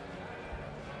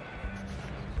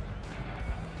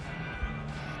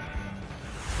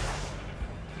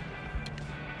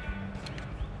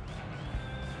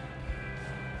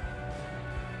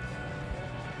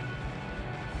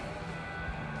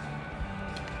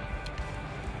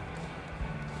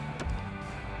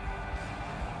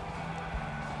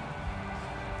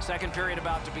 Second period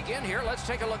about to begin here. Let's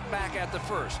take a look back at the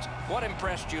first. What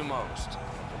impressed you most?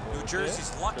 New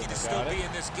Jersey's lucky to still be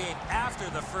in this game after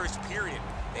the first period.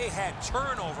 They had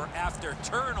turnover after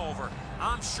turnover.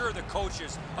 I'm sure the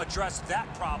coaches addressed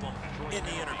that problem in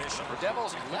the intermission. The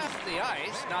Devils left the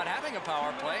ice, not having a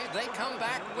power play. They come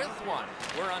back with one.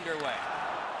 We're underway.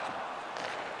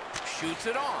 Shoots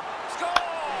it on. Score!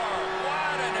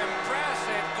 What an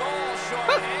impressive goal,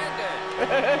 short-handed.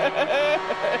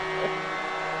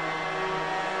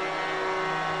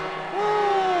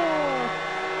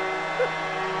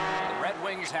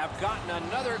 Have gotten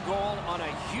another goal on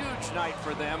a huge night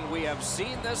for them. We have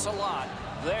seen this a lot.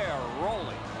 They're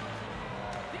rolling.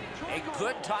 A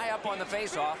good tie-up on the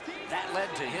face-off. That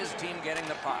led to his team getting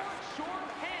the puck.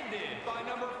 Short-handed by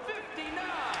number 59.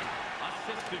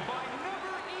 Assisted by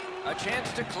number 11. A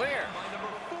chance to clear. By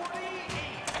number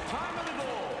 48. Time of the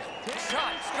goal.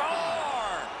 Shot.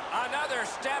 Score! Another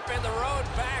step in the road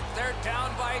back. They're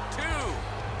down by 2.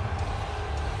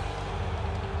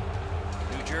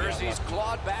 Jersey's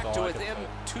clawed back to within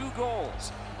 2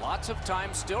 goals. Lots of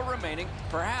time still remaining.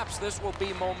 Perhaps this will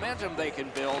be momentum they can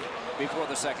build before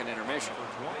the second intermission.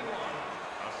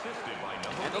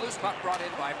 And the loose puck brought in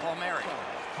by Palmieri.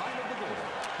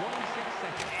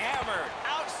 Hammered.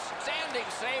 Outstanding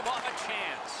save off a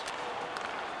chance.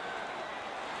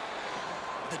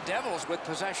 The Devils with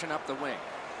possession up the wing.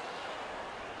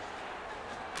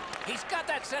 He's got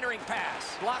that centering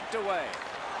pass. Blocked away.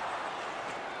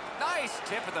 Nice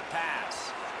tip of the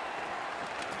pass.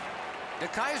 De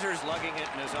Keyser's lugging it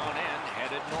in his own end,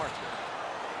 headed northward.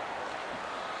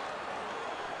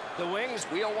 The Wings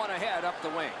wheel one ahead up the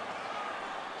wing.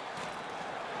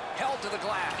 Held to the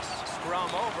glass. Scrum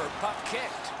over, puck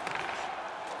kicked.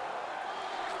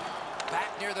 Back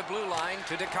near the blue line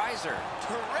to De Keyser.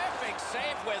 Terrific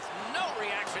save with no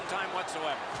reaction time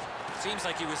whatsoever. Seems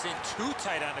like he was in too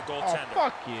tight on the goaltender. Oh,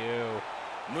 fuck you.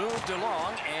 Moved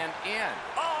along and in.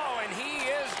 Oh, and he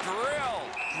is drilled.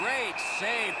 Great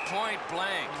save, point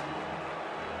blank.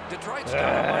 Detroit's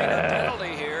got a minor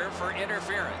penalty here for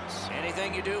interference.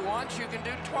 Anything you do once, you can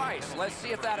do twice. Let's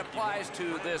see if that applies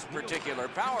to this particular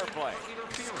power play.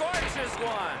 Scorches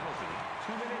one.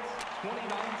 2 minutes, 29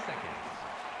 seconds.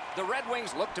 The Red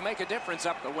Wings look to make a difference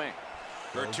up the wing.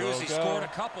 Bertuzzi scored a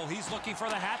couple. He's looking for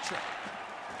the hat trick.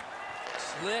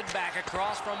 Slid back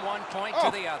across from one point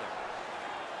to the other.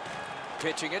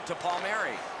 Pitching it to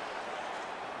Palmieri.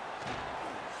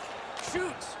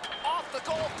 Shoots off the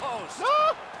goalpost.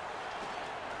 No!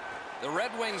 The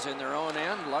Red Wings in their own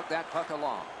end lug that puck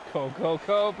along. Go,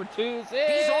 Bertuzzi.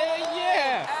 He's all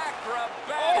yeah.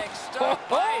 Acrobatic stop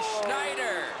by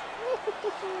Schneider.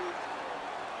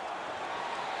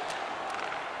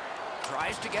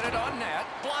 Tries to get it on net.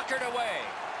 Blockered away.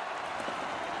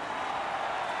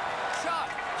 Shot.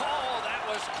 Oh, that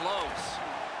was close.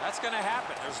 That's going to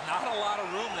happen. There's not a lot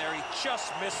of room there. He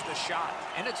just missed the shot.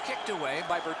 And it's kicked away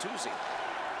by Bertuzzi.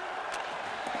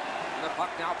 The puck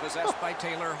now possessed by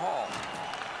Taylor Hall.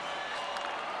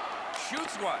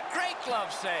 Shoots one. Great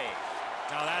glove save.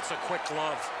 Now that's a quick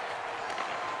glove.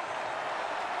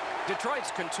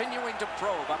 Detroit's continuing to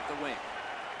probe up the wing.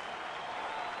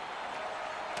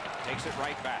 Takes it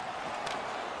right back.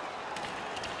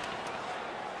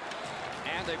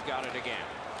 And they've got it again.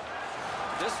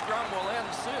 This scrum will end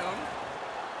soon.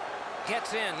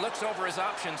 Gets in, looks over his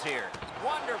options here.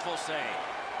 Wonderful save.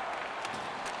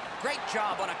 Great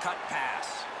job on a cut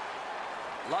pass.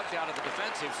 Lugged out of the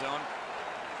defensive zone.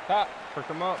 Pick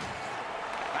him up.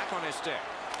 Back on his stick.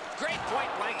 Great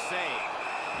point-blank save.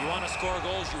 You want to score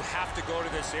goals, you have to go to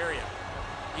this area.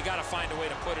 You got to find a way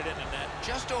to put it in the net.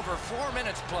 Just over 4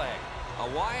 minutes play. A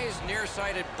wise,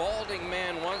 nearsighted, balding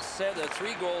man once said the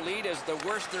 3-goal lead is the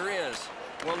worst there is.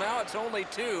 Well, now it's only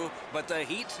 2, but the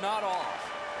heat's not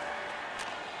off.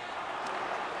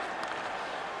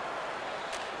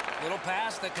 Little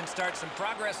pass that can start some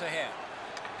progress ahead.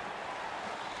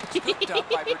 Scooped up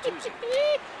by Bertuzzi.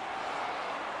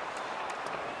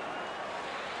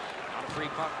 Not a free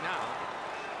puck now.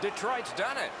 Detroit's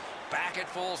done it. Back at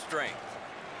full strength.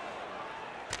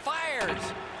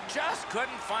 Fires. Just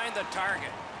couldn't find the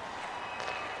target.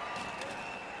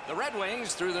 The Red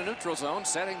Wings through the neutral zone,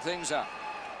 setting things up.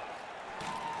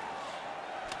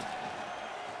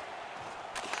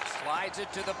 Slides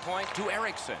it to the point to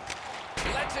Eriksson.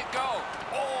 Lets it go.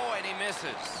 Oh, and he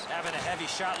misses. Having a heavy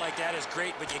shot like that is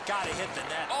great, but you got to hit the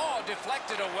net. Oh,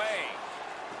 deflected away.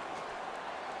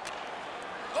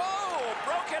 Oh,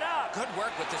 broke it up. Good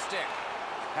work with the stick.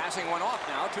 Passing one off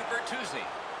now to Bertuzzi.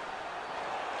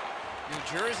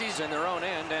 New Jersey's in their own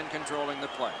end and controlling the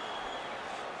play.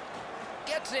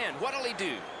 Gets in. What'll he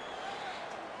do?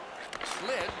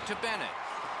 Slid to Bennett.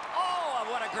 Oh,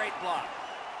 what a great block.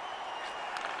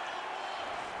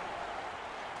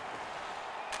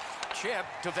 Chip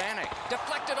to Vanek.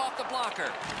 Deflected off the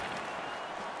blocker.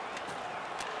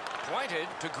 Pointed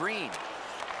to Green.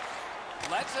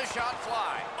 Lets the shot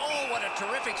fly. Oh, what a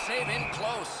terrific save in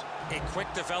close. A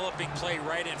quick developing play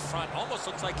right in front. Almost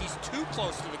looks like he's too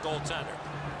close to the goaltender.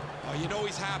 Oh, you know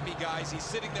he's happy, guys. He's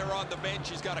sitting there on the bench.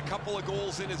 He's got a couple of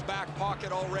goals in his back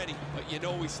pocket already. But you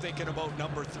know he's thinking about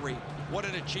number 3. What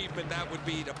an achievement that would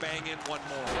be to bang in one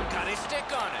more. Got his stick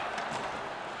on it.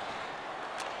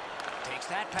 Takes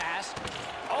that pass.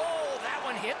 Oh, that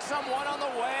one hit someone on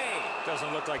the way.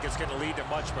 Doesn't look like it's going to lead to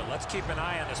much, but let's keep an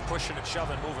eye on this pushing and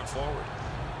shoving moving forward.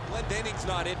 Glenn Denning's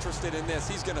not interested in this.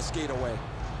 He's going to skate away.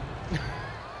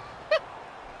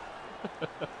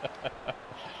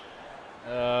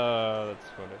 That's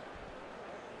funny.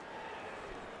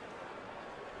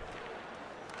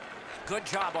 Good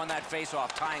job on that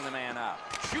face-off, tying the man up.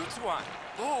 Shoots one.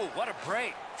 Ooh, what a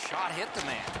break. Shot hit the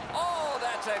man. Oh,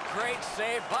 that's a great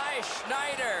save by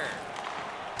Schneider.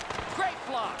 Great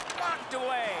block. Blocked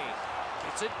away.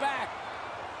 Gets it back.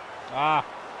 Ah.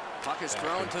 Puck is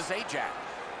thrown to Zajac.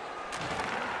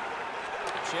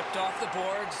 Chipped off the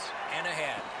boards and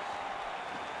ahead.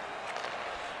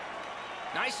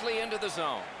 Nicely into the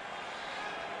zone.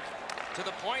 To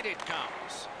the point it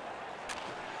comes.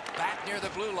 Back near the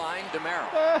blue line, DeMero.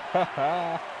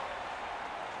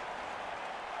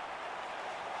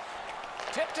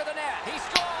 Tip to the net. He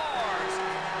scores!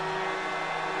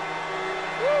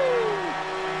 Woo!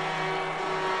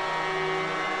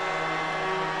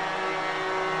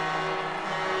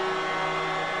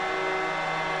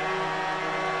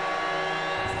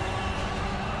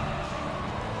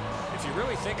 If you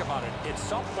really think about it, at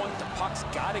some point the puck's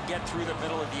got to get through the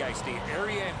middle of the ice, the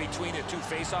area in between the 2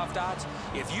 face-off dots.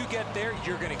 If you get there,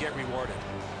 you're going to get rewarded.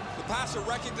 The passer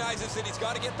recognizes that he's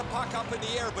got to get the puck up in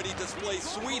the air, but he displays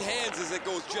sweet hands as it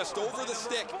goes just over the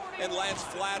stick and lands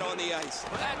flat on the ice.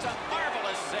 That's a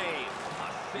marvelous save.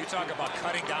 You talk about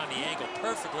cutting down the angle,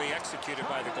 perfectly executed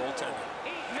by the goaltender.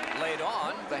 Laid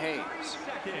on the Hayes.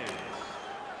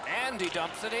 And he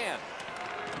dumps it in.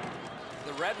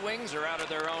 The Red Wings are out of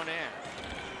their own end.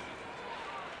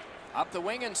 Up the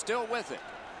wing and still with it.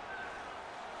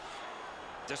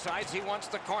 Decides he wants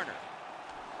the corner.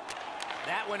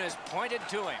 That one is pointed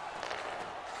to him.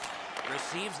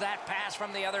 Receives that pass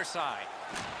from the other side.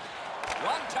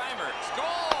 One-timer.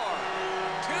 Score!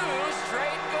 2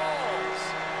 straight goals.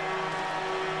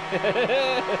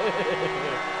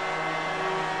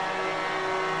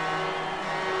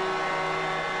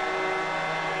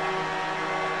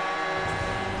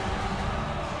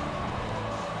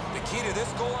 Key to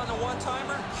this goal on the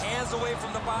one-timer, hands away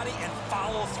from the body and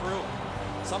follow through.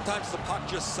 Sometimes the puck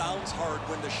just sounds hard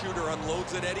when the shooter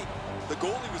unloads it, Eddie. The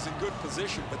goalie was in good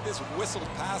position, but this whistled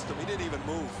past him. He didn't even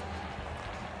move.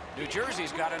 New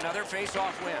Jersey's got another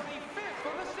face-off win.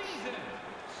 For the season,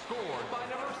 scored by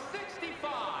number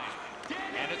 65.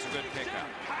 And it's a good pickup.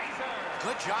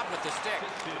 Good job with the stick.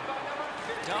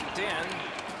 Dumped in.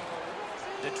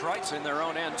 Detroit's in their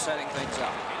own end, setting things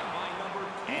up.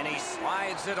 And he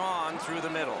slides it on through the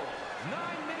middle.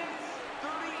 9 minutes,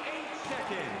 38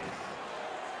 seconds.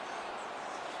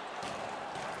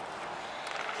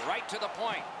 Right to the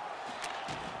point.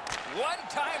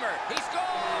 One-timer. He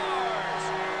scores!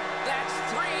 That's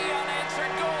 3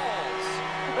 unanswered goals.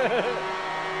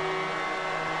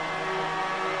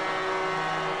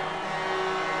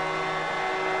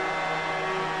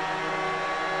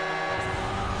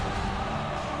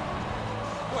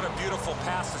 What a beautiful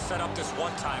pass to set up this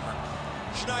one-timer.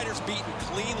 Schneider's beaten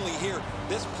cleanly here.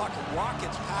 This puck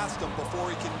rockets past him before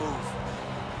he can move.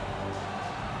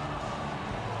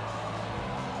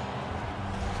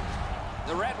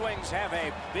 The Red Wings have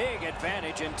a big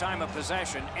advantage in time of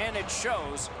possession, and it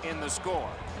shows in the score.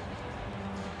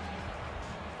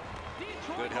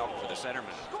 Good help for the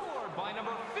centerman. Scored by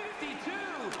number 52.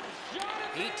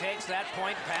 He takes that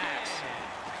point pass.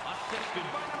 Assisted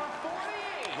by number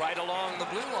 48. Right along the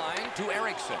blue line to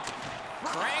Erickson.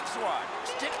 Cranks one.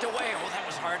 Sticked away. Oh, that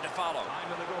was hard to follow.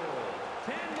 Time of the goal.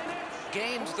 10 minutes.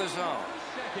 Gains the zone.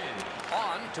 Second.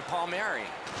 On to Palmieri.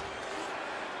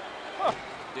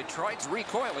 Detroit's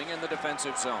recoiling in the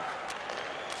defensive zone.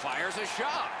 Fires a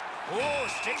shot. Oh,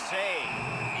 stick save.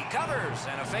 He covers,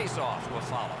 and a face-off will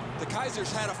follow. The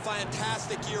Kaisers had a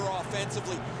fantastic year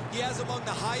offensively. He has among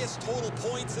the highest total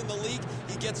points in the league.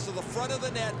 He gets to the front of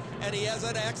the net, and he has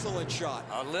an excellent shot.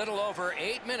 A little over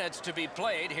 8 minutes to be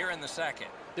played here in the second.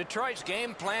 Detroit's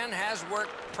game plan has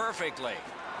worked perfectly.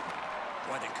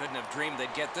 Boy, they couldn't have dreamed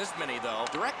they'd get this many, though.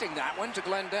 Directing that one to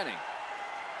Glendening.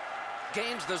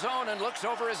 Gains the zone and looks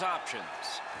over his options.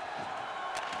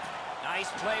 Nice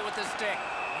play with the stick.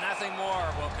 Nothing more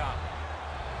will come.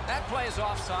 That play is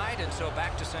offside, and so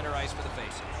back to center ice for the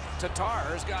faces.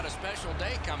 Tatar's got a special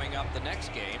day coming up the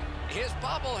next game. His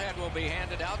bobblehead will be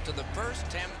handed out to the first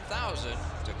 10,000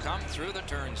 to come through the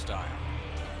turnstile.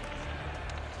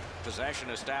 Possession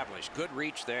established. Good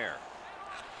reach there.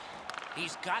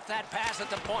 He's got that pass at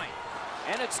the point,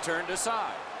 and it's turned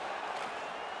aside.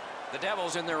 The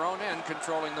Devils in their own end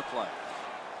controlling the play.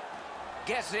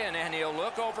 Gets in, and he'll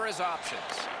look over his options.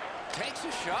 Takes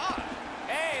a shot.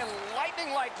 A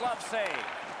lightning-like glove save.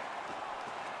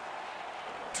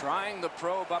 Trying the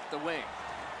probe up the wing.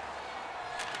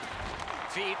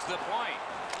 Feeds the point.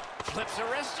 Flips a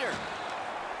wrister.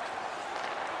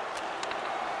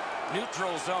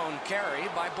 Neutral zone carry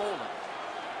by Bolden.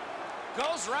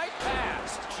 Goes right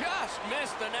past. Just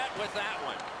missed the net with that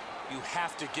one. You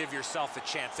have to give yourself a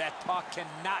chance. That puck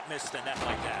cannot miss the net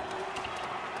like that.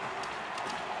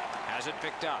 Has it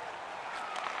picked up.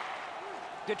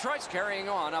 Detroit's carrying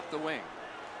on up the wing.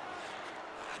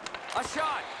 A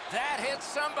shot. That hits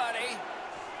somebody.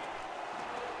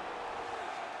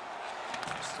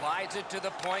 Slides it to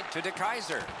the point to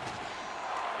DeKaiser.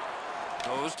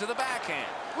 Goes to the backhand.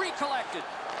 Recollected.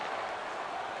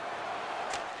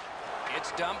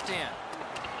 It's dumped in.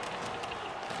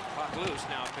 Puck loose,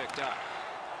 now picked up.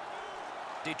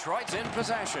 Detroit's in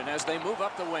possession as they move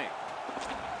up the wing.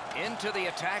 Into the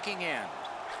attacking end.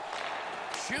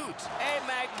 Shoots. A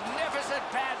magnificent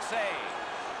pad save.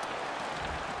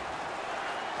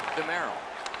 DeMero.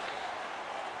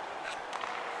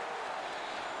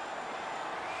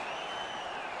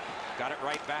 Got it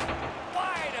right back.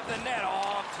 Wide of the net.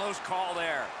 Oh, close call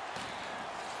there.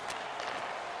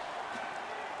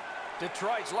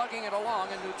 Detroit's lugging it along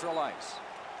in neutral ice.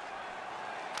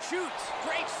 Shoots.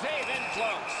 Great save in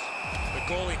close. The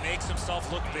goalie makes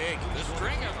himself look big. The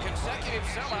string of consecutive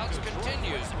sellouts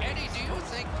continues. Eddie, do you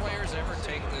think players ever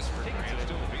take this for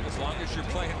granted? As long as you're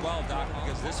playing well, Doc,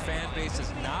 because this fan base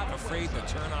is not afraid to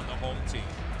turn on the home team.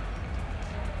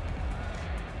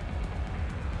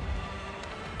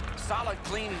 Solid,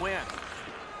 clean win.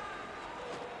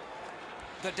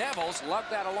 The Devils lug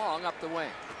that along up the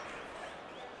wing.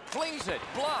 Flings it.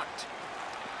 Blocked.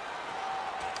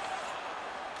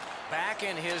 Back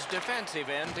in his defensive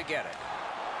end to get it.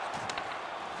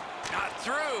 Not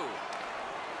through.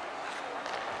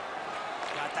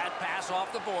 Got that pass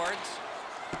off the boards.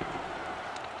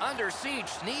 Under siege,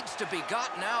 needs to be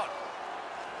gotten out.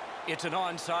 It's an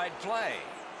onside play.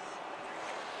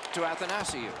 To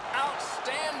Athanasiou.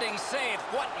 Outstanding save.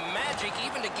 What magic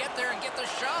even to get there and get the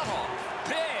shot off.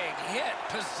 Big hit.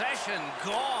 Possession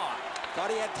gone.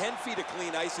 Thought he had 10 feet of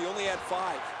clean ice. He only had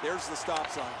 5. There's the stop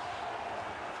sign.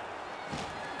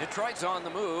 Detroit's on the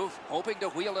move, hoping to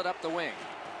wheel it up the wing.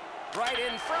 Right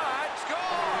in front. Score!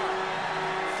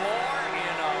 4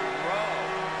 in a row.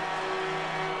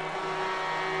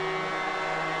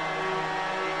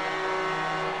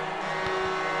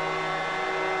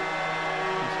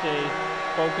 You stay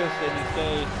focused and you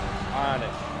stay on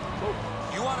it.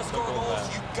 You want to score goals,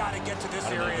 you got to get to this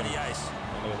area of the ice.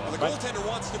 Well, the goaltender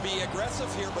wants to be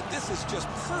aggressive here, but this is just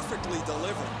perfectly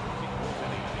delivered.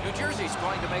 New Jersey's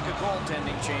going to make a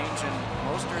goaltending change, and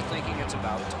most are thinking it's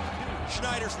about time.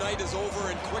 Schneider's night is over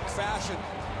in quick fashion.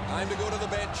 Time to go to the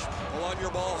bench, pull on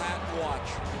your ball hat and watch.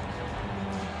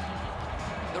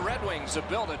 The Red Wings have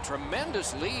built a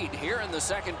tremendous lead here in the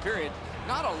second period.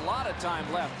 Not a lot of time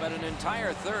left, but an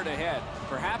entire third ahead.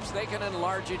 Perhaps they can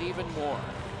enlarge it even more.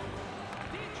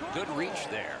 Good reach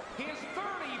there.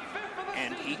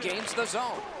 And he gains the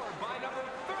zone.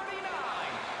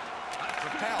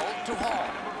 propelled to Hall.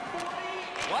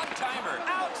 One-timer.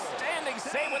 Outstanding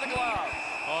save with a glove.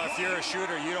 Oh, if you're a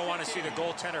shooter, you don't want to see the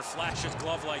goaltender flash his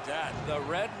glove like that. The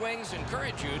Red Wings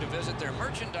encourage you to visit their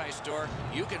merchandise store.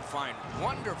 You can find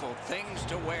wonderful things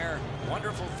to wear,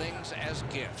 wonderful things as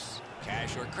gifts,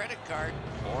 cash or credit card,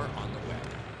 or on the web.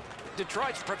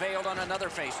 Detroit's prevailed on another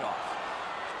faceoff.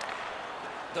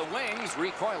 The Wings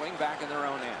recoiling back in their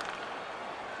own end.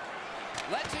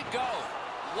 Lets it go.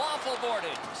 Waffle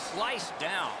boarded. Sliced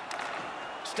down.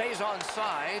 Stays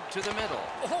onside to the middle.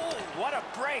 Oh, what a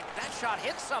break. That shot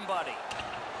hit somebody.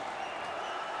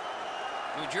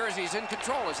 New Jersey's in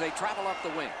control as they travel up the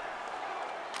wing.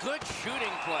 Good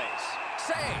shooting place.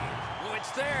 Save. Oh,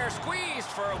 it's there. Squeezed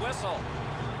for a whistle.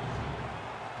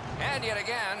 And yet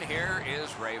again, here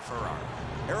is Ray Ferraro.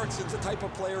 Eriksson's the type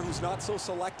of player who's not so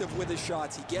selective with his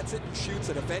shots. He gets it and shoots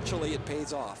it. Eventually, it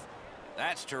pays off.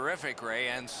 That's terrific, Ray,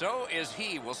 and so is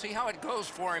he. We'll see how it goes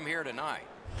for him here tonight.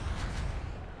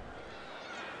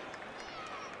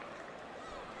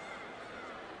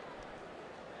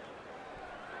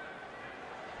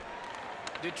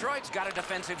 Detroit's got a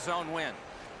defensive zone win.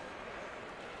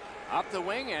 Up the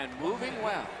wing and moving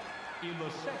well. In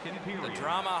the second period. The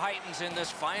drama heightens in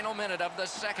this final minute of the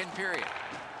second period.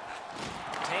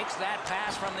 Takes that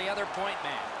pass from the other point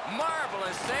man.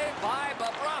 Marvelous save by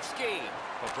Bobrovsky.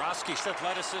 Bobrovsky's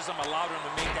athleticism allowed him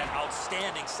to make that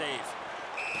outstanding save.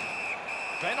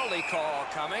 Penalty call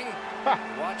coming.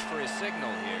 Watch for his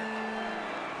signal here.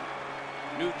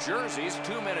 New Jersey's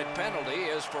 2-minute penalty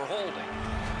is for holding.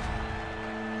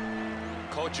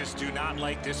 Coaches do not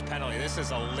like this penalty. This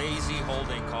is a lazy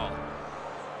holding call.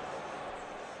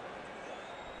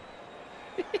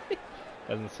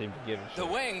 Doesn't seem to give a shit. The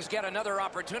Wings get another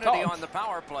opportunity on the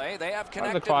power play. They have How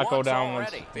does the connected clock go once down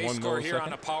already. They 1 score here on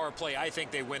millisecond? a power play. I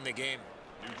think they win the game.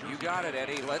 You got it,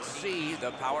 Eddie. Let's see.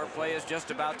 The power play is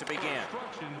just about to begin.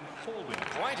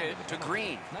 Pointed to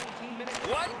Green.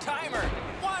 One-timer.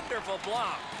 Wonderful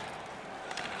block.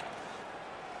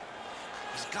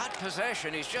 He's got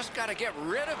possession. He's just got to get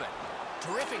rid of it.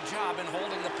 Terrific job in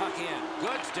holding the puck in.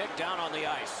 Good stick down on the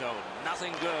ice, so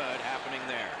nothing good happening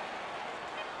there.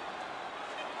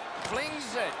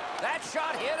 Flings it. That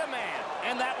shot hit a man.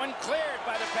 And that one cleared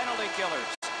by the penalty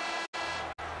killers.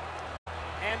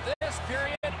 And this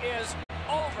period is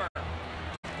over.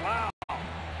 Wow.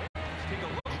 Let's take a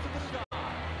look to the sky.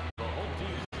 The whole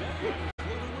team's net is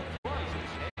loaded with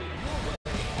prizes, headed your way.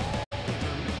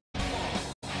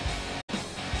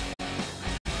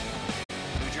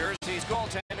 New Jersey's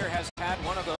goaltender has had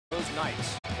one of those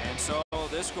nights. And so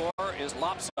this score is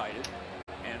lopsided.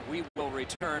 And we will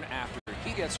return after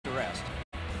he gets to rest.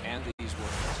 And these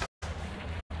words.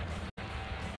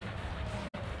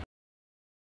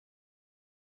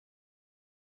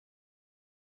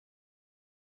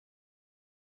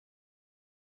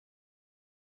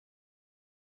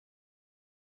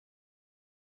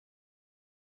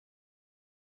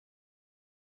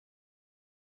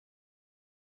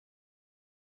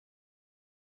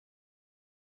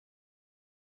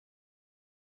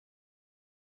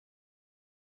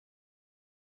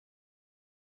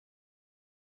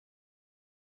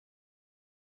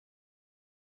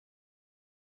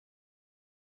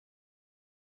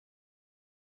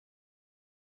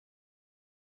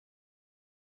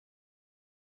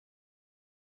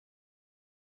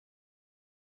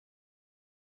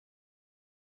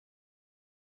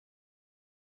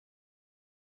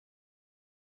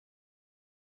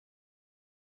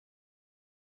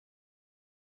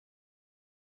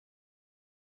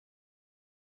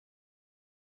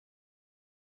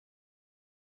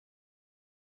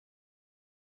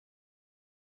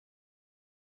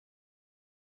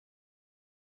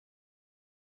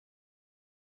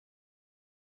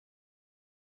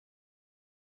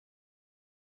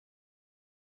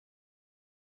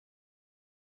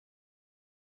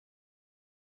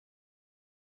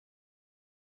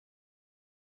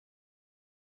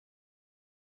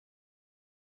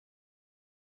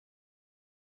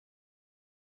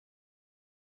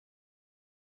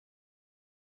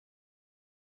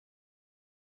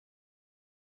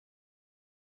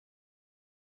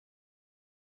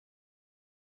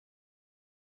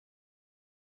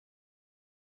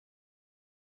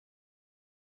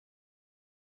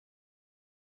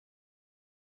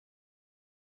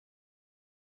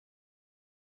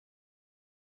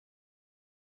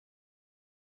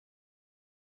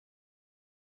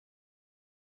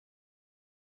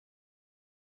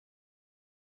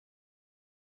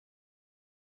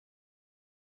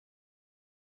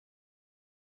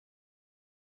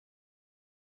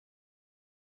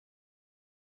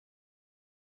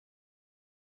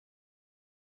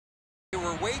 They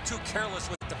were way too careless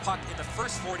with the puck in the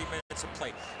first 40 minutes of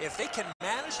play. If they can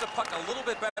manage the puck a little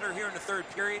bit better here in the third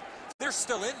period, they're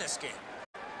still in this game.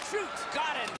 Shoots,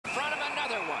 got in front of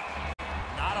another one.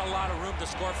 Not a lot of room to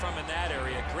score from in that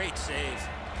area. Great save.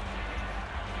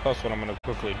 That's what I'm going to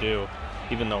quickly do,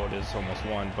 even though it is almost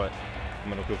one, but I'm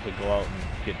going to quickly go out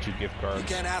and get 2 gift cards. You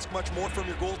can't ask much more from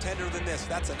your goaltender than this.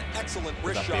 That's an excellent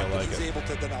wrist shot that he's able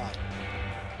to deny.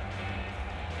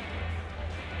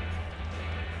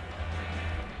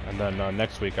 And then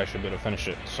next week I should be able to finish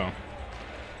it, so.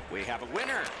 We have a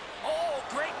winner. Oh,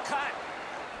 great cut.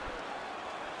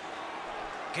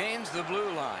 Gains the blue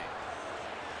line.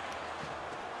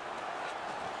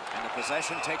 And the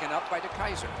possession taken up by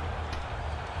DeKaiser.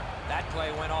 That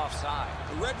play went offside.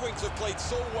 The Red Wings have played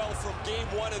so well from game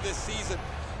 1 of this season.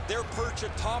 Their perch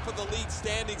at top of the league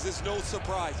standings is no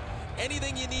surprise.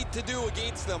 Anything you need to do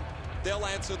against them, they'll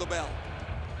answer the bell.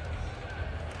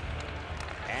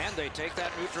 And they take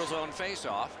that neutral zone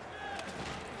face-off.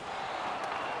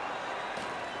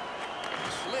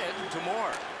 Slid to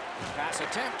Moore. Pass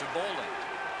attempt to Bolden.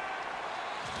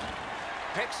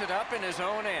 Picks it up in his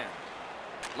own end.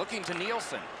 Looking to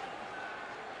Nielsen.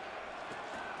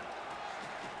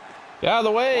 Get out of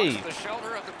the way! Wants the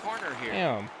shoulder of the corner here.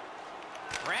 Damn.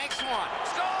 Ranks one.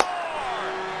 Score!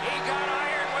 He got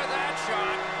iron with that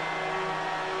shot.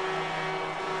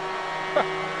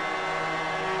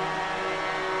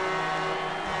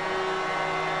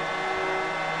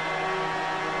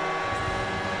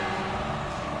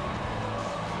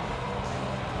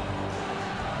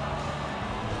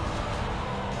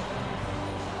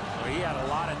 Well, he had a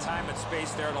lot of time and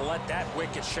space there to let that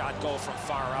wicked shot go from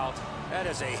far out. That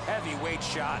is a heavyweight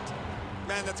shot.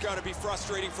 Man, that's got to be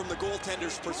frustrating from the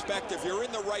goaltender's perspective. You're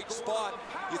in the right spot.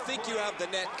 You think you have the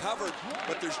net covered,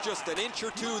 but there's just an inch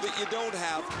or two that you don't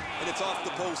have, and it's off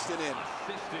the post and in.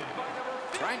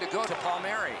 Trying to go to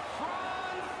Palmieri.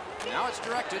 Now it's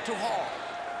directed to Hall.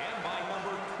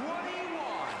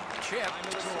 Chip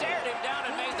stared him down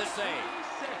and made the save.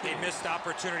 He missed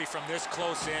opportunity from this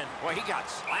close in. Well, he got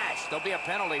slashed. There'll be a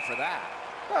penalty for that.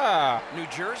 Ah. New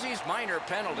Jersey's minor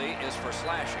penalty is for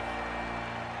slashing.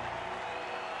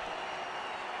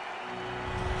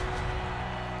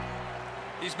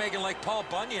 He's making like Paul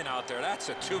Bunyan out there. That's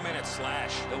a 2-minute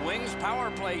slash. The Wings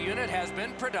power play unit has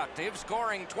been productive,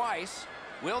 scoring twice.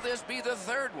 Will this be the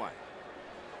third one?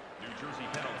 New Jersey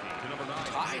penalty to number 9.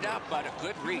 Tied up, but a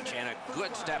good reach and a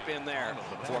good step in there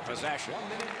for possession.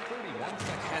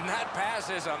 And that pass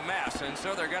is a mess, and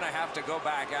so they're going to have to go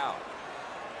back out.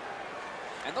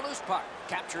 And the loose puck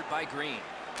captured by Green.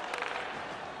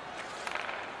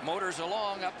 Motors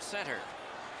along up center.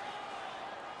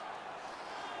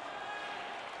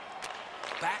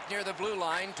 Back near the blue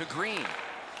line to Green.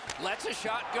 Lets a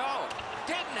shot go.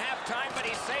 Didn't have time, but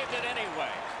he saved it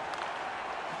anyway.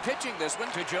 Pitching this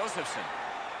one to Josephson.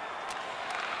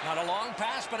 Not a long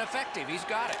pass, but effective. He's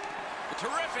got it. A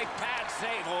terrific pad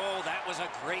save. Oh, that was a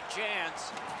great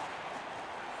chance.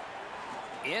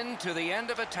 Into the end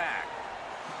of attack.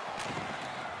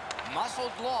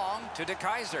 Muscled long to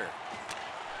DeKaiser.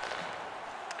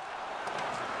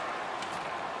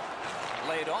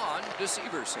 Laid on to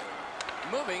Severson.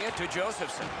 Moving it to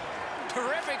Josephson.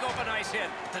 Terrific open ice hit.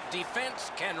 The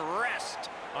defense can rest.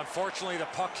 Unfortunately, the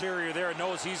puck carrier there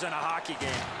knows he's in a hockey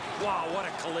game. Wow, what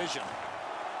a collision.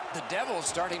 The Devils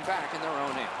starting back in their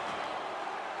own end.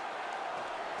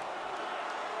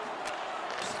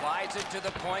 Slides it to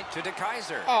the point to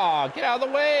DeKaiser. Oh, get out of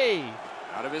the way!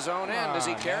 Out of his own end as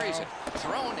he carries it.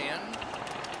 Thrown in.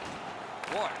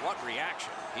 Boy, what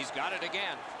reaction. He's got it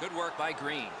again. Good work by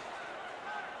Green.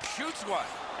 Shoots one.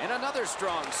 And another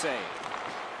strong save.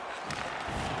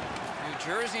 New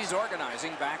Jersey's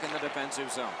organizing back in the defensive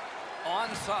zone.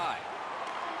 Onside.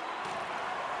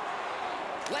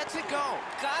 Lets it go.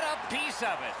 Got a piece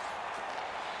of it.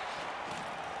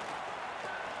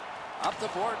 Up the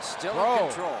board, still in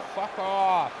control. Fuck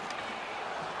off.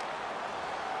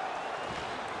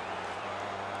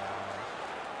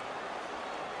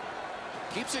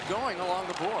 Keeps it going along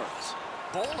the boards.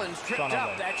 Boland's tripped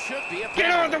up. That should be a penalty.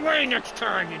 Get out of the way next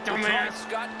time, you dumbass.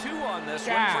 Got 2 on this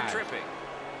one for tripping.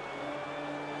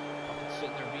 Fucking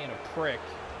sitting there being a prick.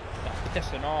 Not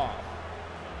pissing off.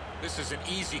 This is an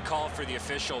easy call for the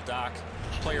official, Doc.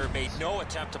 Player made no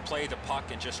attempt to play the puck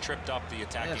and just tripped up the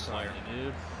attacking player.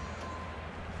 Dude.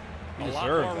 You A lot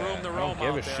deserve more room that. to I roam don't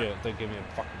give out a there. shit. They give me a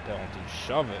fucking penalty.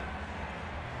 Shove it.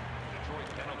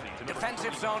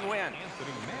 Defensive zone win.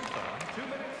 2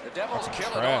 minutes. The Devils kill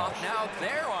it trash. off. Now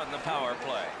they're on the power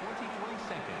play. 23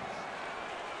 seconds.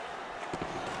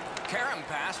 Karam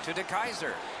pass to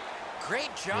DeKaiser.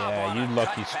 Great job Yeah, on you a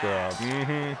lucky cut scrub. pass.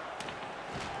 Mm-hmm.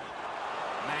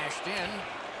 Mashed in.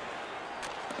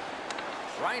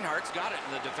 Reinhardt's got it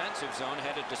in the defensive zone,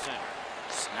 headed to center.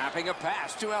 Snapping a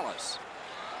pass to Ellis.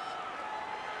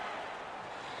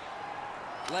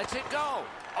 Lets it go.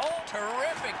 Oh,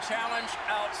 terrific challenge.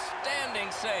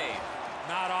 Outstanding save.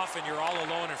 Not often you're all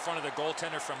alone in front of the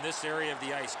goaltender from this area of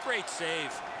the ice. Great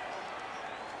save.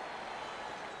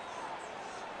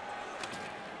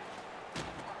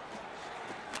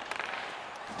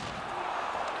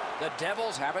 The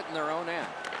Devils have it in their own end.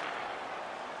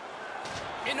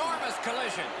 Enormous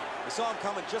collision. We saw him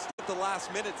coming just at the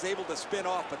last minute. He's able to spin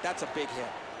off, but that's a big hit.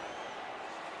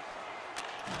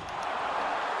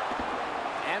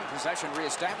 And possession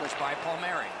reestablished by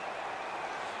Palmieri.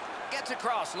 Gets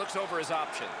across, looks over his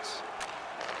options.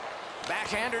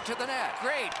 Backhander to the net.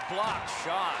 Great block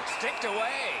shot. Sticked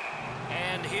away.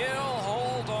 And he'll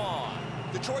hold on.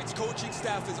 Detroit's coaching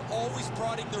staff is always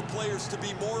prodding their players to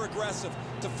be more aggressive,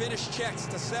 to finish checks,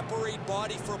 to separate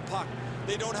body from puck.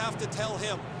 They don't have to tell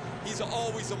him. He's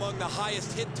always among the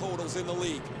highest hit totals in the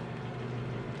league.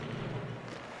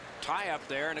 Tie up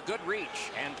there and a good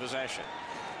reach and possession.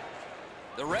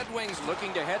 The Red Wings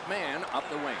looking to head man up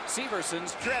the wing.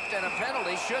 Severson's tripped and a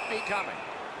penalty should be coming.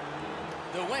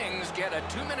 The Wings get a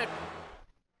 2-minute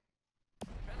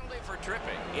penalty for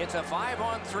tripping. It's a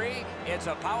 5-on-3, it's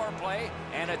a power play,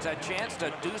 and it's a chance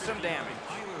to do some damage.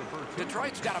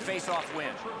 Detroit's got a face-off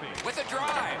win. With a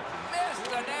drive, missed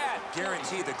the net.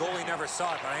 Guarantee the goalie never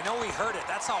saw it, but I know he heard it.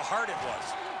 That's how hard it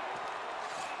was.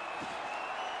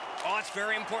 Oh, it's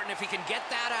very important if he can get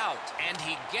that out, and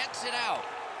he gets it out.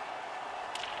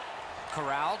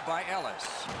 Corralled by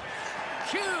Ellis.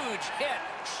 Huge hit.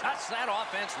 Shuts that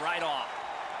offense right off.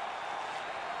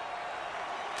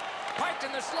 Piped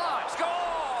in the slot.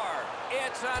 Score!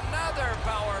 It's another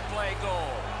power play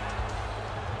goal.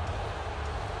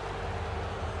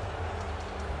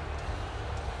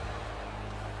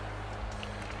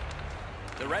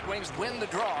 The Red Wings win the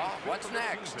draw. What's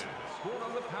next? Scored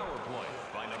on the power play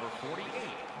by number 48,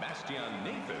 Bastian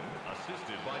Nathan,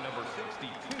 assisted by number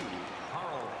 62,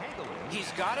 Carl Hagelin.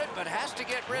 He's got it, but has to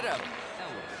get rid of it.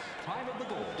 Ellis, time of the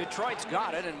goal. Detroit's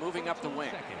got it and moving up the wing.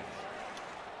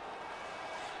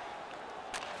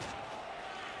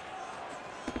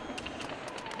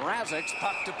 Mrazek's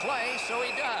puck to play, so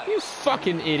he does. You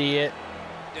fucking idiot.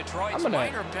 Detroit's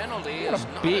minor penalty is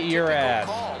not beat a your typical ass.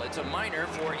 call. It's a minor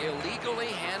for illegally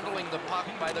handling the puck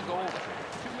by the goalie.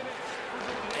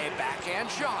 A backhand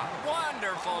shot.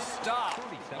 Wonderful stop.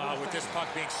 With this puck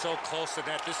being so close to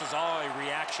that, this is all a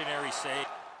reactionary save.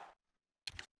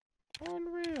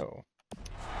 Unreal.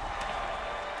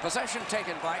 Possession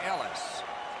taken by Ellis.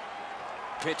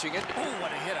 Pitching it. Oh,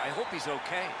 what a hit. I hope he's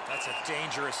okay. That's a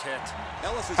dangerous hit.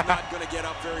 Ellis is not going to get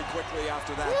up very quickly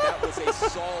after that. That was a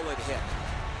solid hit.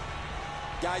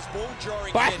 Guys,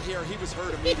 bone-jarring hit here. He was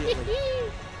hurt immediately.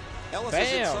 Ellis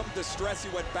is in some distress. He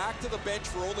went back to the bench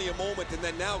for only a moment and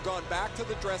then now gone back to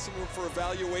the dressing room for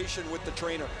evaluation with the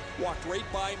trainer. Walked right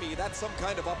by me. That's some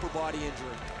kind of upper body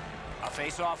injury. A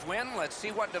face-off win. Let's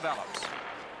see what develops.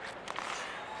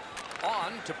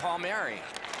 On to Palmieri.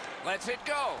 Lets it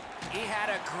go. He had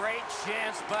a great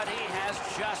chance, but he has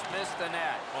just missed the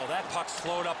net. Oh, that puck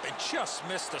slowed up and just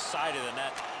missed the side of the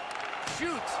net.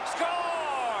 Shoots. Score!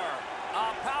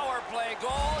 A power play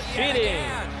goal yet Cheating.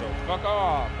 again. So fuck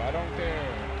off. I don't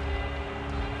care.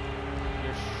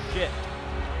 You're shit.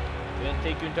 It didn't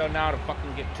take you until now to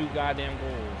fucking get 2 goddamn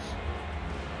goals.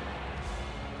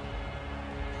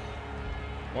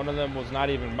 One of them was not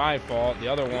even my fault. The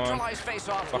other one,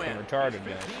 fucking retarded,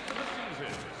 man.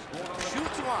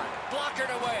 Shoots one, blockered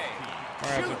away.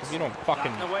 Alright, because you don't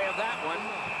fucking in the way of that one.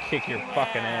 kick your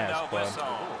fucking ass, bud.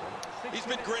 He's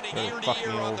been grinning They're ear to fucking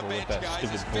ear me on the over bench, with that guys.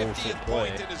 His stupid 50th bullshit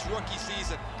point play. in his rookie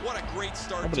season. What a great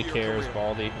start Nobody to your cares, career.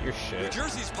 Baldy. You're New shit.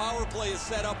 Jersey's power play is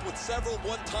set up with several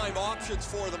one-time options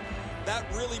for them. That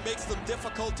really makes them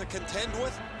difficult to contend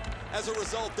with. As a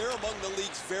result, they're among the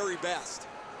league's very best.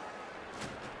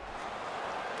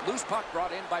 Loose puck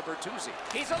brought in by Bertuzzi.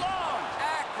 He's alone.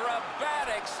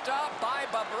 Acrobatic stop by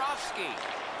Bobrovsky.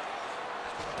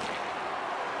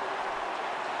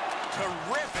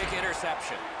 Terrific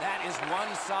interception. That is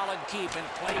one solid keep, and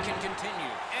play can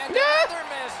continue. And another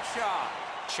missed shot.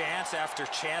 Chance after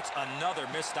chance, another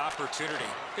missed opportunity.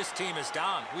 This team is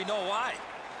down. We know why.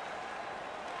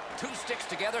 2 sticks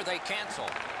together, they cancel.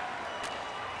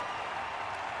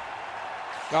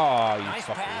 Oh, you Nice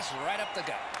fuckers. pass right up the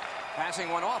gut. Passing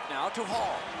one off now to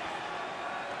Hall.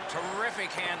 Terrific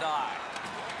hand-eye.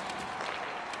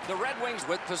 The Red Wings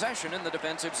with possession in the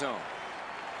defensive zone.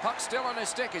 Puck still on his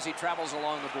stick as he travels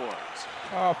along the boards.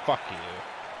 Oh, fuck you.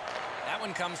 That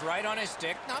one comes right on his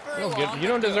stick. Not very long. You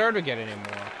don't deserve to get any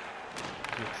more.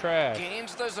 You're trash.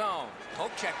 Gains the zone.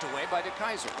 Poke checked away by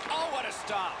DeKaiser. Oh, what a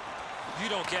stop. You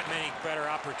don't get many better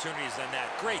opportunities than that.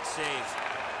 Great save.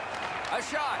 A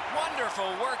shot. Wonderful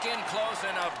work in close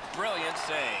and a brilliant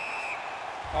save.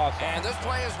 Awesome. And this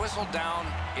play is whistled down.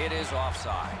 It is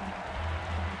offside.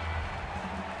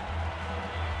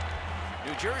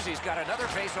 New Jersey's got another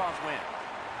face-off win.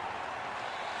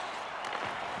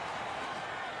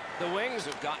 The Wings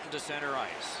have gotten to center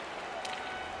ice.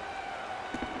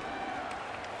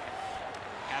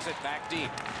 Has it back deep.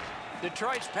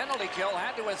 Detroit's penalty kill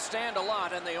had to withstand a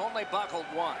lot, and they only buckled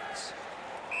once.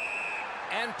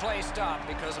 And play stopped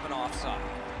because of an offside.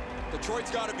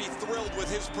 Detroit's got to be thrilled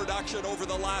with his production over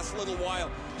the last little while.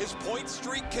 His point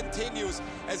streak continues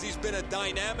as he's been a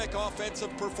dynamic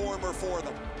offensive performer for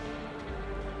them.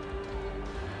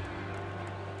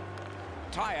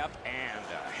 Tie-up and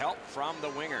help from the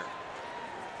winger.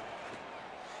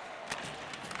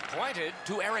 Pointed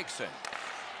to Eriksson.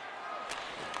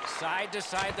 Side to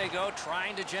side they go,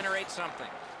 trying to generate something.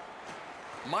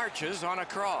 Marches on a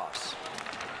cross.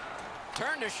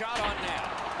 Turned a shot on net.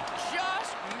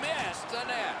 Just missed the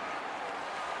net.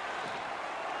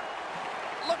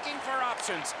 Looking for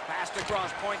options. Passed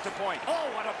across point to point. Oh,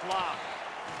 what a block.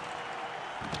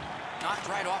 Knocked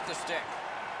right off the stick.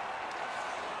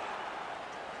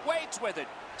 Waits with it.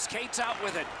 Skates out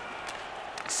with it.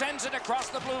 Sends it across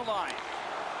the blue line.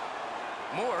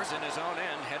 Moore's in his own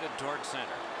end, headed towards center.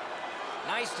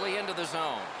 Nicely into the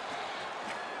zone.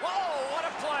 Whoa, what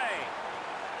a play!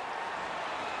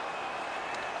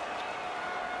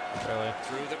 Really?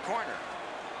 Through the corner.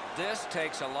 This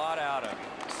takes a lot out of him.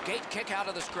 Skate kick out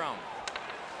of the scrum.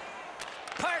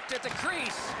 Parked at the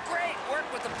crease. Great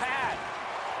work with the pad.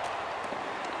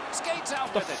 Skates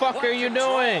out with it. What the fuck are you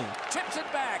doing? Tips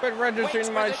it back. Quit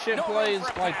registering my shit plays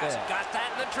like pass. that. Got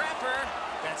that in the trapper.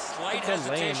 That slight Quit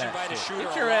delaying hesitation that by the shit. shooter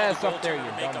Get your allowed ass the up there, goaltender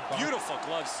you to make dumb a fuck. beautiful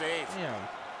glove save. Damn.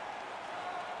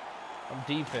 I'm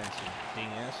defensive,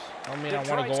 dingus. I mean, I Detroit's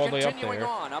want to go all the way up continuing there.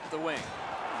 on up the wing.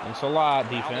 Thanks a lot,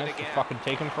 Fouled it defense. It's again. fucking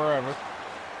taking forever.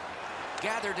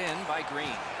 Gathered in by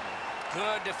Green.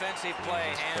 Good defensive play,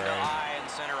 Jesus hand to Christ. eye and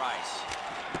center ice.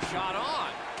 Shot on.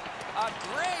 A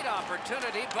great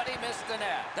opportunity, but he missed the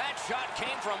net. That shot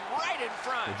came from right in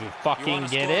front. Did you fucking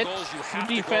get it?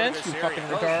 You defense, you fucking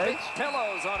Those retards. big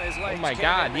pillows on his legs. Oh my came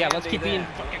god, in yeah, let's handy keep being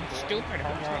then. fucking stupid.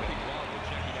 Hold on.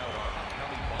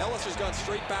 Ellis has gone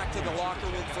straight back to the locker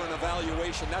room for an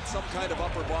evaluation. That's some kind of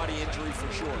upper body injury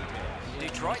for sure.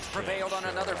 Detroit's prevailed on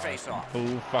another faceoff.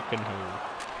 Who fucking who?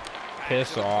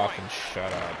 Piss off and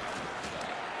shut up.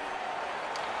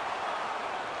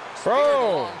 Speared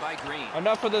Bro! along by Green.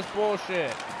 Enough of this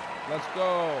bullshit. Let's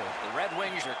go. The Red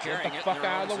Wings are carrying Get the it fuck in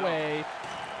their out own of the zone. way.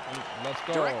 And let's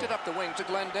go. Directed up the wing to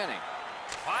Glendening.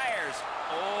 Fires.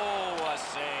 Oh, a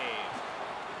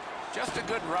save. Just a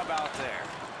good rub out there.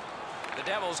 The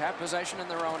Devils have possession in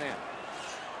their own end.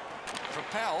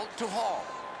 Propelled to Hall.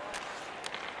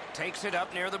 Takes it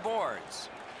up near the boards.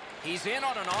 He's in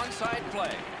on an onside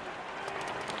play.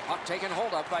 Puck taken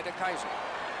hold of by DeKaiser.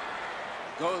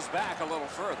 Goes back a little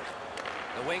further.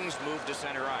 The Wings move to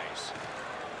center ice.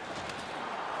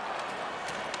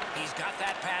 He's got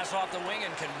that pass off the wing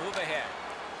and can move ahead.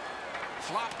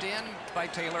 Flopped in by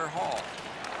Taylor Hall.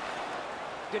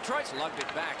 Detroit's lugged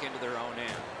it back into their own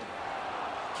end.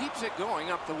 Keeps it going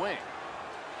up the wing.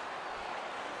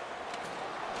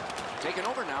 Taken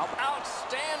over now.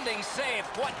 Outstanding save.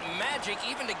 What magic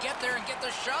even to get there and get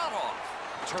the shot off.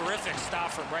 Terrific stop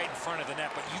from right in front of the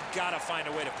net, but you got to find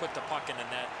a way to put the puck in the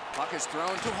net. Puck is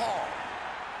thrown to Hall.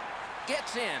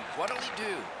 Gets in. What'll he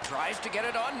do? Tries to get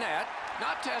it on net.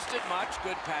 Not tested much.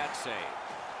 Good pad save.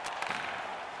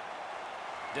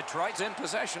 Detroit's in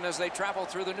possession as they travel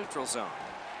through the neutral zone.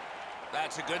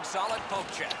 That's a good solid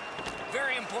poke check.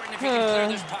 Very important if he can clear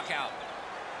this puck out.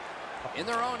 In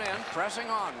their own end, pressing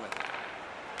on with it.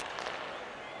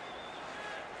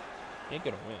 Ain't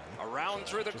gonna win. Around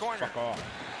through the Just corner. fuck off.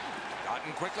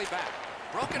 Gotten quickly back.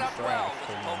 Broke it up Trash well with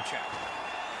for the you. poke check.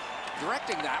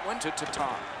 Directing that one to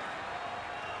Tatar.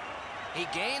 He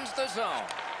gains the zone.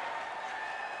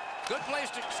 Good place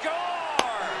to score.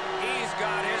 He's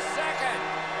got his second.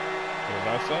 What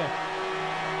did I say?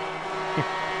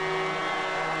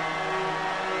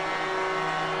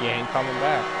 You ain't coming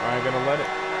back. I ain't gonna let it.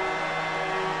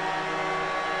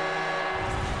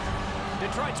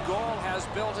 Detroit's goal has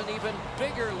built an even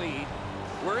bigger lead.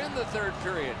 We're in the third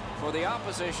period. For the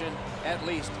opposition, at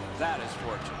least that is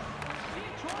fortunate.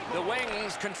 The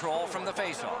Wings control from the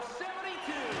faceoff.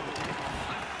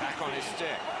 Back on his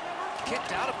stick.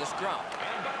 Kicked out of the scrum.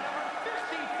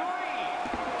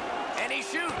 And he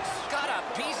shoots. Got a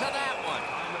piece of that one.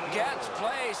 Gets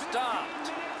play stopped.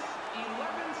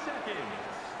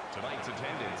 Tonight's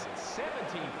attendance,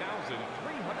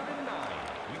 17,309.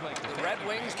 We'd like to The thank Red you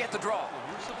Wings get the draw.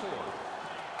 for your support.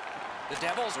 The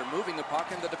Devils are moving the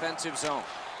puck in the defensive zone.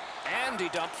 And he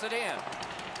dumps it in.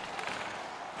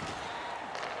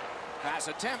 Pass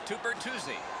attempt to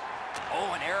Bertuzzi.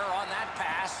 Oh, an error on that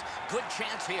pass. Good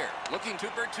chance here. Looking to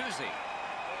Bertuzzi.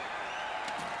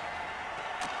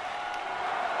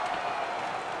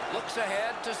 Looks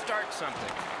ahead to start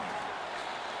something.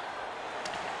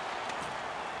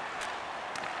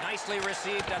 Nicely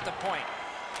received at the point.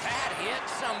 That hit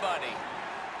somebody.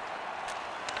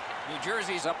 New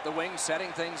Jersey's up the wing,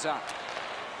 setting things up.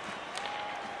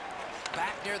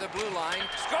 Back near the blue line.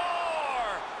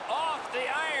 Score! Off the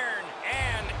iron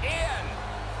and in.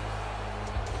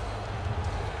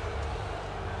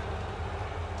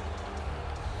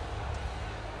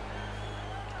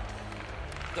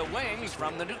 The Wings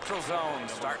from the neutral zone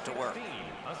start to work.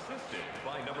 Assisted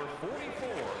by number 44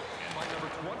 and by number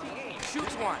 28.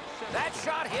 Shoots one. That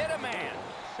shot hit a man.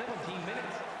 17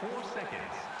 minutes, 4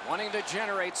 seconds. Wanting to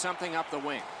generate something up the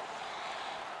wing.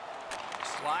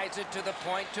 Slides it to the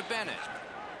point to Bennett.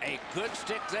 A good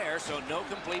stick there, so no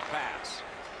complete pass.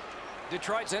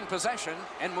 Detroit's in possession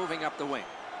and moving up the wing.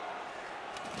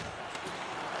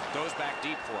 Goes back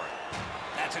deep for it.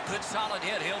 That's a good solid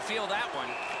hit. He'll feel that one.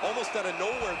 Almost out of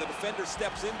nowhere, the defender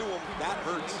steps into him. That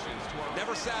hurts.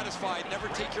 Never satisfied. Never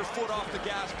take your foot off the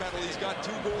gas pedal. He's got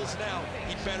 2 goals now.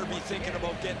 He'd better be thinking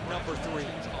about getting number 3.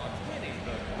 On winning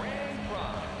the grand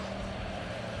prize.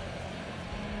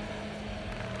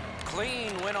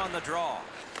 Clean win on the draw.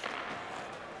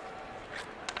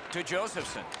 To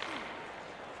Josephson.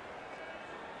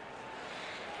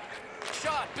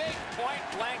 Shot. Big point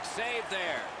blank save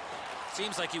there.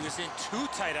 Seems like he was in too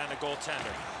tight on the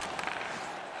goaltender.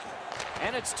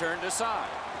 And it's turned aside.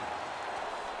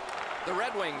 The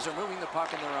Red Wings are moving the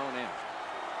puck in their own end.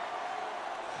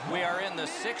 We are in the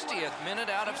 60th minute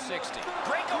out of 60.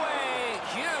 Breakaway!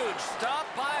 Huge stop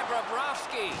by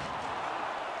Bobrovsky.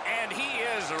 And he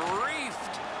is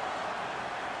reefed.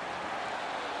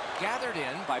 Gathered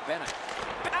in by Bennett.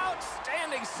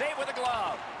 Outstanding save with a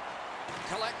glove.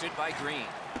 Collected by Green.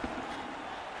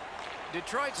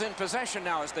 Detroit's in possession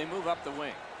now as they move up the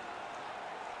wing.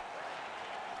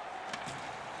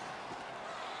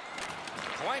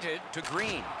 Pointed to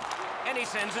Green. And he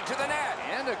sends it to the net.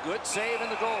 And a good save in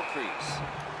the goal crease.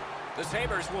 The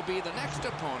Sabres will be the next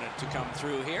opponent to come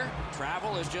through here.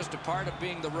 Travel is just a part of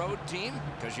being the road team,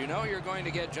 because you know you're going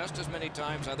to get just as many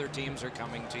times other teams are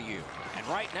coming to you. And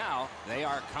right now, they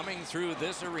are coming through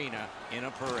this arena in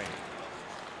a parade.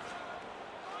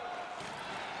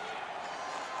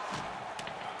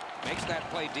 Makes that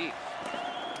play deep.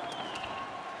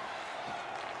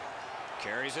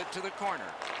 Carries it to the corner.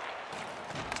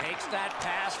 Takes that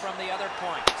pass from the other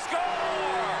point. Score!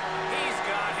 He's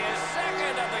got his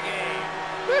second of the game.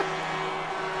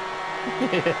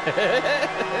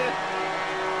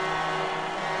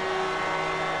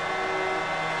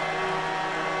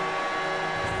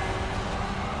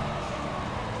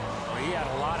 Well, he had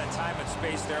a lot of time and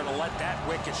space there to let that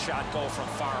wicked shot go from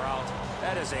far out.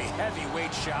 That is a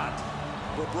heavyweight shot.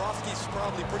 Bobrovsky's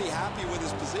probably pretty happy with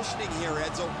his positioning here,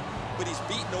 Edzo, but he's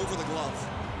beaten over the glove.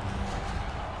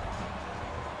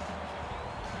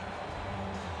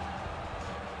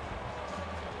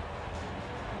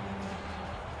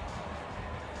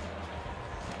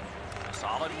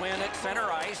 Solid win at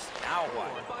center ice. Now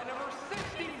what? By number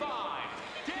 65,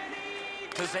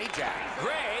 To Zajac.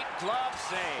 Great glove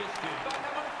save. assisted by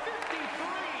number 53.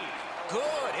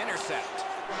 Good intercept.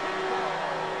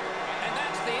 And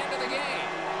that's the end of the game.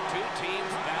 2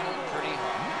 teams battled pretty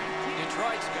hard.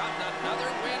 Detroit's gotten another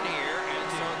win here, and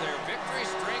so their victory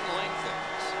string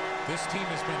lengthens. This team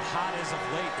has been hot as of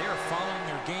late. They're following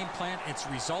their game plan. It's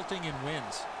resulting in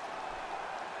wins.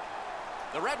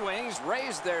 The Red Wings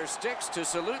raise their sticks to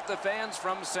salute the fans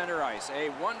from center ice. A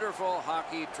wonderful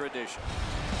hockey tradition.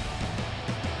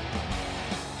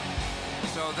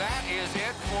 So that is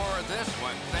it for this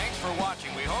one. Thanks for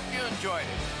watching. We hope you enjoyed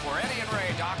it. For Eddie and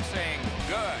Ray, Doc saying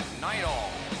good night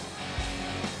all.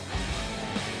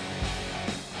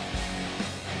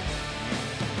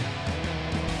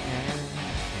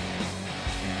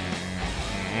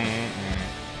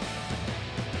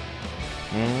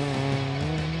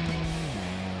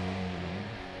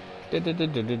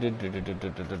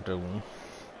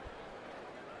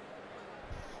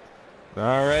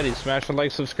 Alrighty, smash the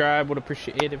like, subscribe, would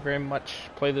appreciate it very much.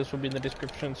 Playlist will be in the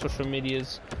description, social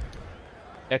medias,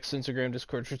 X, Instagram,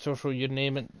 Discord, your social, you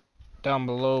name it, down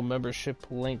below. Membership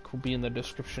link will be in the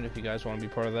description if you guys want to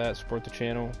be part of that. Support the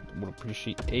channel, would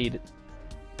appreciate it.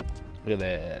 Look at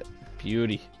that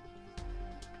beauty.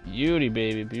 Beauty,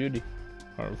 baby, beauty.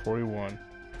 141.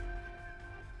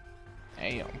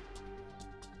 Damn.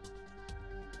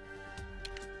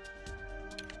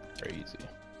 Crazy.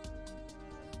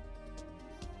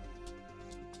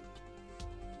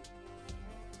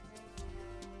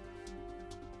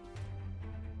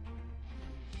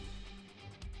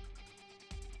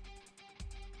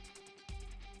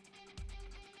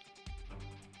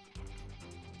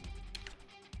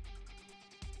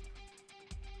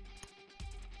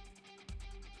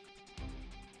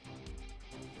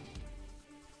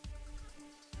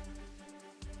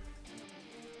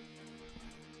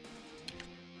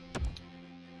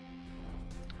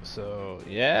 So,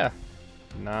 yeah,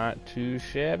 not too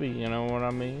shabby, you know what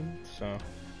I mean? So,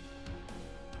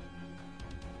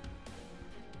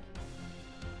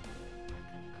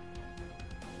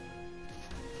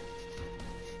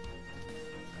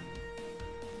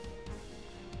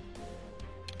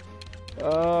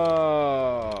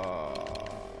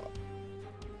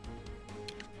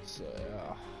 so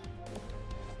yeah.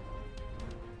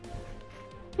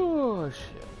 Oh,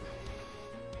 shit.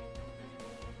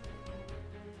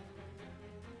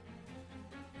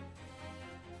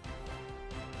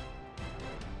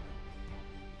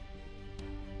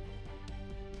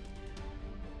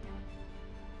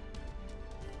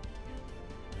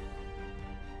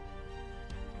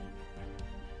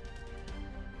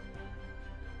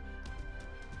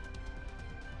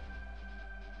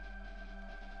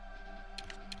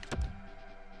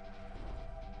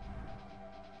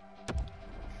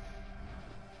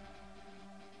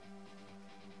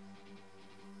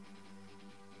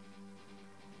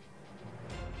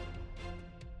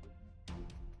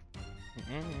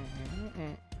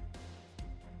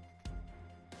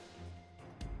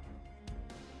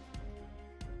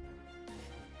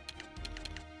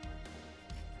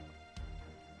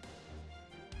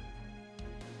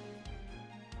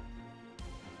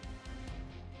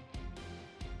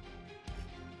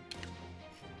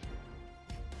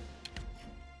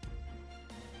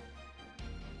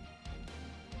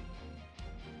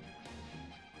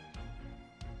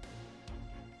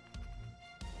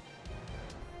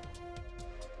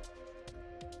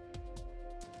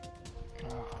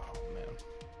 Oh, man.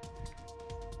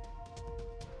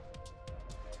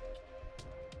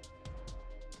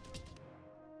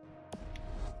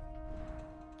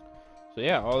 So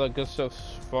yeah, all that good stuff.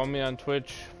 Follow me on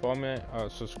Twitch. Follow me.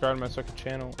 Subscribe to my second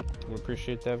channel. We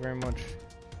appreciate that very much.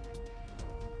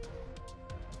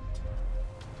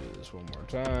 Do this one more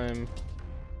time,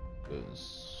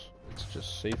 because it's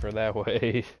just safer that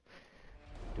way.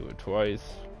 Do it twice.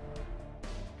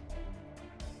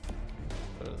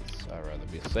 I'd rather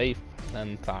be safe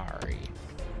than sorry.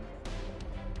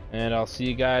 And I'll see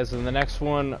you guys in the next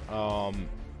one. Like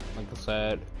I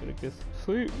said, gonna get some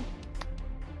sleep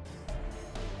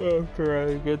after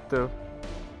I get the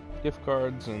gift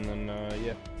cards, and then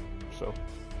yeah. So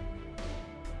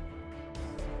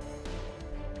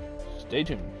stay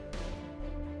tuned.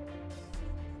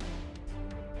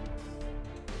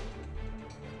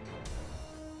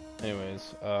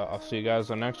 Anyways, I'll see you guys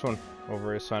on the next one.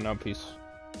 Over here, sign up. Peace.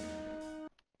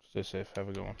 Stay safe. Have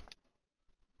a good one.